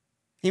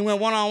 He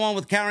went one-on-one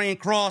with Karrion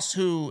Kross,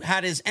 who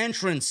had his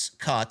entrance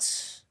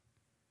cut.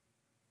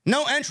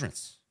 No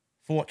entrance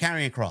for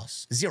Karrion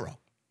Kross. 0.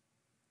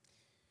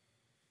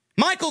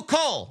 Michael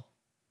Cole.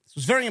 This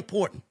was very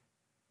important.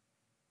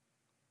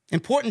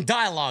 Important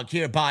dialogue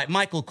here by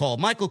Michael Cole.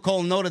 Michael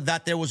Cole noted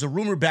that there was a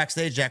rumor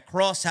backstage that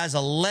Kross has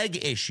a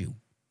leg issue.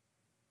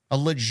 A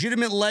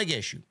legitimate leg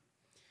issue.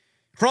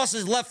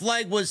 Kross's left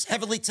leg was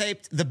heavily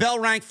taped. The bell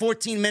rang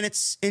 14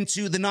 minutes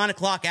into the 9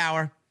 o'clock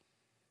hour.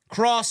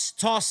 Kross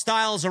tossed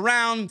Styles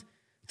around,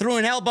 threw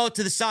an elbow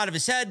to the side of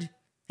his head.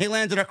 He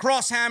landed a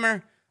cross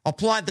hammer,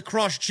 applied the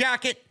Kross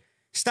jacket.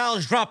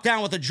 Styles dropped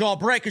down with a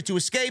jawbreaker to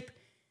escape.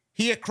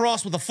 He hit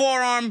Kross with a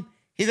forearm.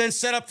 He then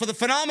set up for the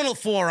phenomenal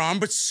forearm,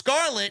 but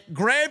Scarlett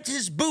grabbed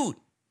his boot.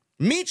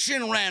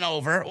 Michin ran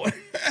over.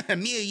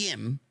 Mia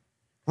Yim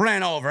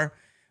ran over,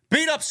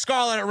 beat up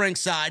Scarlett at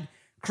ringside.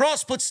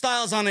 Kross put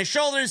Styles on his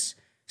shoulders.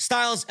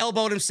 Styles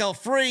elbowed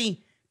himself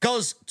free.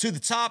 Goes to the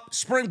top,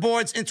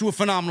 springboards into a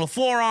phenomenal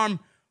forearm.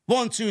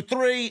 1, 2,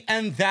 3,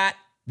 and that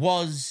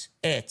was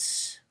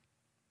it.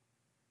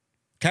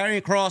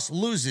 Karrion Kross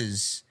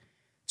loses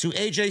to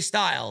AJ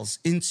Styles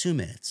in 2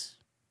 minutes.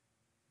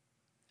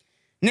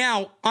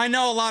 Now, I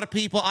know a lot of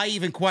people, I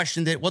even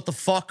questioned it. What the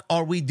fuck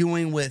are we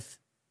doing with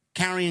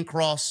Karrion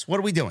Kross? What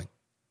are we doing?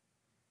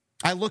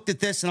 I looked at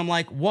this and I'm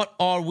like, what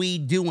are we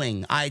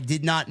doing? I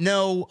did not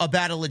know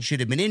about a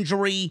legitimate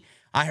injury.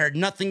 I heard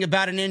nothing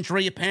about an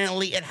injury.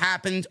 Apparently, it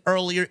happened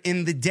earlier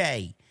in the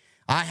day.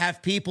 I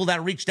have people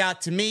that reached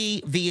out to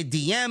me via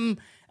DM,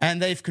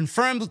 and they've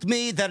confirmed with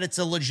me that it's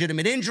a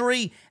legitimate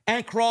injury,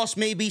 and Kross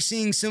may be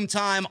seeing some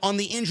time on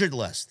the injured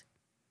list.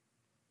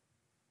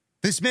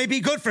 This may be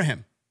good for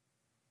him.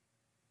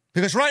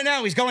 Because right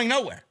now, he's going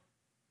nowhere.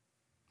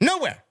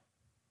 Nowhere.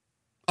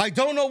 I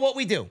don't know what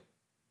we do.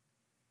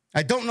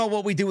 I don't know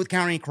what we do with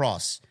Karrion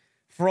Kross.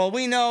 For all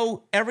we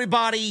know,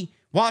 everybody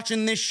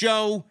watching this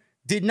show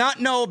did not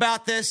know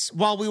about this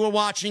while we were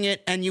watching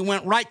it, and you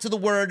went right to the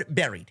word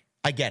buried.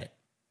 I get it.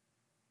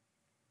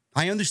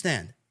 I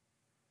understand.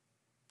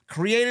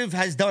 Creative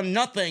has done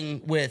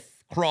nothing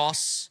with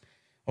Kross,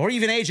 or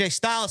even AJ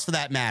Styles for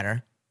that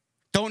matter.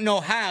 Don't know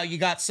how you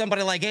got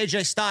somebody like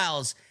AJ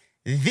Styles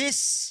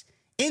this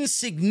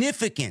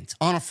insignificant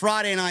on a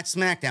Friday night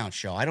SmackDown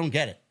show. I don't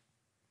get it.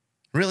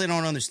 Really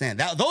don't understand.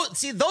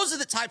 Those are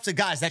the types of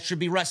guys that should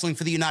be wrestling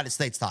for the United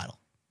States title.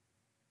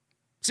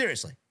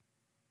 Seriously.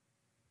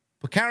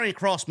 But Karrion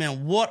Kross,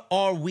 man, what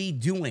are we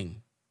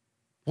doing?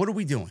 What are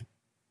we doing?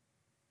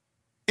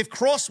 If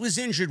Kross was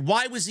injured,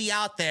 why was he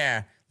out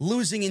there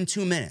losing in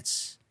 2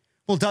 minutes?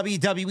 Well,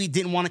 WWE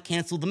didn't want to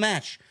cancel the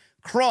match.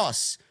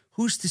 Kross,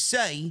 who's to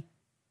say?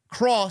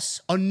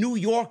 Kross, a New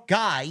York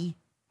guy,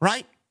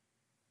 right?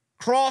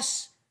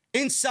 Kross,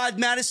 inside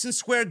Madison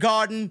Square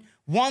Garden,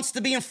 wants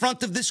to be in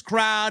front of this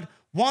crowd,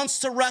 wants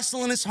to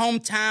wrestle in his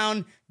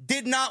hometown,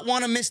 did not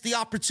want to miss the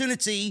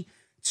opportunity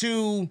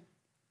to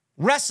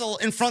wrestle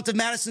in front of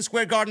Madison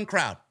Square Garden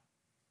crowd.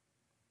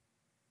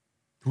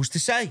 Who's to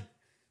say?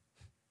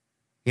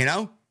 You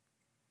know?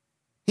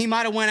 He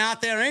might have went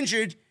out there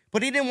injured,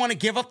 but he didn't want to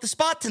give up the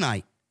spot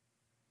tonight.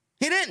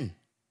 He didn't.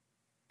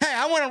 Hey,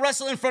 I want to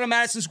wrestle in front of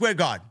Madison Square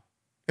Garden.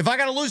 If I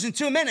got to lose in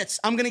 2 minutes,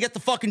 I'm going to get the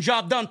fucking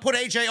job done, put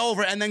AJ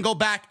over, and then go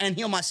back and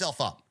heal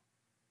myself up.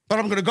 But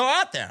I'm going to go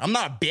out there. I'm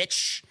not a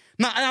bitch.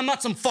 I'm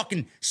not some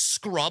fucking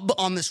scrub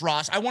on this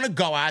roster. I want to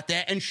go out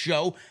there and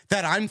show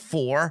that I'm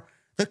for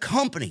the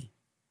company.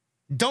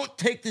 Don't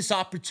take this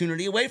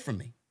opportunity away from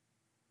me.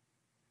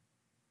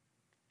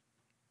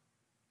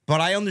 But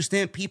I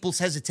understand people's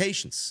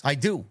hesitations. I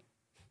do.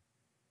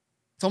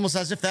 It's almost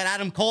as if that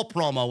Adam Cole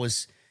promo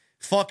was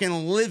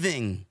fucking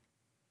living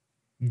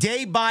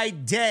day by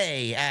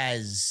day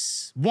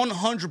as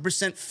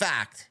 100%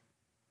 fact.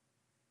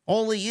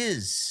 All he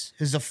is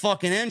a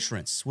fucking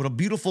entrance with a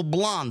beautiful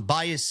blonde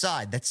by his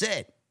side. That's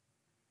it.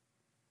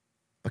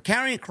 But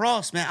Karrion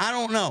Kross, man, I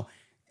don't know.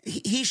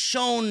 He has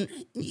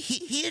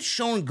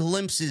shown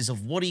glimpses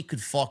of what he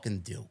could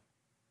fucking do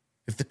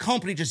if the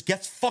company just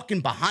gets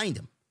fucking behind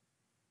him.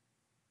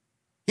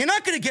 You're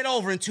not going to get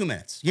over in 2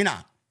 minutes. You're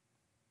not.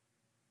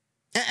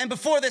 And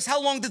before this,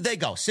 how long did they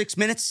go? 6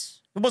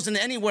 minutes? It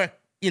wasn't anywhere,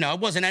 it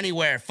wasn't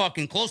anywhere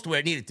fucking close to where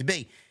it needed to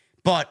be.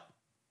 But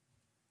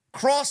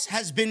Kross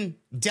has been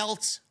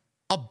dealt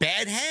a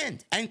bad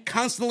hand and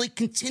constantly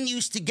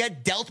continues to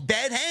get dealt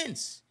bad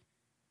hands.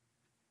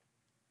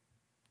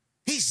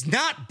 He's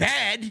not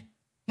bad.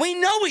 We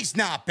know he's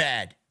not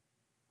bad.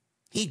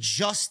 He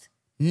just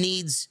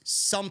needs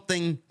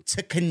something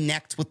to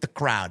connect with the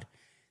crowd.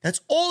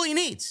 That's all he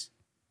needs.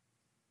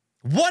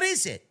 What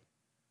is it?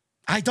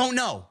 I don't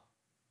know.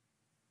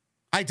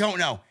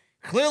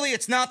 Clearly,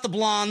 it's not the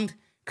blonde.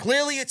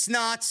 Clearly, it's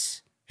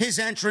not his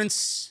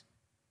entrance.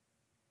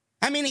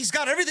 I mean, he's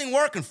got everything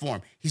working for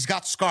him. He's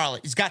got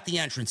Scarlett. He's got the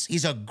entrance.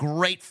 He's a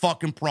great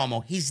fucking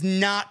promo. He's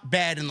not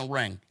bad in the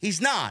ring. He's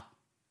not.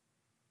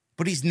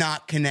 But he's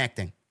not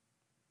connecting.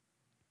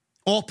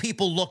 All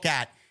people look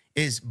at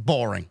is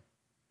boring.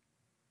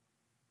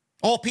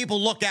 All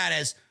people look at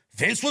is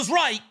Vince was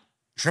right.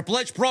 Triple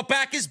H brought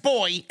back his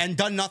boy and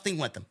done nothing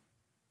with him.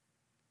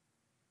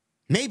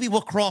 Maybe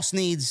what Kross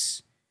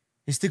needs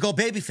is to go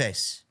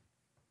babyface.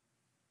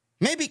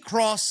 Maybe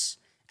Kross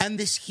and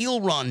this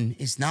heel run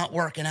is not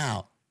working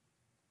out.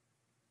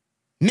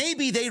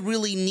 Maybe they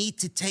really need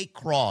to take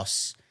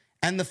Kross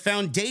and the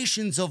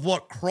foundations of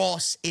what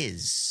Kross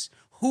is,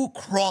 who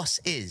Kross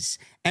is,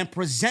 and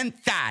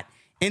present that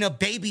in a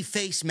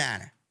babyface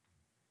manner.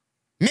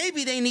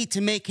 Maybe they need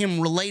to make him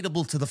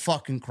relatable to the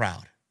fucking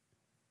crowd.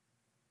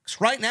 Because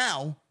right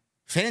now,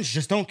 fans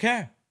just don't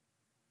care.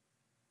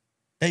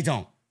 They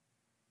don't.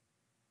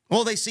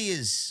 All they see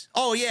is,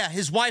 oh yeah,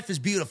 his wife is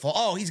beautiful.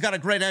 Oh, he's got a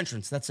great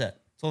entrance. That's it.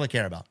 That's all they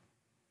care about.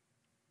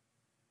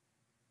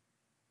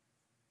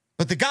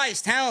 But the guy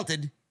is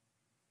talented.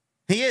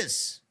 He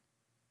is.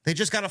 They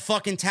just got to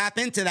fucking tap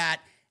into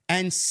that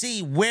and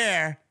see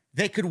where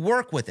they could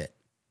work with it.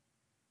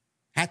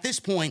 At this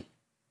point,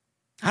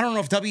 I don't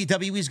know if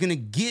WWE is going to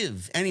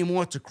give any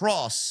more to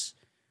Kross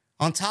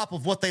on top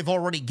of what they've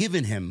already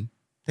given him.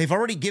 They've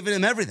already given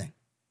him everything.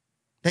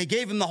 They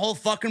gave him the whole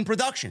fucking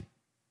production.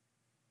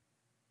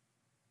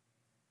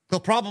 They'll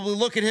probably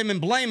look at him and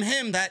blame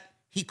him that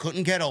he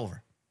couldn't get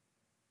over.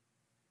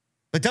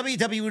 But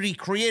WWE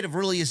creative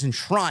really isn't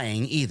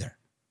trying either.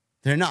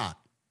 They're not.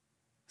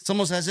 It's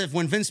almost as if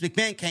when Vince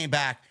McMahon came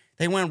back,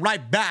 they went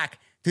right back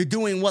to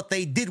doing what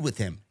they did with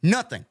him.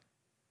 Nothing.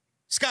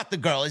 He's got the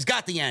girl. He's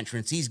got the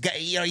entrance. He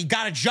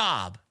got a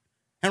job.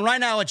 And right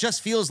now it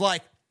just feels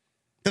like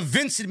the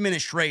Vince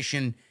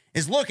administration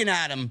is looking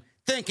at him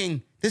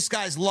thinking this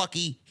guy's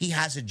lucky he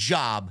has a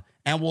job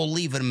and we'll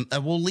leave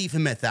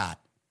him at that.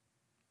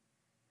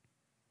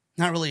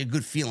 Not really a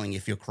good feeling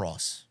if you're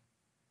cross.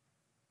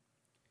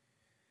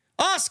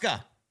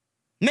 Asuka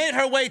made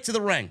her way to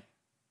the ring.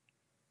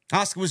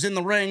 Asuka was in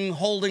the ring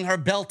holding her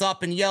belt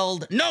up and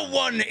yelled, "No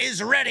one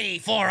is ready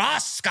for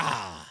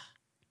Asuka."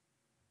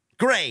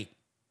 Great.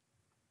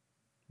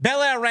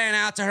 Belair ran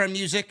out to her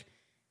music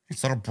and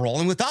started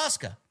brawling with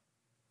Asuka.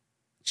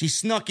 She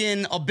snuck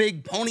in a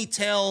big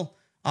ponytail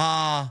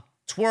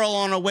twirl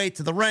on her way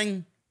to the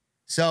ring.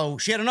 So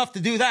she had enough to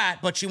do that,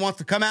 but she wants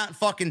to come out and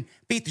fucking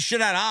beat the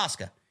shit out of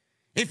Asuka.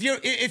 If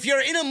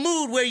you're in a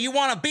mood where you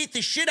want to beat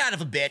the shit out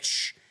of a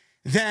bitch,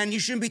 then you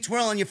shouldn't be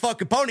twirling your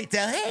fucking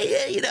ponytail.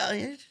 Hey,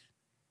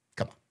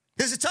 come on.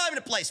 There's a time and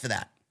a place for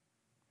that.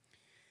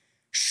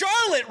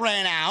 Charlotte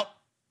ran out.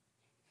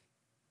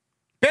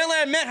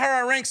 Belair met her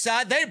at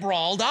ringside. They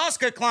brawled.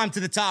 Asuka climbed to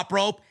the top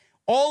rope.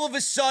 All of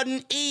a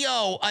sudden,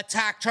 IYO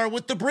attacked her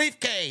with the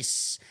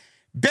briefcase.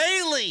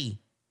 Bayley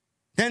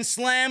then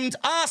slammed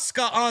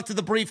Asuka onto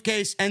the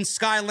briefcase and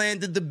Sky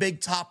landed the big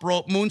top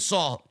rope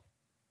moonsault.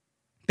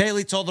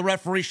 Bayley told the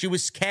referee she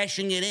was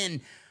cashing it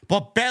in,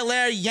 but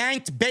Belair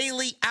yanked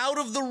Bayley out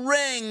of the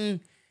ring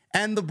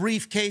and the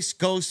briefcase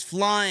goes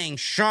flying.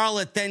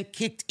 Charlotte then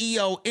kicked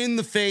IYO in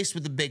the face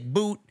with a big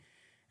boot,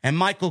 and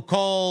Michael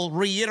Cole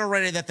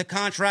reiterated that the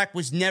contract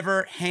was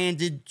never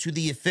handed to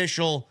the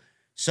official,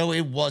 so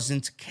it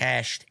wasn't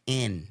cashed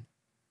in.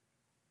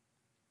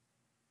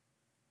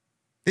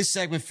 This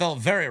segment felt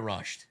very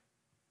rushed.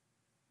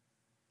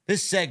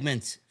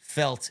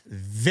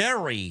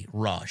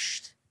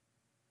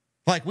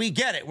 Like, we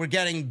get it. We're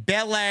getting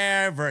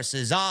Belair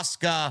versus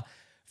Asuka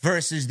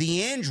versus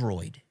the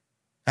Android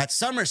at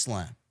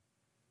SummerSlam.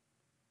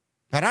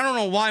 But I don't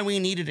know why we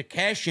needed a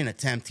cash-in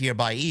attempt here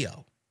by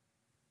IYO.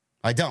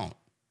 I don't.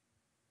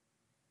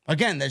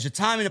 Again, there's a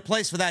time and a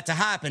place for that to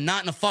happen,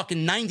 not in a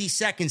fucking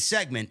 90-second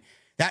segment.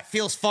 That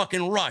feels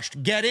fucking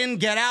rushed. Get in,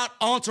 get out,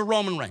 onto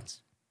Roman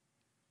Reigns.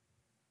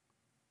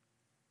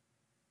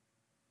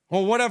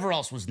 Or whatever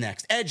else was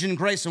next. Edge and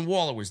Grayson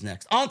Waller was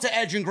next. Onto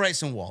Edge and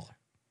Grayson Waller.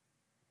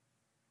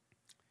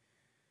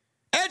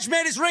 Edge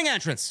made his ring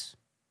entrance.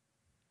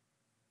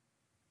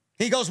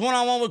 He goes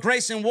one-on-one with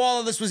Grayson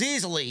Waller. This was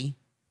easily,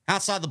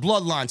 outside the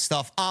bloodline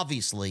stuff,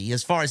 obviously,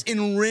 as far as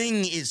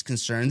in-ring is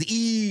concerned,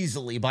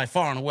 easily, by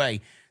far and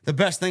away, the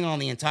best thing on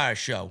the entire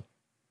show.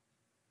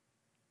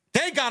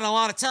 They got a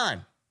lot of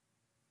time.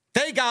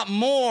 They got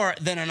more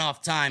than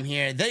enough time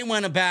here. They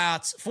went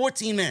about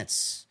 14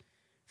 minutes.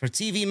 For a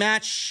TV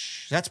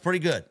match, that's pretty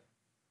good.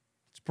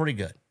 It's pretty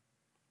good.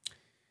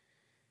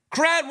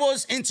 Crowd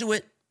was into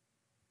it.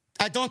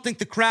 I don't think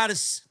the crowd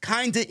is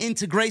kind of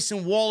into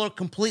Grayson Waller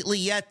completely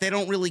yet. They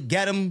don't really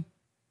get him.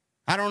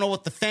 I don't know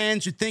what the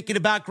fans are thinking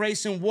about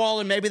Grayson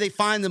Waller. Maybe they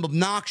find him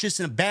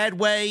obnoxious in a bad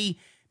way.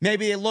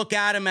 Maybe they look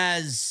at him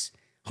as,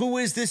 who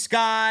is this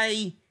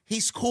guy?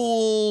 He's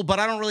cool, but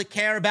I don't really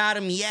care about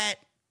him yet.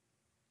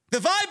 The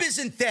vibe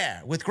isn't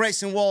there with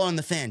Grayson Waller and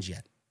the fans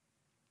yet.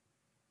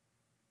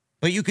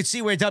 But you could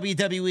see where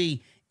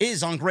WWE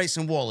is on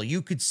Grayson Waller.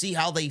 You could see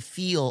how they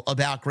feel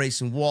about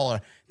Grayson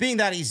Waller, being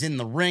that he's in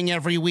the ring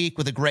every week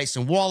with a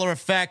Grayson Waller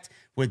effect,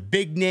 with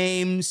big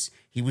names.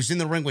 He was in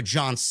the ring with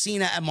John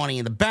Cena at Money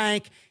in the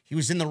Bank. He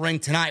was in the ring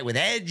tonight with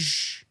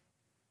Edge.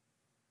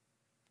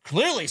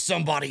 Clearly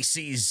somebody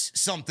sees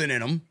something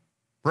in him,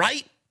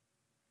 right?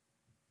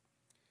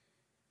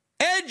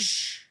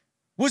 Edge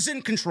was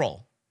in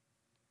control.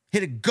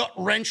 Hit a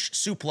gut-wrench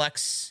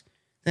suplex.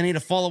 Then he had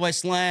a fall-away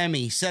slam.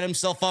 He set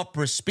himself up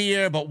for a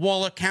spear, but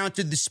Waller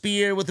countered the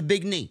spear with a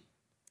big knee.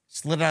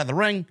 Slid out of the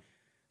ring.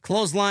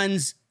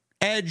 Clotheslines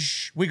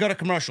Edge. We go to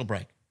commercial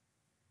break.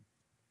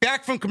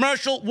 Back from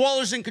commercial,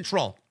 Waller's in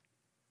control.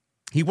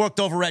 He worked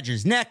over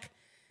Edge's neck.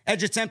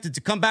 Edge attempted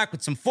to come back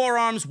with some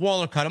forearms.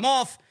 Waller cut him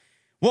off.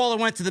 Waller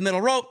went to the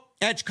middle rope.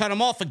 Edge cut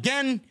him off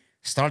again.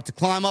 Started to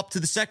climb up to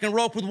the second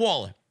rope with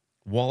Waller.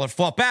 Waller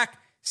fought back,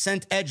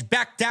 sent Edge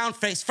back down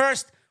face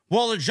first.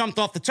 Waller jumped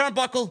off the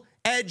turnbuckle.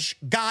 Edge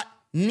got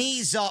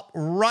knees up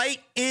right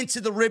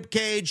into the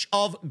ribcage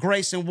of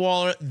Grayson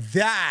Waller.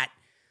 That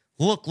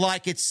looked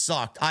like it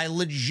sucked. I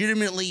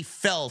legitimately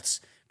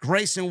felt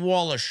Grayson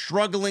Waller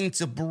struggling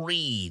to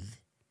breathe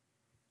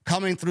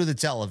coming through the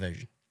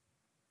television.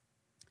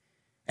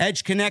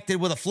 Edge connected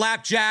with a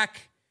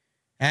flapjack,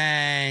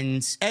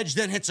 and Edge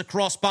then hits a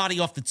crossbody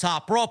off the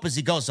top rope as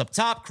he goes up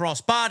top.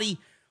 Crossbody.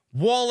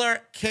 Waller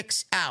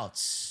kicks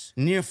out.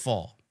 Near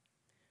fall.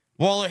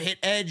 Waller hit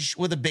Edge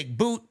with a big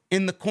boot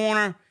in the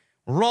corner,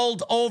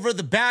 rolled over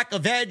the back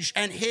of Edge,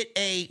 and hit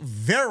a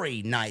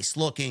very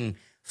nice-looking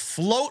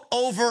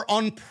float-over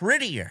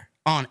unprettier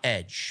on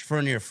Edge for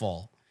a near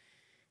fall.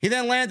 He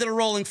then landed a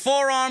rolling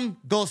forearm,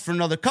 goes for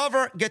another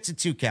cover, gets a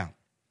 2 count.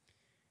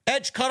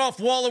 Edge cut off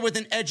Waller with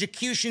an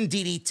execution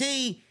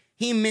DDT.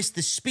 He missed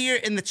the spear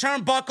in the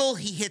turnbuckle.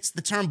 He hits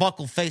the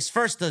turnbuckle face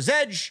first, does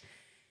Edge.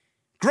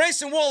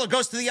 Grayson Waller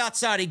goes to the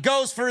outside. He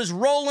goes for his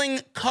rolling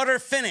cutter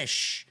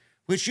finish,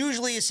 which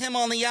usually is him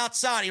on the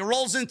outside. He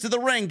rolls into the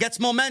ring, gets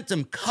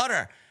momentum,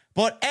 cutter.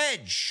 But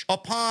Edge,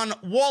 upon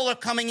Waller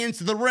coming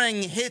into the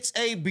ring, hits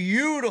a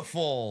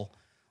beautiful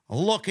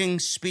looking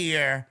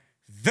spear.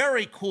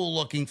 Very cool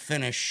looking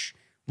finish.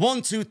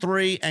 1, 2,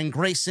 3, and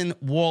Grayson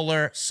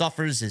Waller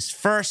suffers his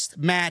first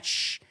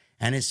match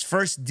and his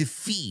first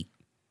defeat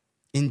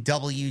in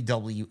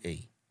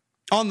WWE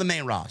on the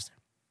main roster.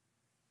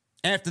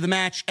 After the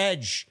match,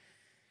 Edge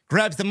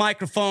grabs the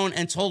microphone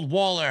and told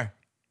Waller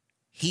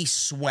he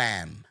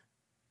swam.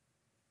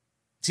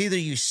 It's either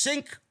you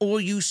sink or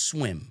you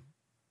swim.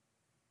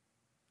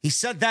 He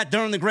said that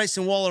during the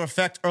Grayson Waller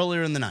effect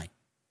earlier in the night.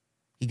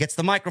 He gets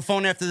the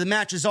microphone after the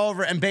match is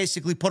over and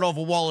basically put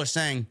over Waller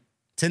saying,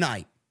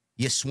 tonight,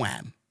 you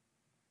swam.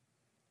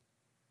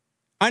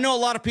 I know a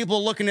lot of people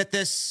are looking at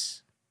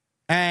this,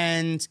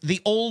 and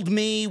the old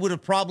me would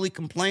have probably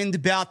complained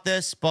about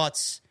this,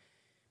 but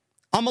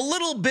I'm a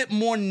little bit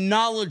more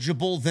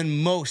knowledgeable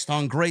than most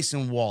on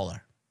Grayson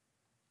Waller.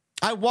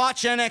 I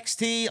watch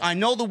NXT. I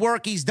know the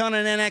work he's done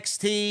in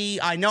NXT.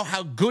 I know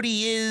how good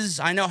he is.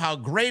 I know how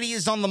great he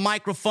is on the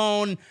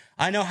microphone.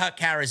 I know how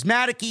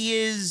charismatic he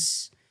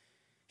is.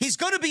 He's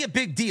going to be a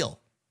big deal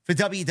for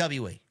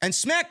WWE. And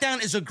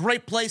SmackDown is a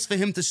great place for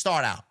him to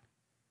start out.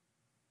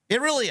 It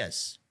really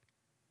is.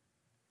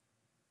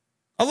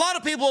 A lot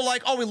of people are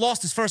like, oh, he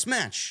lost his first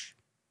match.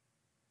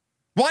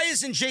 Why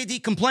isn't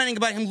JD complaining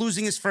about him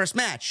losing his first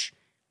match?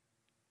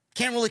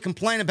 Can't really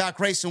complain about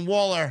Grayson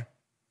Waller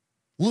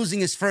losing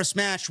his first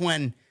match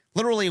when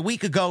literally a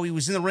week ago he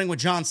was in the ring with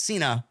John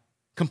Cena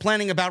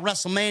complaining about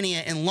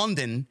WrestleMania in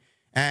London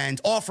and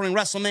offering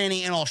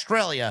WrestleMania in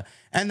Australia.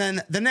 And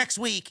then the next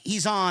week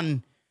he's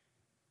on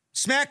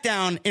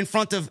SmackDown in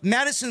front of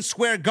Madison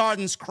Square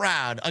Garden's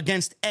crowd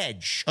against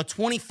Edge, a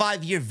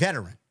 25-year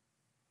veteran.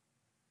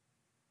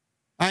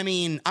 I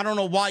mean, I don't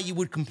know why you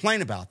would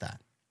complain about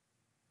that.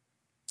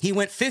 He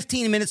went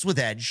 15 minutes with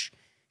Edge.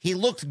 He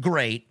looked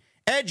great.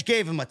 Edge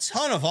gave him a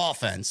ton of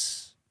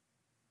offense.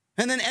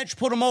 And then Edge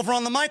put him over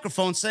on the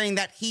microphone saying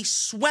that he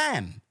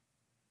swam.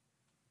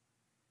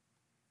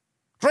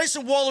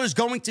 Grayson Waller is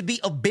going to be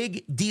a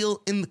big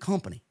deal in the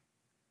company.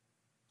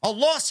 A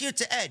loss here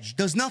to Edge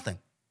does nothing.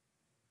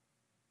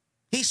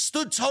 He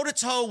stood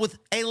toe-to-toe with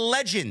a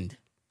legend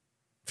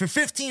for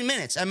 15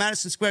 minutes at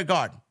Madison Square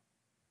Garden.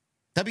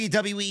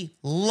 WWE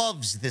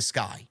loves this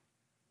guy.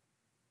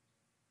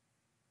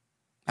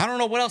 I don't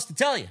know what else to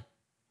tell you.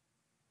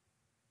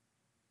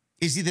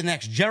 Is he the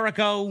next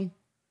Jericho?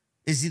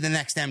 Is he the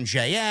next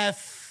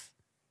MJF?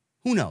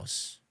 Who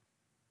knows?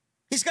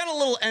 He's got a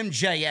little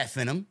MJF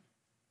in him.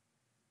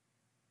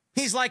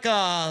 He's like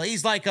a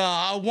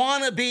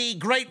wannabe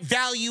great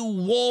value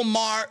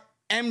Walmart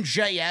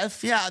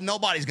MJF. Yeah,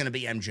 nobody's going to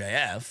be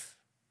MJF.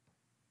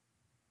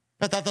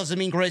 But that doesn't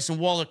mean Grayson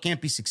Waller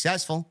can't be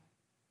successful.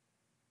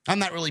 I'm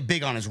not really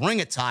big on his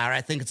ring attire.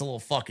 I think it's a little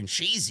fucking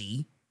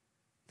cheesy.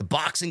 The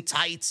boxing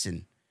tights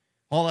and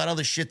all that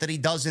other shit that he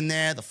does in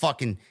there. The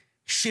fucking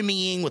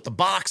shimmying with the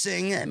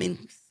boxing. I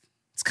mean,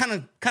 it's kind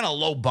of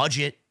low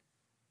budget,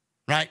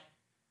 right?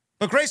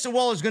 But Grayson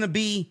Waller is going to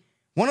be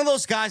one of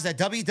those guys that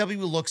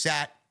WWE looks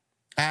at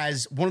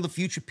as one of the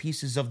future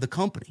pieces of the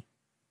company.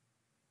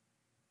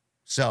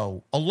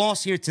 So a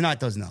loss here tonight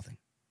does nothing.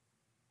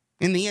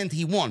 In the end,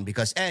 he won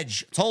because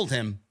Edge told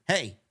him,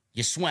 hey,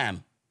 you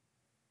swam.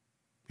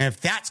 And if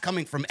that's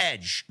coming from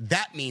Edge,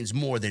 that means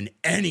more than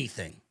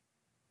anything.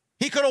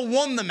 He could have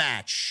won the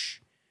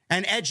match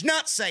and Edge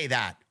not say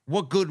that.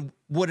 What good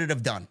would it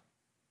have done?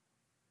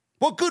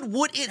 What good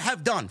would it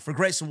have done for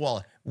Grayson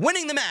Waller?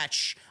 Winning the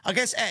match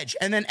against Edge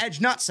and then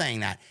Edge not saying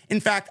that. In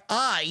fact,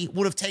 I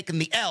would have taken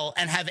the L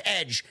and have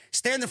Edge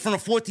stand in front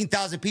of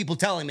 14,000 people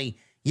telling me,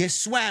 you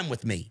swam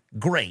with me.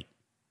 Great.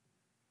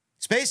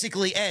 It's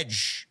basically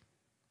Edge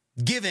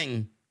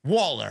giving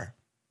Waller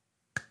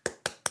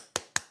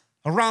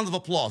a round of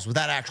applause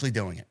without actually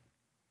doing it.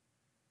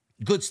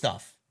 Good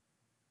stuff.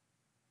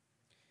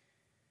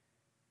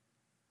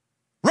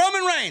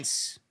 Roman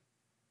Reigns.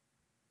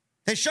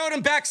 They showed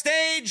him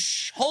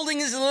backstage holding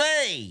his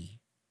lei.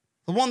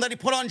 The one that he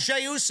put on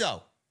Jey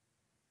Uso.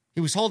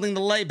 He was holding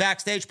the lei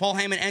backstage. Paul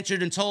Heyman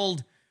entered and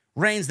told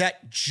Reigns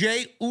that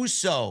Jey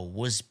Uso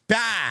was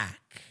back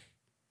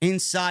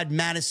inside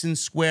Madison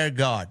Square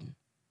Garden.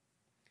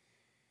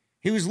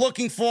 He was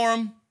looking for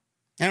him,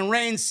 and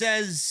Reigns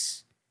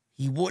says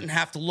he wouldn't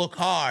have to look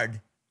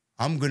hard.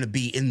 I'm going to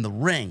be in the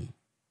ring.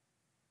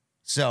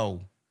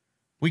 So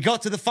we go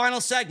to the final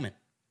segment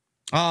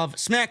of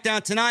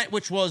SmackDown tonight,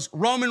 which was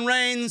Roman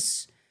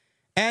Reigns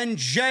and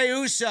Jey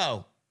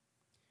Uso.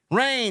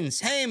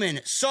 Reigns,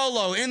 Heyman,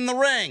 Solo in the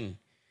ring.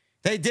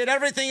 They did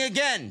everything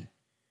again.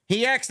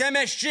 He asked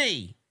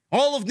MSG,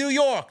 all of New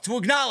York, to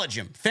acknowledge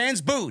him.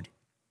 Fans booed.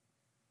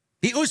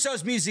 The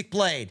Usos music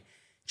played.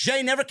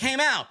 Jay never came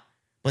out,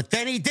 but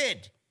then he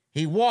did.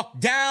 He walked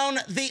down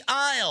the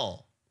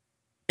aisle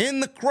in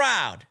the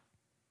crowd,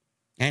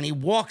 and he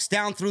walks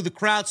down through the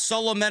crowd.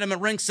 Solo met him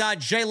at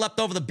ringside. Jay leapt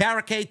over the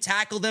barricade,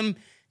 tackled him.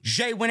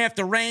 Jay went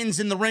after Reigns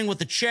in the ring with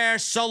the chair.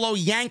 Solo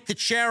yanked the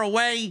chair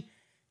away.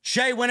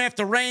 Jay went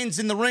after Reigns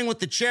in the ring with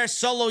the chair.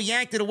 Solo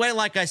yanked it away,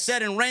 like I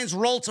said, and Reigns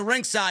rolled to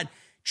ringside.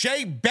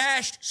 Jay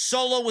bashed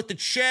Solo with the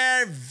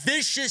chair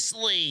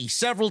viciously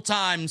several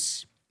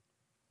times,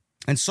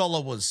 and Solo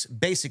was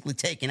basically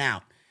taken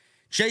out.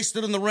 Jay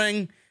stood in the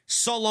ring.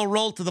 Solo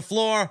rolled to the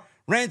floor.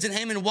 Reigns and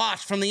Heyman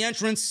watched from the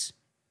entrance,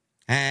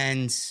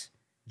 and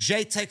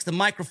Jay takes the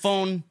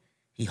microphone.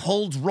 He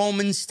holds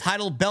Roman's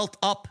title belt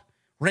up.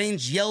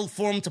 Reigns yelled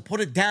for him to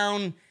put it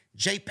down.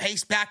 Jay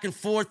paced back and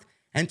forth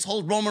and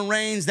told Roman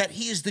Reigns that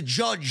he is the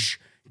judge,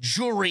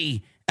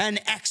 jury, and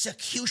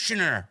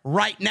executioner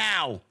right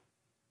now.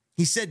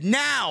 He said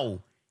now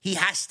he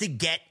has to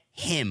get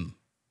him.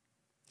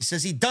 He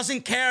says he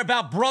doesn't care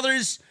about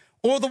brothers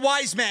or the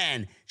wise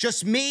man,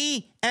 just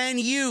me and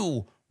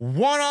you,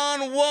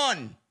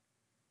 one-on-one.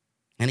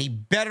 And he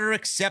better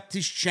accept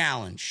his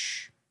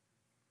challenge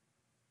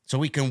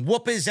so he can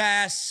whoop his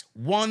ass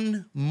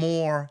one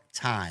more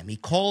time. He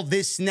called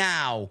this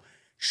now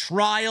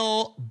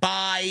trial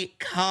by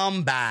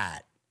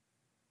combat.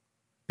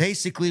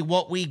 Basically,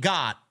 what we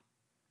got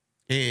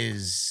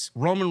is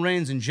Roman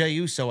Reigns and Jey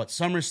Uso at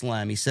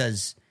SummerSlam. He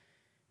says,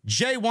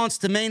 Jay wants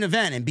to main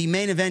event and be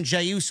main event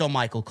Jey Uso,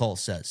 Michael Cole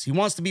says. He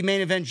wants to be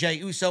main event Jey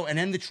Uso and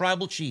end the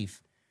tribal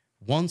chief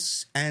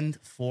once and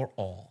for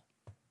all.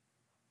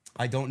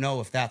 I don't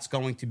know if that's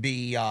going to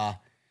be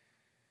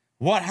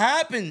what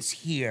happens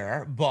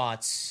here,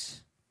 but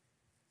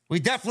we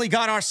definitely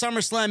got our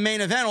SummerSlam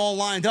main event all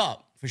lined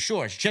up, for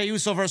sure. It's Jey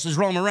Uso versus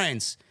Roman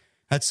Reigns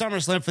at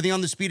SummerSlam for the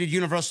Undisputed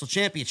Universal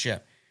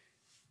Championship.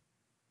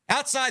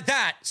 Outside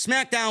that,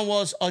 SmackDown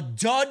was a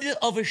dud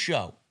of a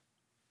show.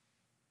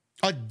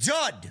 A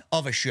dud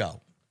of a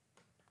show.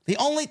 The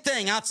only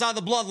thing outside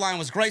the bloodline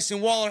was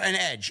Grayson, Waller, and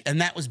Edge,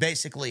 and that was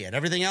basically it.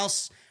 Everything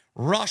else,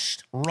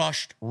 rushed.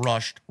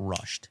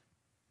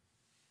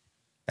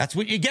 That's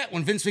what you get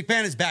when Vince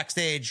McMahon is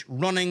backstage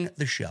running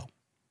the show.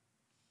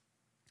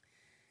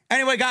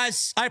 Anyway,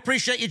 guys, I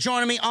appreciate you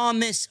joining me on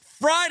this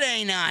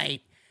Friday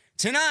night.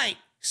 Tonight,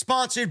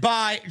 sponsored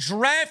by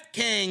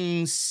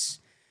DraftKings.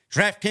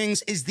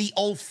 DraftKings is the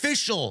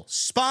official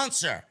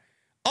sponsor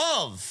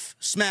of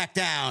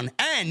SmackDown,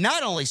 and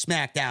not only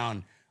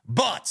SmackDown,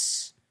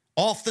 but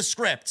Off the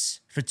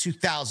Script for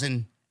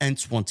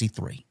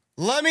 2023.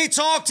 Let me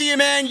talk to you,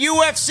 man.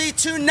 UFC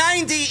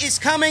 290 is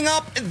coming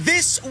up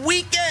this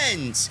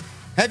weekend.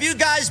 Have you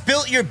guys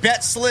built your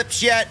bet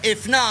slips yet?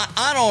 If not,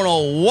 I don't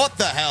know what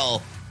the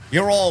hell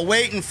you're all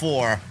waiting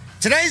for.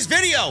 Today's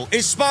video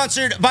is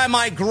sponsored by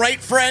my great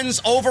friends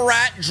over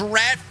at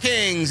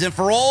DraftKings. And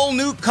for all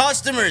new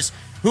customers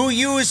who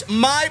use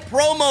my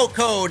promo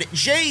code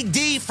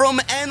JD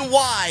from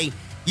NY,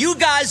 you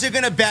guys are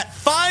going to bet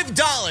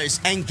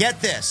 $5 and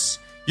get this.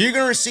 You're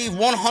going to receive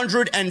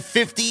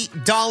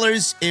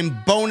 $150 in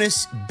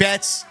bonus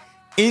bets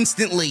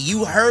instantly.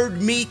 You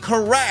heard me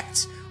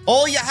correct.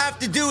 All you have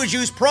to do is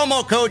use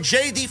promo code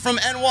JD from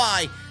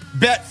NY,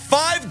 bet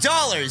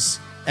 $5,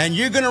 and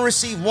you're going to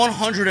receive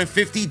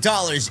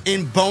 $150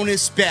 in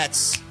bonus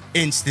bets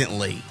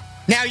instantly.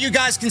 Now you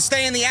guys can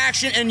stay in the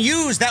action and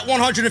use that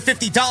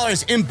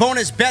 $150 in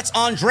bonus bets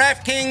on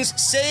DraftKings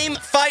same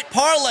fight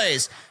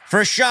parlays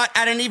for a shot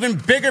at an even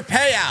bigger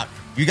payout.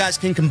 You guys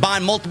can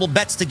combine multiple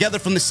bets together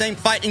from the same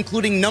fight,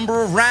 including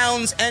number of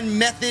rounds and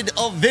method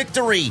of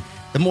victory.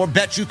 The more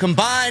bets you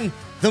combine,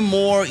 the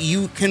more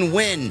you can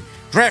win.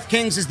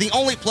 DraftKings is the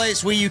only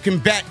place where you can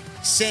bet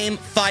same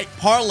fight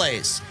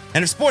parlays.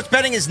 And if sports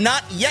betting is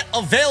not yet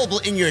available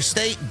in your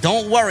state,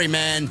 don't worry,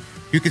 man.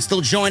 You can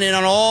still join in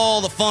on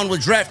all the fun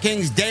with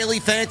DraftKings Daily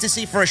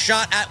Fantasy for a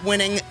shot at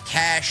winning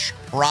cash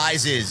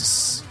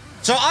prizes.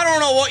 So I don't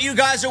know what you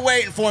guys are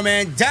waiting for,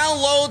 man.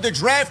 Download the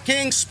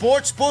DraftKings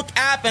Sportsbook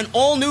app, and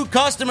all new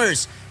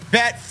customers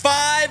bet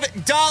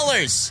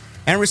 $5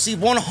 and receive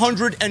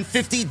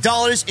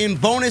 $150 in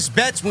bonus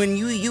bets when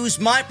you use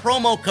my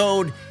promo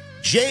code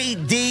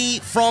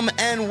JD from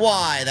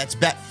NY. That's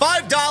bet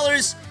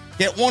 $5,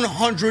 get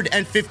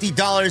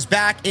 $150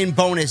 back in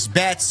bonus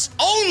bets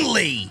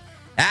only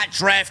at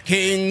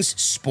DraftKings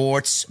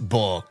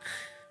Sportsbook.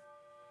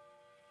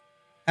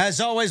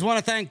 As always, want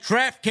to thank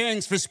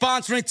DraftKings for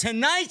sponsoring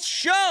tonight's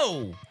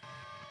show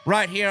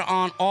right here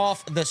on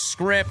Off the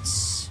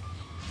Scripts.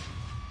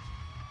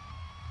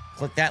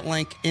 Click that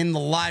link in the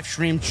live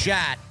stream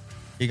chat.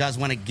 You guys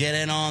want to get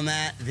in on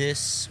that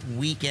this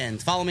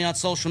weekend. Follow me on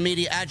social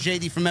media at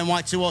JD from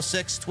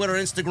NY206, Twitter,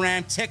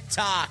 Instagram,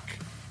 TikTok,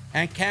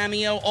 and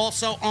Cameo.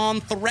 Also on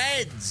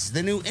Threads,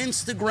 the new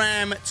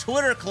Instagram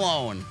Twitter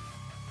clone.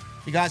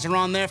 If you guys are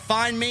on there,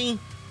 find me,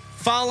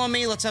 follow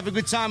me. Let's have a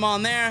good time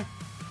on there.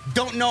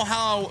 Don't know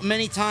how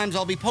many times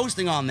I'll be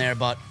posting on there,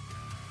 but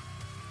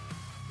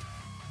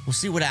we'll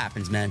see what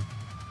happens, man.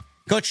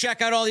 Go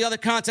check out all the other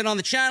content on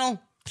the channel.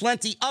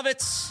 Plenty of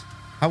it.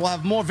 I will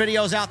have more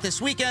videos out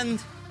this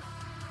weekend.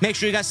 Make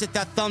sure you guys hit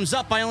that thumbs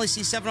up. I only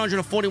see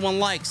 741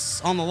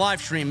 likes on the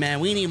live stream, man.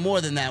 We need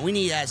more than that. We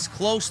need as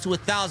close to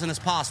 1,000 as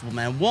possible,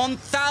 man.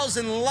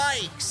 1,000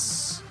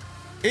 likes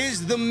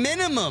is the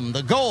minimum,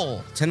 the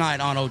goal tonight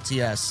on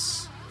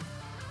OTS.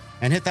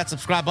 And hit that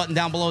subscribe button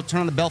down below. Turn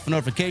on the bell for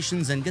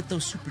notifications and get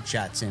those super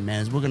chats in,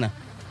 man. As we're going to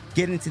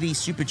get into these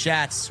super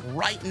chats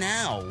right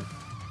now.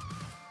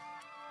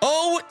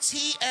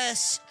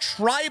 OTS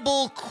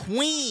Tribal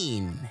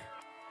Queen.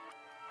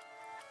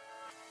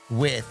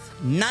 With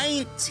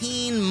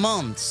 19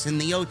 months in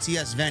the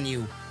OTS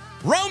venue,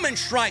 Roman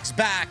strikes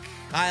back.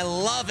 I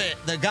love it.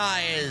 The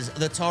guy is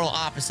the total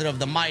opposite of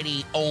the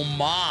mighty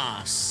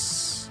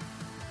Omos.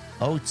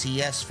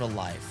 OTS for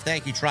life.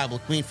 Thank you, Tribal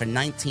Queen, for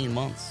 19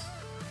 months.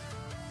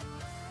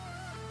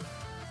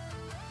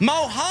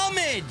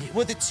 Mohammed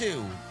with a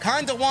 2.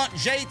 Kinda want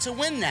Jay to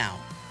win now.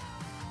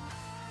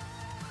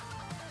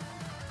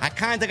 I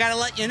kinda gotta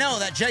let you know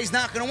that Jay's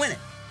not gonna win it.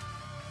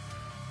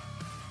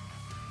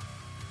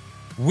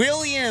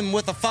 William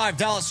with a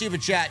 $5 super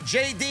chat.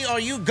 JD, are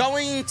you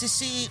going to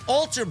see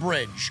Alter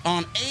Bridge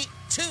on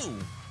 8/2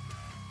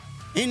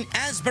 in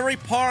Asbury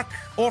Park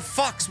or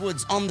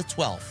Foxwoods on the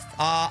 12th?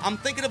 I'm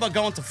thinking about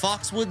going to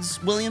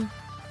Foxwoods, William.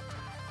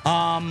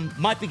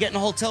 Might be getting a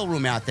hotel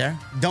room out there.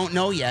 Don't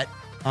know yet.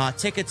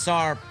 Tickets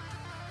are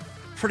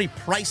pretty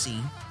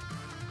pricey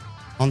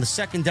on the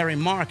secondary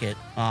market.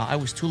 I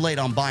was too late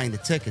on buying the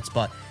tickets,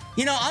 but,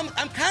 you know,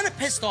 I'm kind of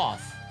pissed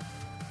off.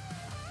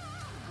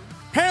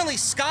 Apparently,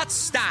 Scott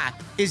Stapp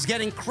is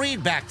getting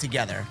Creed back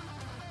together.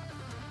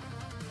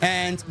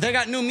 And they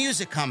got new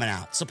music coming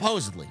out,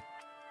 supposedly.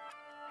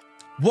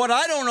 What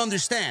I don't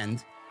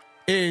understand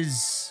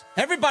is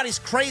everybody's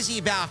crazy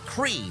about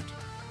Creed.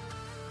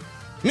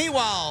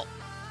 Meanwhile,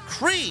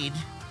 Creed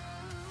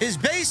is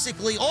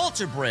basically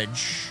Alter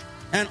Bridge.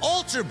 And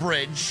Alter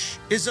Bridge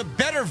is a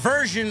better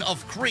version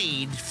of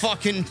Creed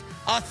fucking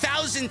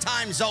 1,000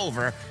 times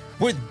over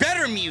with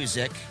better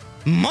music,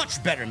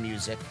 much better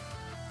music.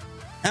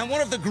 And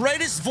one of the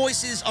greatest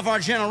voices of our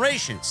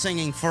generation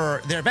singing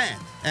for their band.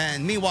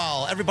 And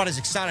meanwhile, everybody's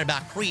excited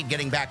about Creed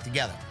getting back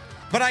together.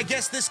 But I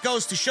guess this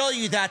goes to show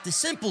you that the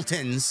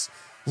simpletons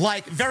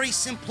like very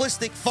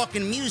simplistic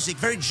fucking music,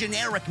 very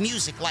generic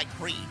music like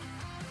Creed.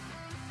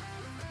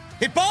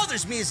 It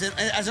bothers me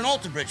as an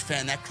Alter Bridge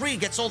fan that Creed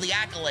gets all the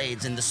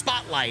accolades and the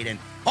spotlight and,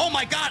 oh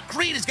my God,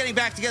 Creed is getting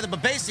back together.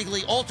 But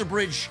basically, Alter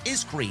Bridge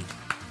is Creed.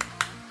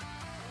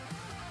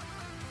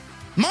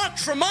 Mark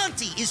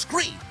Tremonti is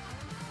Creed.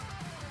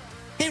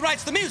 He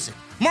writes the music.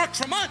 Mark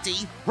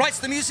Tremonti writes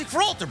the music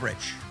for Alter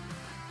Bridge.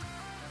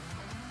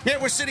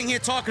 Yet we're sitting here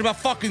talking about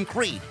fucking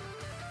Creed.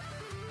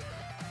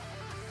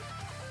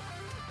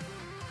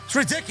 It's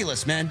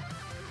ridiculous, man.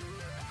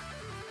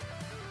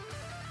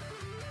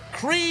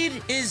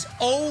 Creed is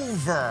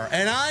over,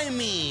 and I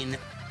mean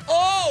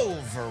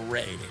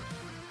overrated.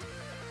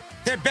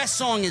 Their best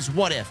song is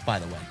What If, by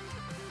the way.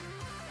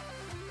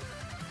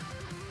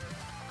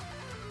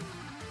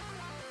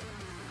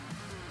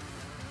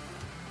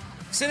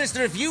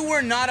 Sinister, if you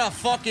were not a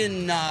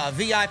fucking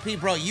VIP,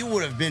 bro, you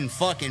would have been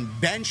fucking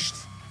benched.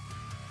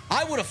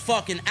 I would have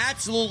fucking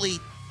absolutely...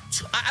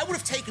 I would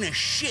have taken a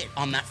shit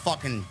on that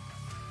fucking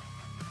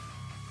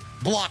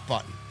block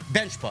button,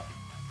 bench button.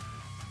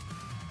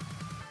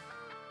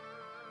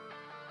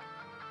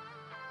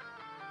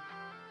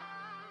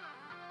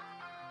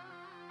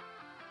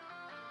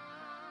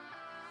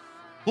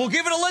 We'll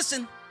give it a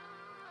listen.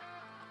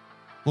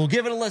 We'll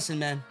give it a listen,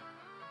 man.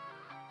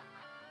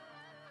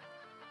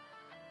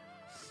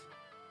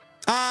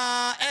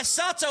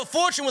 Sato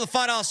Fortune with a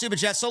 $5 super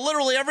chat. So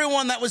literally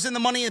everyone that was in the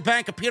Money in the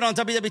Bank appeared on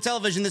WWE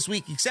television this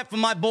week, except for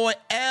my boy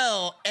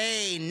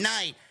L.A.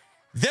 Knight.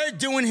 They're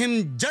doing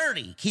him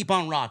dirty. Keep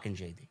on rocking,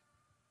 JD.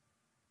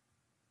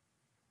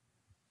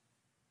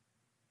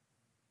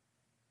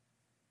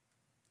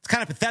 It's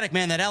kind of pathetic,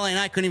 man, that L.A.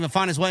 Knight couldn't even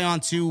find his way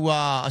onto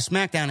a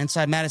SmackDown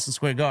inside Madison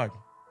Square Garden.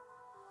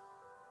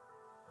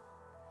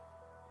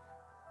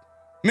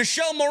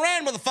 Michelle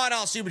Moran with a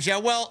 $5 super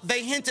chat. Well,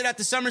 they hinted at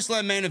the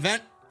SummerSlam main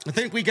event. I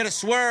think we get a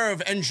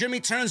swerve, and Jimmy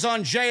turns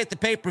on Jay at the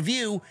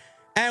pay-per-view.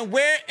 And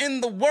where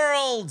in the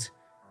world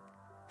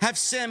have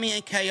Sammy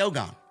and KO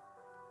gone?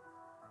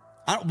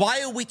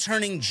 Why are we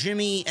turning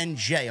Jimmy and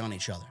Jay on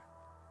each other?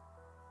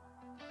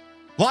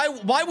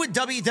 Why would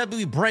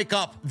WWE break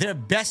up their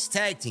best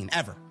tag team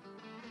ever?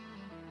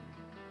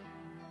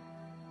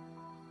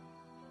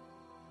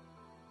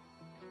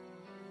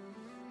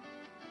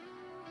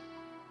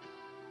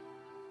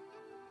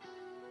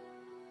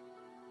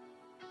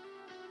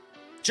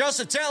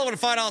 Joseph Taylor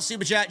with a $5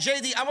 super chat.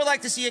 JD, I would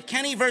like to see a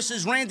Kenny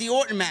versus Randy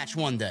Orton match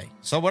one day.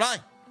 So would I.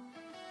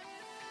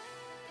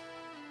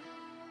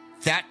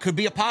 That could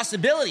be a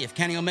possibility if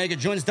Kenny Omega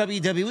joins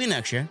WWE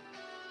next year.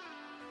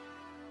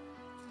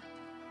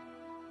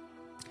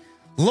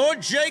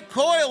 Lord J.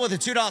 Coyle with a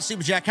 $2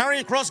 super chat.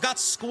 Karrion Kross got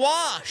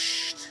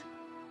squashed.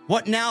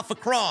 What now for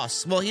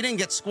Kross? Well, he didn't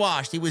get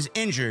squashed. He was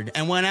injured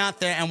and went out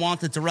there and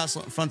wanted to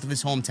wrestle in front of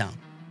his hometown.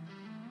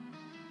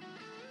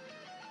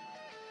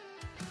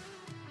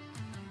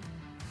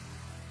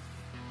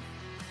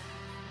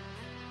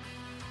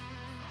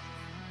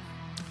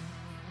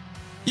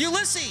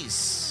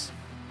 Ulysses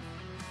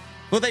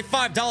with a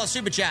 $5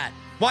 super chat.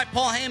 Why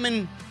Paul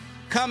Heyman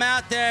come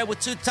out there with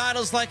 2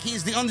 titles like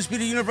he's the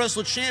Undisputed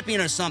Universal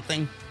Champion or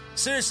something?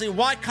 Seriously,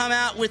 why come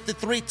out with the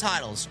 3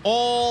 titles?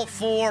 All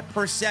for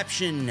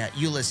perception,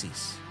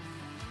 Ulysses.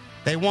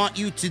 They want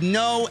you to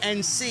know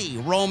and see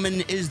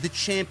Roman is the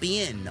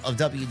champion of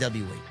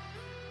WWE.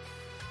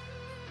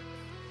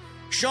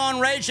 Sean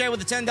Ray J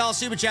with a $10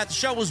 super chat. The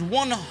show was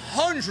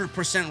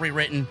 100%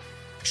 rewritten.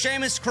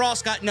 Sheamus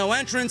Cross got no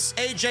entrance.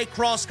 AJ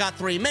Cross got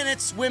 3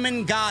 minutes.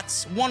 Women got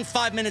 1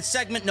 5-minute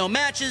segment, no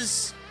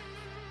matches.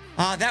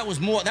 That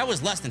was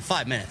less than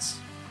 5 minutes.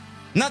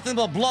 Nothing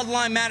but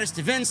bloodline matters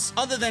to Vince.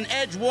 Other than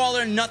Edge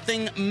Waller,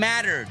 nothing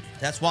mattered.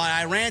 That's why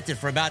I ranted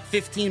for about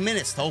 15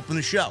 minutes to open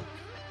the show.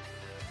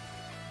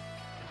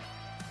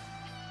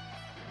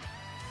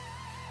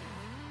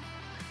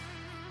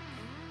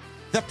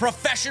 The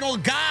Professional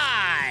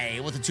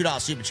Guy with a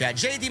 $2 super chat.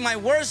 JD, my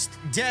worst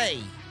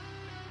day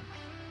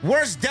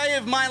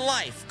of my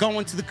life,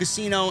 going to the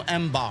casino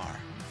and bar.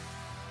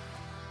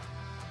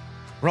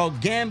 Bro,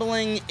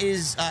 gambling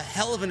is a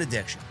hell of an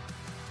addiction.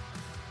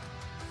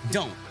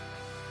 Don't.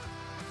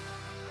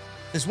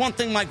 There's one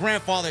thing my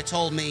grandfather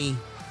told me,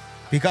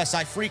 because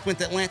I frequent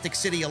Atlantic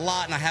City a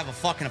lot and I have a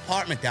fucking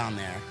apartment down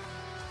there.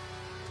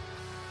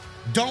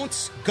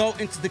 Don't go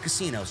into the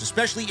casinos,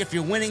 especially if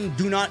you're winning.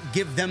 Do not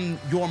give them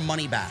your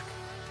money back.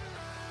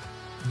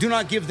 Do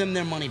not give them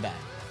their money back.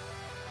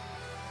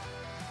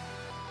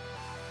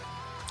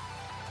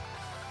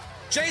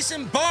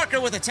 Jason Barker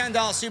with a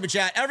 $10 super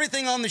chat.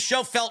 Everything on the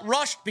show felt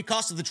rushed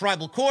because of the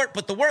tribal court,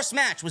 but the worst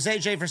match was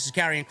AJ versus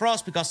Karrion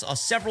Kross because of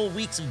several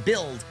weeks of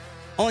build.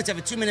 Only to have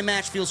a 2-minute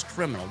match feels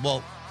criminal.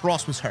 Well,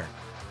 Kross was hurt,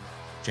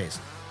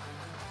 Jason.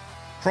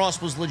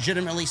 Kross was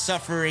legitimately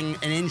suffering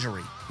an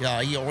injury.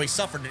 He already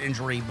suffered an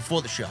injury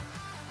before the show.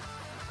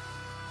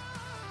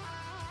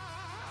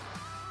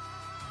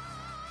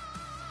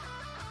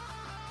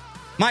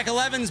 Michael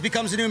Evans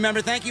becomes a new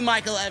member. Thank you,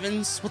 Michael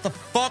Evans. What the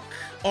fuck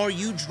are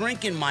you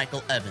drinking,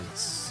 Michael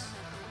Evans?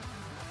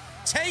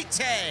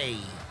 Tay-Tay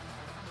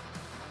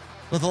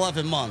with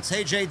 11 months.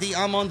 Hey, JD,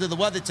 I'm under the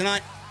weather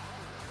tonight.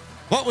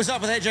 What was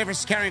up with AJ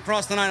versus Karrion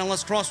Kross tonight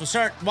unless Kross was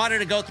hurt? Why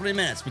did it go 3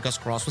 minutes? Because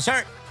Kross was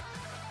hurt.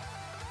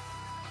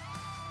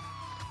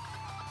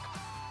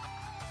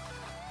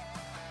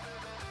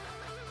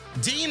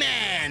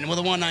 D-Man with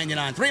a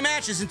 $1.99. 3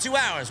 matches in 2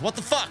 hours. What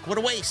the fuck? What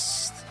a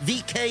waste.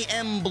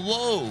 VKM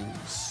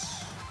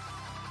blows.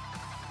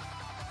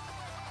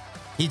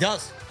 He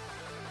does.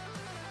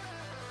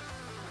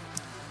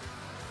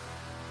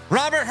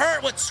 Robert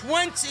Hurt with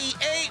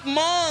 28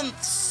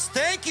 months.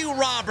 Thank you,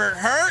 Robert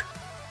Hurt.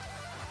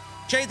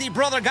 JD,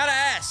 brother, gotta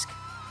ask.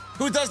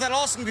 Who does that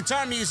awesome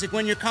guitar music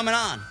when you're coming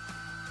on?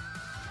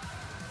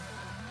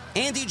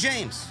 Andy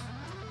James.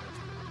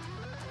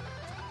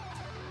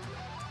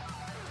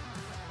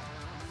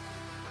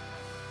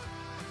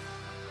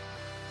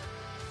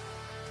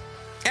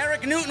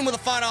 Eric Newton with a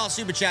 $5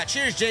 super chat.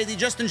 Cheers, JD.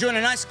 Just enjoying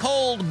a nice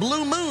cold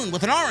blue moon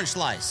with an orange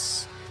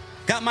slice.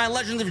 Got my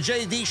Legend of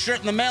JD shirt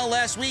in the mail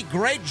last week.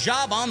 Great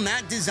job on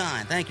that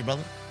design. Thank you,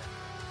 brother.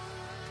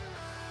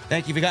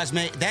 Thank you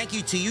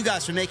to you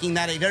guys for making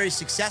that a very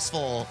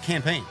successful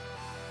campaign.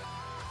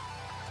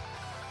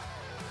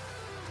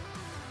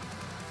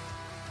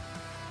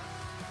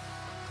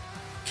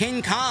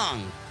 King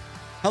Kong.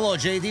 Hello,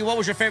 JD. What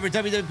was your favorite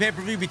WWE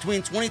pay-per-view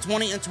between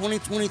 2020 and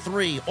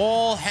 2023?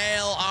 All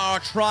hail our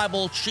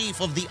tribal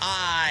chief of the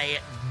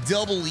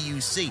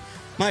IWC.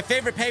 My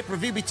favorite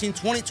pay-per-view between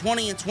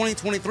 2020 and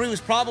 2023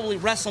 was probably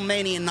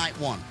WrestleMania Night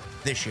 1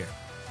 this year.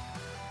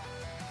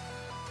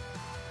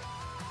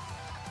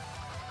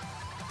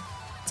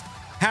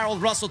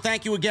 Harold Russell,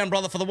 thank you again,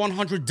 brother, for the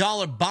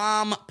 $100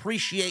 bomb.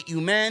 Appreciate you,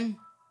 man.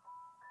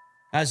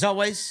 As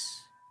always.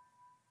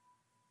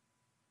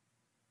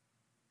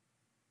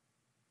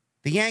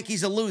 The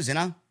Yankees are losing,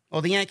 huh?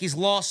 Oh, the Yankees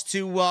lost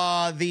to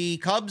the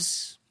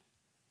Cubs?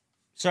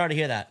 Sorry to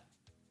hear that.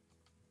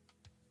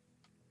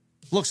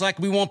 Looks like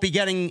we won't be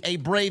getting a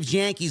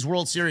Braves-Yankees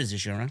World Series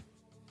this year, huh?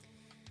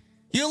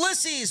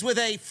 Ulysses with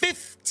a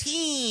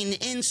 15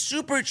 in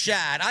Super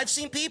Chat. I've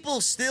seen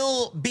people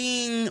still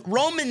being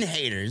Roman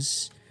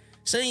haters,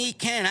 saying he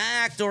can't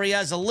act or he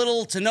has a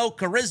little to no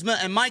charisma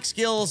and mic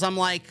skills. I'm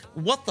like,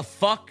 what the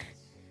fuck?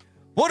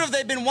 What have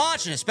they been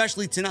watching,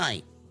 especially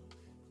tonight?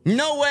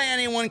 No way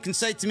anyone can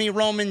say to me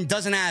Roman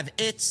doesn't have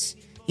it.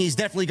 He's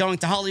definitely going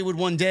to Hollywood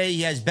one day.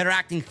 He has better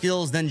acting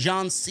skills than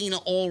John Cena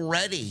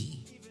already.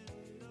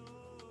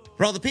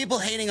 Bro, the people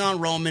hating on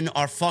Roman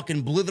are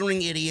fucking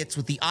blithering idiots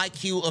with the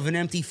IQ of an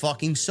empty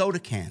fucking soda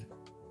can.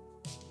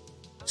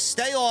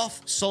 Stay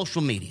off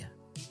social media.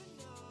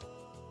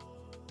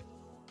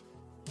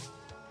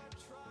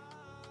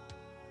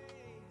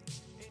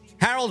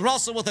 Harold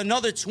Russell with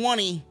another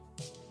 20.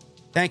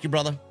 Thank you,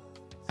 brother.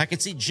 I can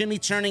see Jimmy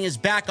turning his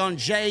back on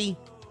Jay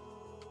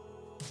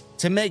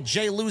to make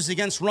Jay lose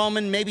against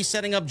Roman, maybe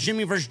setting up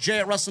Jimmy versus Jay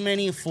at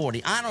WrestleMania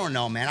 40. I don't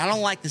know, man. I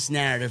don't like this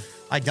narrative.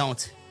 I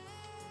don't.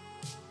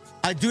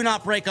 I do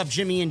not break up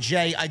Jimmy and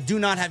Jay. I do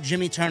not have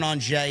Jimmy turn on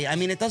Jay. I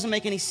mean, it doesn't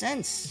make any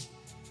sense.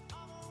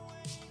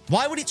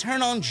 Why would he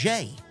turn on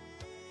Jay?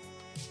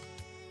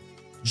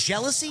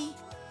 Jealousy?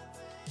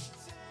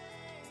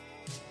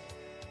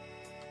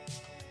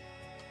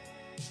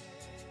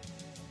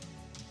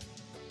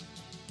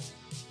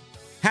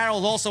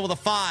 Harold also with a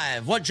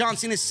 5. What John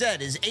Cena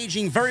said is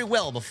aging very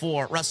well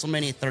before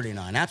WrestleMania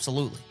 39.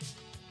 Absolutely.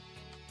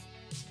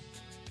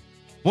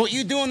 What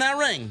you do in that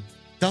ring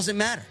doesn't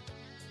matter.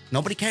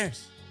 Nobody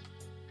cares.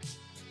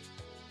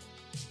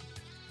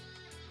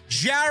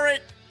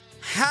 Jarrett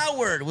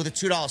Howard with a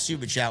 $2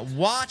 super chat.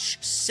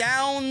 Watch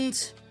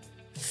Sound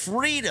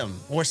Freedom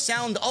or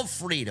Sound of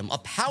Freedom, a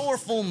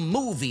powerful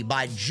movie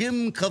by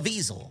Jim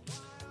Caviezel.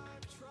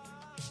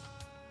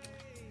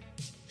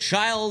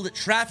 Child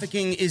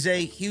trafficking is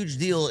a huge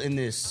deal in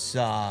this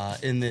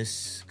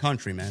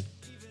country, man.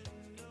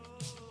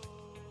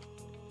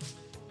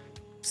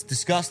 It's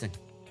disgusting.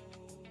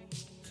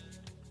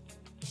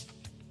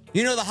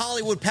 You know, the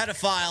Hollywood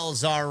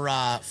pedophiles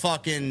are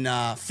fucking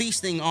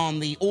feasting on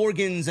the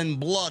organs and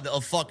blood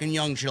of fucking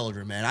young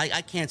children, man.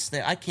 I can't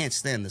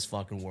stand this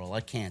fucking world.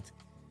 I can't.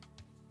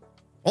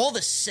 All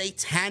the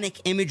satanic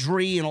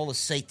imagery and all the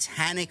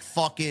satanic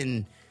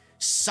fucking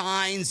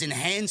signs and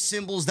hand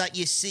symbols that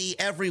you see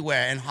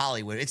everywhere in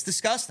Hollywood. It's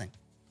disgusting.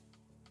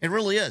 It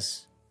really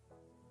is.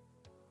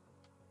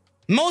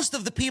 Most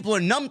of the people are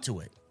numb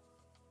to it.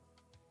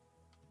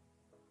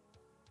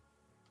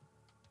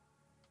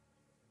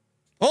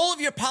 All of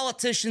your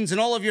politicians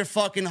and all of your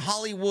fucking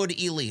Hollywood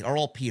elite are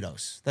all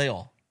pedos. They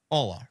all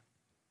are.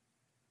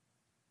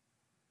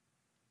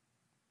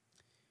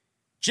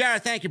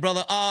 Jared, thank you,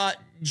 brother.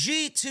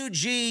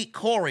 G2G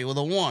Corey with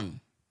a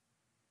 1.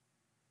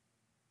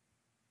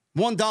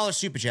 $1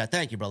 super chat.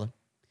 Thank you, brother.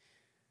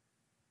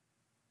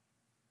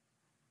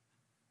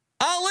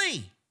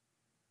 Ali,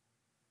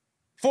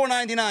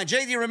 $4.99.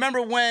 Jay, do you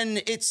remember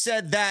when it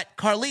said that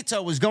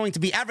Carlito was going to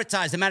be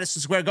advertised at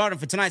Madison Square Garden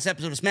for tonight's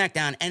episode of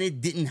SmackDown, and it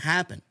didn't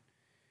happen?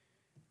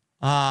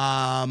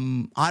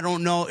 I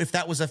don't know if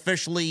that was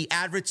officially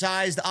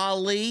advertised,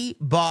 Ali,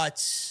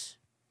 but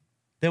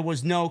there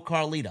was no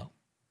Carlito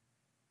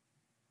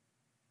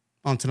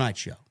on tonight's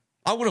show.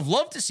 I would have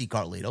loved to see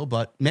Carlito,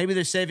 but maybe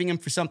they're saving him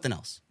for something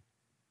else.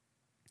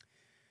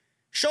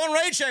 Sean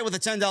Rayche with a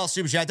 $10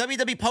 super chat.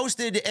 WWE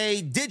posted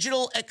a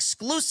digital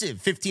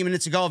exclusive 15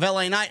 minutes ago of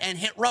LA Knight and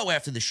Hit Row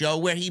after the show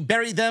where he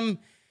buried them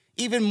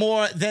even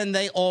more than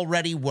they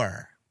already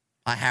were.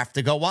 I have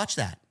to go watch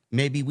that.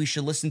 Maybe we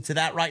should listen to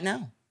that right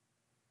now.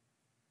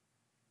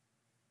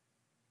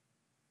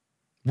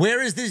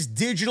 Where is this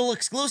digital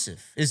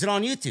exclusive? Is it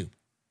on YouTube?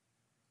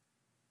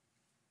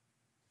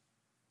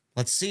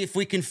 Let's see if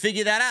we can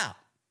figure that out.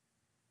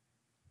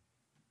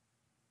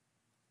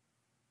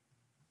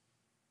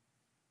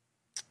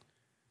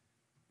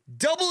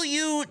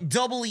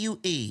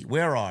 WWE,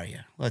 where are you?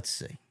 Let's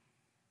see.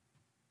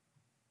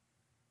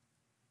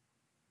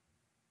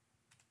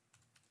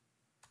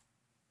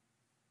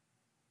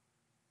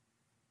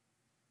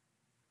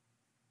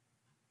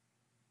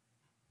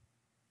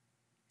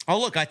 Oh,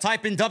 look, I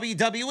type in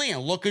WWE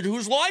and look at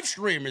whose live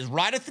stream is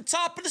right at the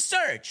top of the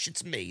search.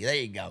 It's me. There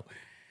you go.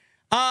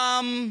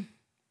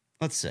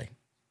 Let's see.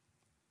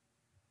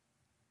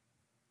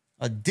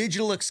 A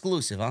digital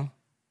exclusive, huh?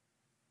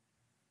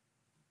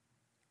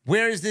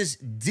 Where is this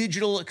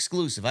digital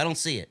exclusive? I don't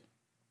see it.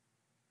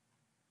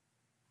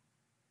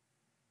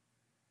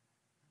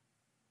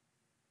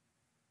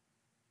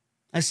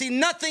 I see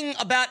nothing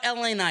about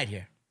LA Knight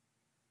here.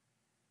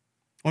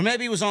 Or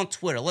maybe it was on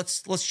Twitter.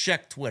 Let's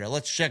check Twitter.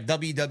 Let's check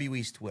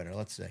WWE's Twitter.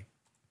 Let's see.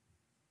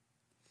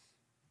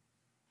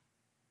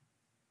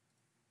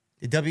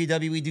 Did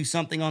WWE do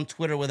something on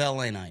Twitter with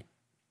LA Knight?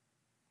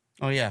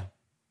 Oh, yeah.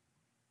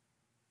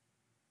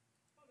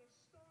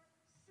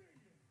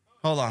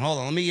 Hold on.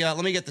 Let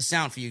me get the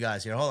sound for you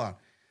guys here. Hold on.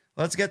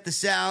 Let's get the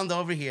sound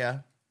over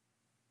here.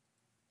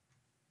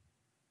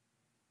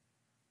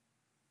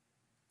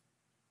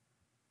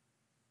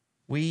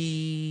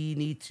 We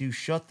need to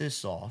shut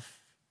this off.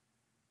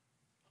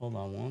 Hold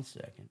on 1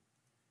 second.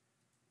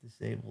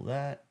 Disable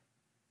that.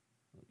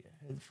 We'll get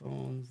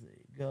headphones. There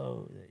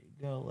you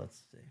go. Let's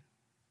see.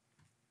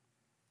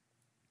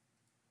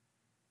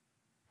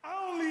 I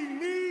only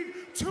need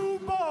 2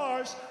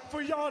 bars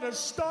for y'all to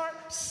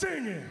start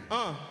singing.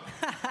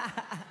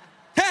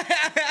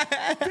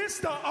 This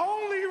the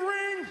only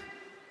ring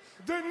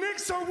the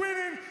Knicks are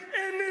winning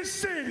in this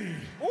city.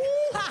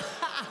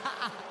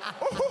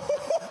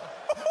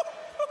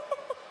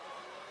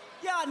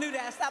 Y'all knew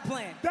that. Stop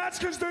playing. That's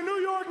because the New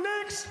York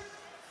Knicks,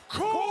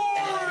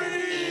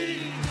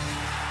 corny.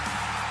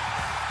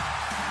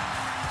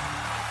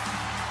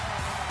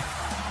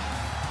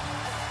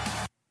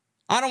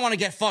 I don't want to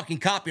get fucking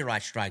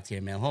copyright striked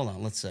here, man. Hold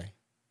on. Let's see.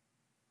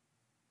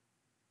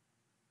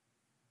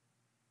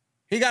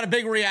 He got a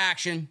big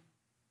reaction.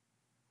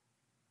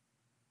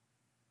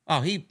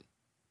 Oh,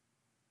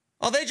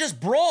 they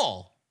just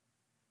brawl.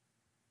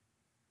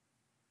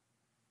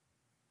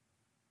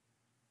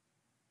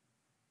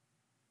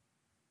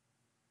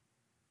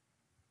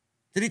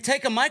 Did he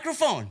take a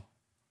microphone?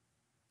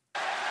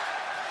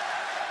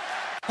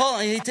 Hold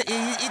on, he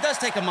does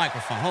take a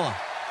microphone. Hold on.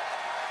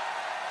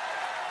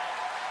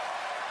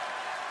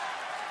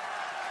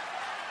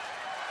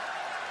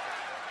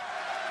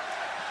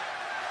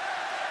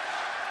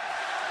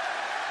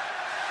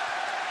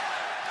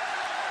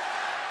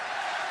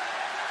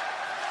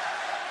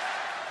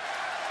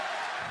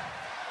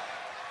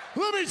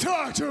 Let me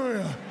talk to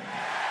you.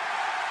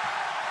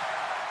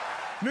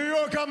 New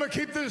York, I'm going to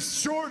keep this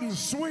short and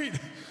sweet.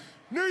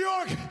 New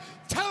York,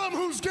 tell them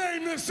whose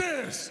game this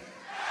is.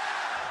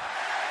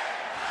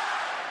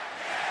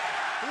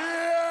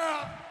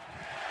 Yeah.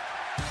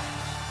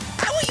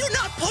 How are you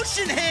not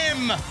pushing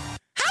him? How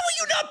are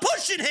you not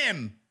pushing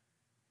him?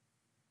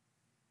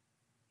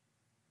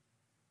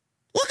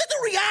 Look at the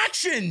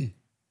reaction.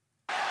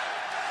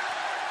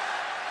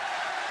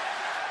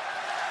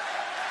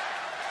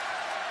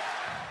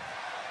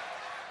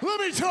 Let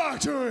me talk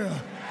to you.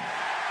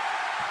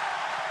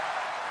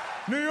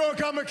 New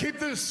York, I'm going to keep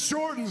this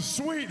short and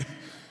sweet.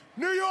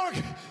 New York,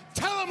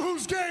 tell them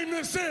whose game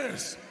this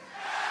is.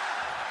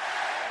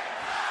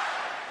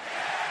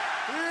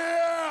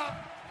 Yeah.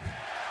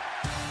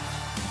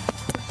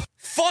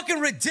 Fucking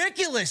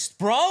ridiculous,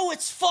 bro.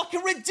 It's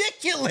fucking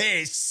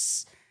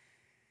ridiculous.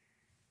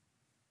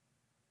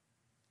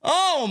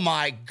 Oh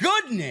my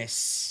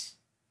goodness.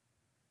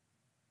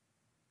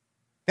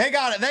 They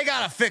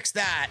gotta fix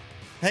that.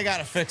 They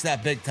gotta fix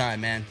that big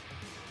time, man.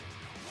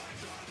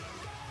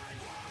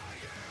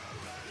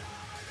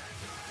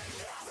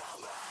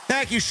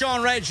 Thank you,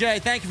 Sean Ray J.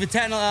 Thank you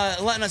for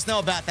letting us know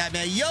about that,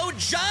 man. Yo,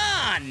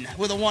 John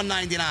with a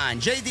 199.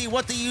 JD,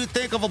 what do you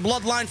think of a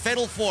Bloodline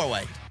Fatal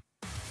 4-Way?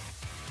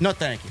 No,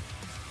 thank you.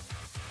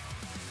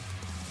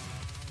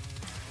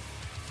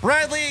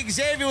 Bradley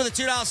Xavier with a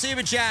 $2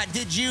 super chat.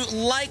 Did you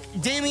like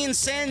Damian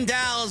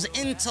Sandow's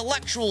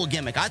intellectual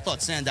gimmick? I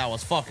thought Sandow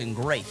was fucking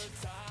great.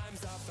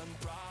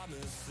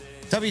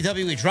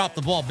 WWE dropped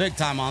the ball big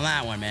time on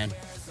that one, man.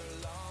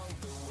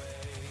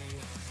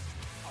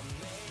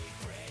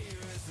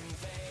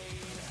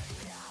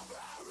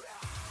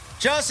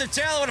 Joseph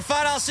Taylor with a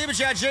 $5 super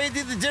chat.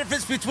 JD, the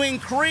difference between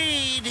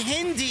Creed,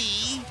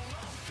 Hindi,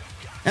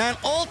 and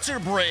Alter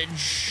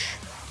Bridge.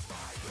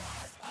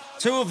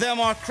 Two of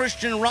them are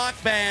Christian rock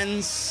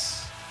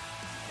bands,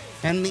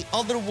 and the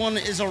other one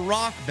is a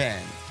rock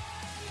band.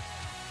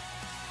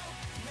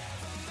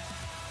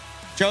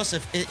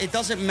 Joseph, it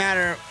doesn't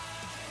matter.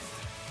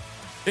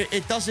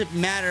 It doesn't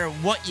matter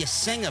what you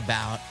sing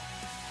about.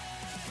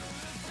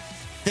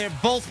 They're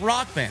both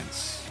rock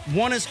bands.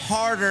 One is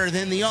harder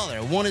than the other.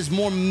 One is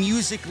more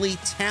musically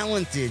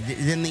talented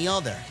than the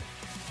other.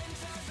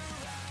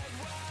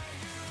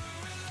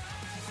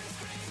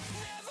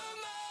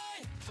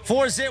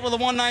 Zit with a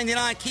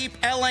 199.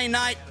 Keep LA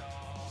Knight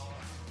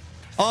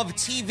of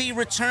TV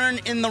return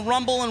in the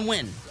Rumble and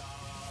win.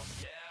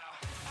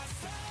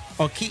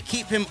 Or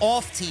keep him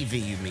off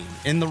TV, you mean,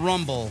 in the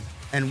Rumble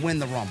and win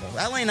the Rumble.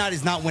 LA Knight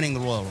is not winning the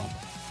Royal Rumble.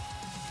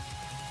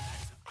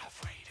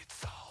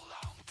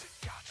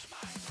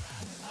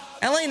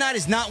 LA Knight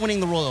is not winning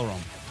the Royal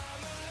Rumble.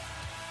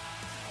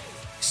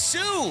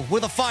 Sue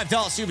with a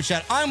 $5 super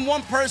chat. I'm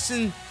one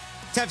person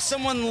to have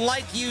someone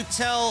like you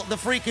tell the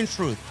freaking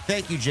truth.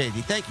 Thank you,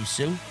 JD. Thank you,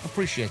 Sue.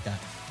 Appreciate that.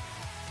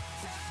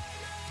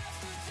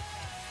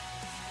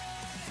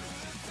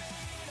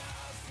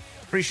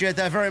 Appreciate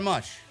that very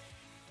much.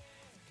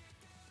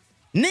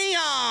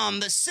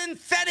 Neon, the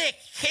synthetic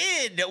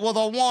kid, with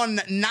a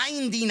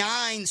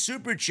 199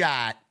 super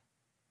chat.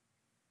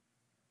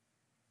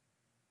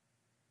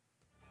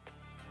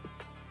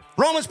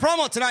 Roman's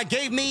promo tonight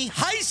gave me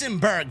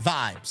Heisenberg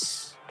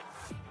vibes.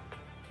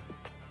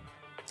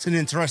 It's an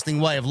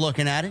interesting way of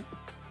looking at it.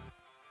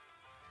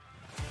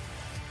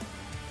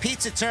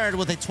 Pizza Turd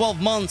with a 12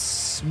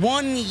 months,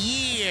 1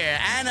 year,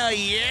 and a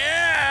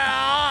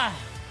year.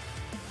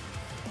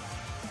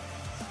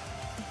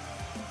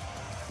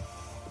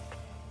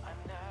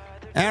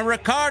 And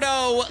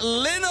Ricardo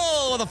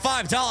Lino with a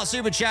 $5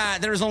 super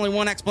chat. There is only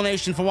one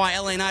explanation for why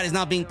LA Knight is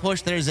not being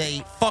pushed. There's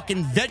a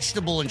fucking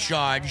vegetable in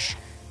charge.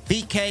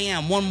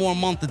 BKM, 1 more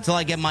month until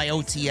I get my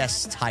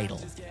OTS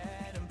title.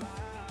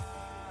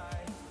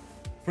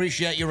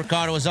 Appreciate you,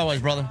 Ricardo, as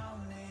always, brother.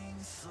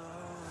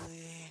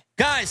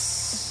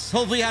 Guys,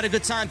 hopefully you had a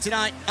good time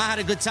tonight. I had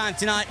a good time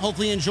tonight.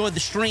 Hopefully you enjoyed the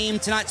stream.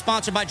 Tonight,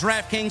 sponsored by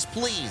DraftKings.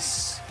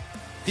 Please,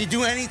 if you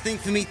do anything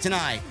for me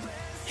tonight,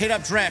 hit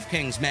up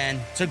DraftKings, man.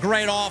 It's a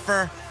great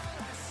offer.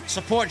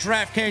 Support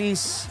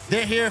DraftKings.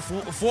 They're here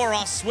for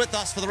us, with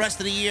us for the rest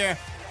of the year.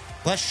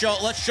 Let's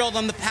show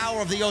them the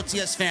power of the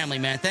OTS family,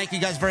 man. Thank you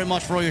guys very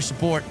much for all your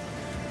support.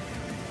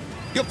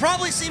 You'll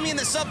probably see me in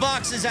the sub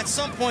boxes at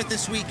some point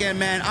this weekend,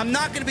 man. I'm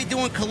not going to be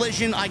doing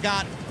Collision. I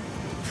got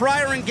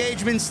prior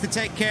engagements to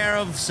take care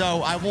of,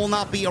 so I will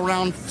not be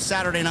around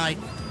Saturday night.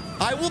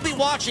 I will be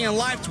watching and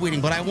live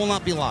tweeting, but I will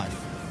not be live.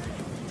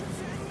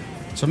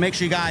 So make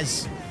sure you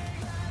guys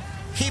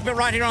keep it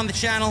right here on the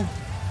channel.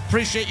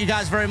 Appreciate you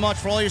guys very much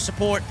for all your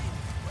support.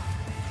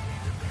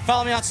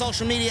 Follow me on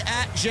social media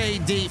at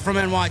JD from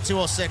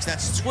NY206.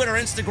 That's Twitter,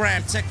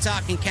 Instagram,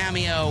 TikTok, and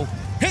Cameo.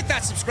 Hit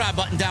that subscribe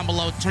button down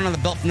below. Turn on the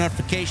bell for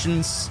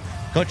notifications.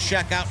 Go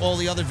check out all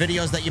the other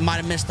videos that you might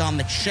have missed on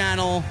the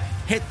channel.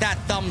 Hit that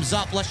thumbs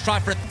up. Let's try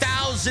for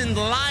 1,000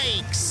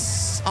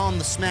 likes on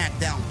the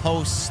SmackDown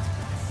post.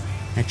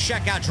 And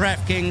check out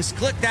DraftKings.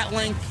 Click that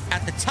link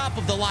at the top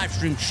of the live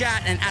stream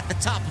chat and at the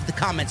top of the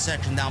comment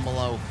section down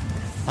below.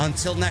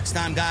 Until next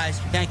time, guys,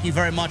 thank you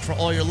very much for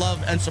all your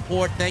love and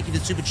support. Thank you to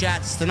Super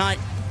Chats tonight.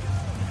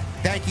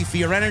 Thank you for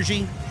your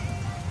energy.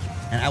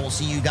 And I will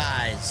see you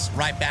guys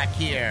right back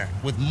here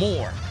with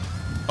more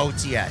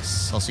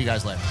OTS. I'll see you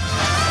guys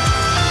later.